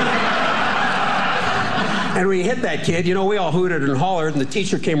 And when he hit that kid, you know, we all hooted and hollered, and the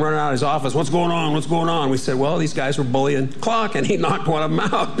teacher came running out of his office. What's going on? What's going on? We said, well, these guys were bullying Clock, and he knocked one of them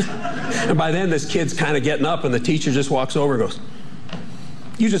out. And by then, this kid's kind of getting up, and the teacher just walks over and goes,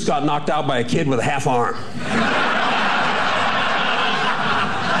 you just got knocked out by a kid with a half arm.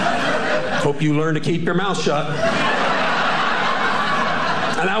 Hope you learn to keep your mouth shut.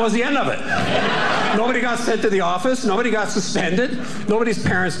 And that was the end of it. Nobody got sent to the office. Nobody got suspended. Nobody's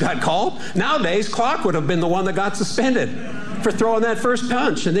parents got called. Nowadays, Clock would have been the one that got suspended for throwing that first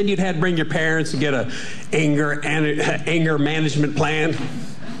punch. And then you'd had to bring your parents to get a anger management plan.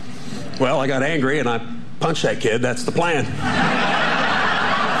 Well, I got angry and I punched that kid. That's the plan.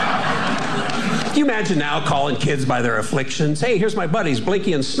 Can you imagine now calling kids by their afflictions? Hey, here's my buddies,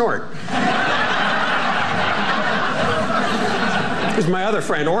 Blinky and Snort. Here's my other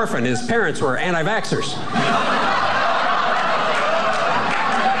friend, Orphan. His parents were anti-vaxxers.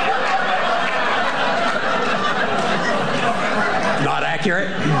 Not accurate.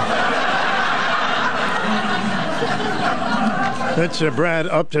 That's Brad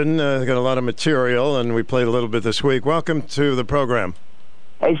Upton. Got a lot of material, and we played a little bit this week. Welcome to the program.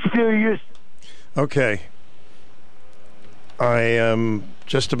 Hey, Sirius. Okay. I am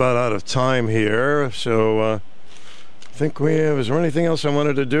just about out of time here, so I think is there anything else I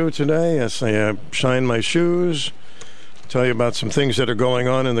wanted to do today? Yes, I shine my shoes, tell you about some things that are going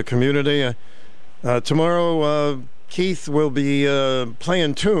on in the community. Tomorrow, Keith will be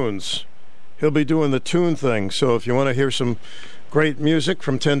playing tunes. He'll be doing the tune thing, so if you want to hear some great music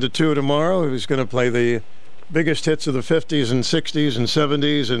from 10 to 2 tomorrow, he's going to play the biggest hits of the 50s and 60s and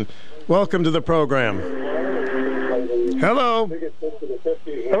 70s, and welcome to the program. Hello.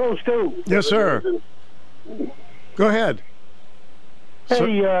 Hello, Stu. Yes, sir. Go ahead.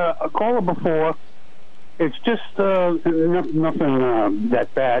 Hey, a caller before. It's just nothing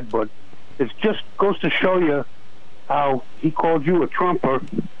that bad, but it just goes to show you how he called you a Trumper.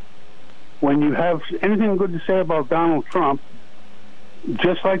 When you have anything good to say about Donald Trump,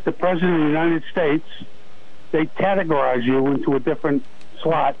 just like the President of the United States, they categorize you into a different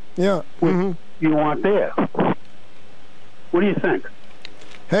slot. Yeah. You want there. What do you think?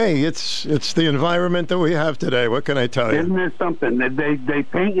 Hey, it's the environment that we have today. What can I tell you? Isn't there something? They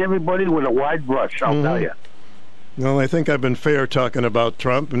paint everybody with a wide brush, I'll tell you. Well, I think I've been fair talking about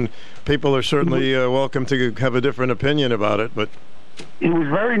Trump, and people are certainly welcome to have a different opinion about it. But he was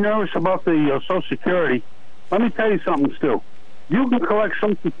very nervous about the Social Security. Let me tell you something, Stu. You can collect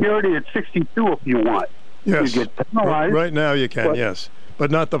Social Security at 62 if you want. Yes. You get penalized. Right now you can, yes.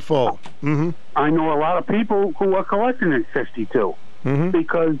 But not the full. I know a lot of people who are collecting at 62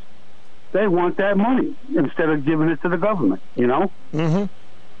 because they want that money instead of giving it to the government, you know?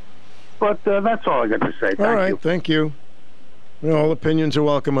 But that's all I got to say. All right, thank you. Well, all opinions are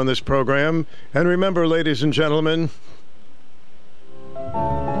welcome on this program. And remember, ladies and gentlemen,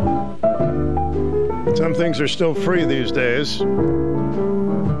 some things are still free these days.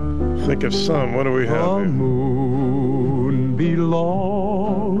 Think of some. What do we have here? The moon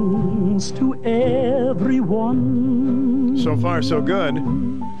belongs to everyone. So far, so good.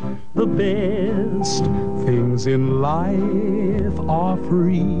 The best things in life are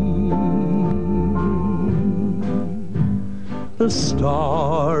free. The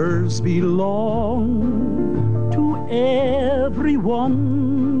stars belong to everyone.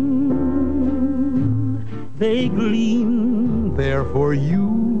 They gleam there for you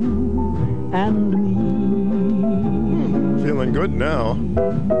and me. Feeling good now.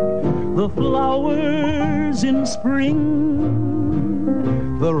 The flowers in spring,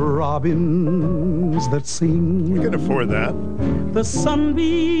 the robins that sing. We can afford that. The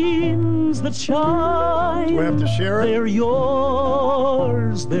sunbeams that shine. Do we have to share it? They're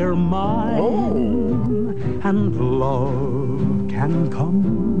yours, they're mine. Oh. And love can come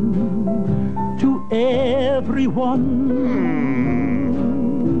to everyone.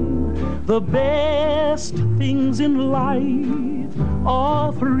 The best things in life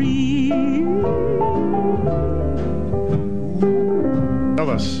are free. Tell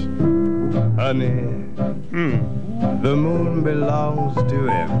us. Honey, the moon belongs to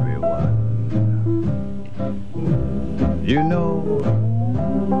everyone. You know,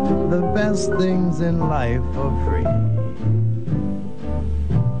 the best things in life are free.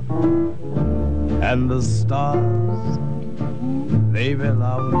 And the stars, they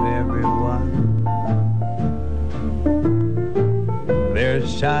belong to everyone. They're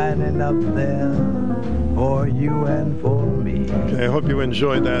shining up there for you and for me. Okay, I hope you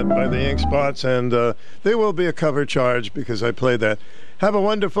enjoyed that by the Ink Spots, and there will be a cover charge because I played that. Have a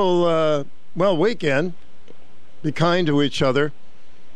wonderful, weekend. Be kind to each other.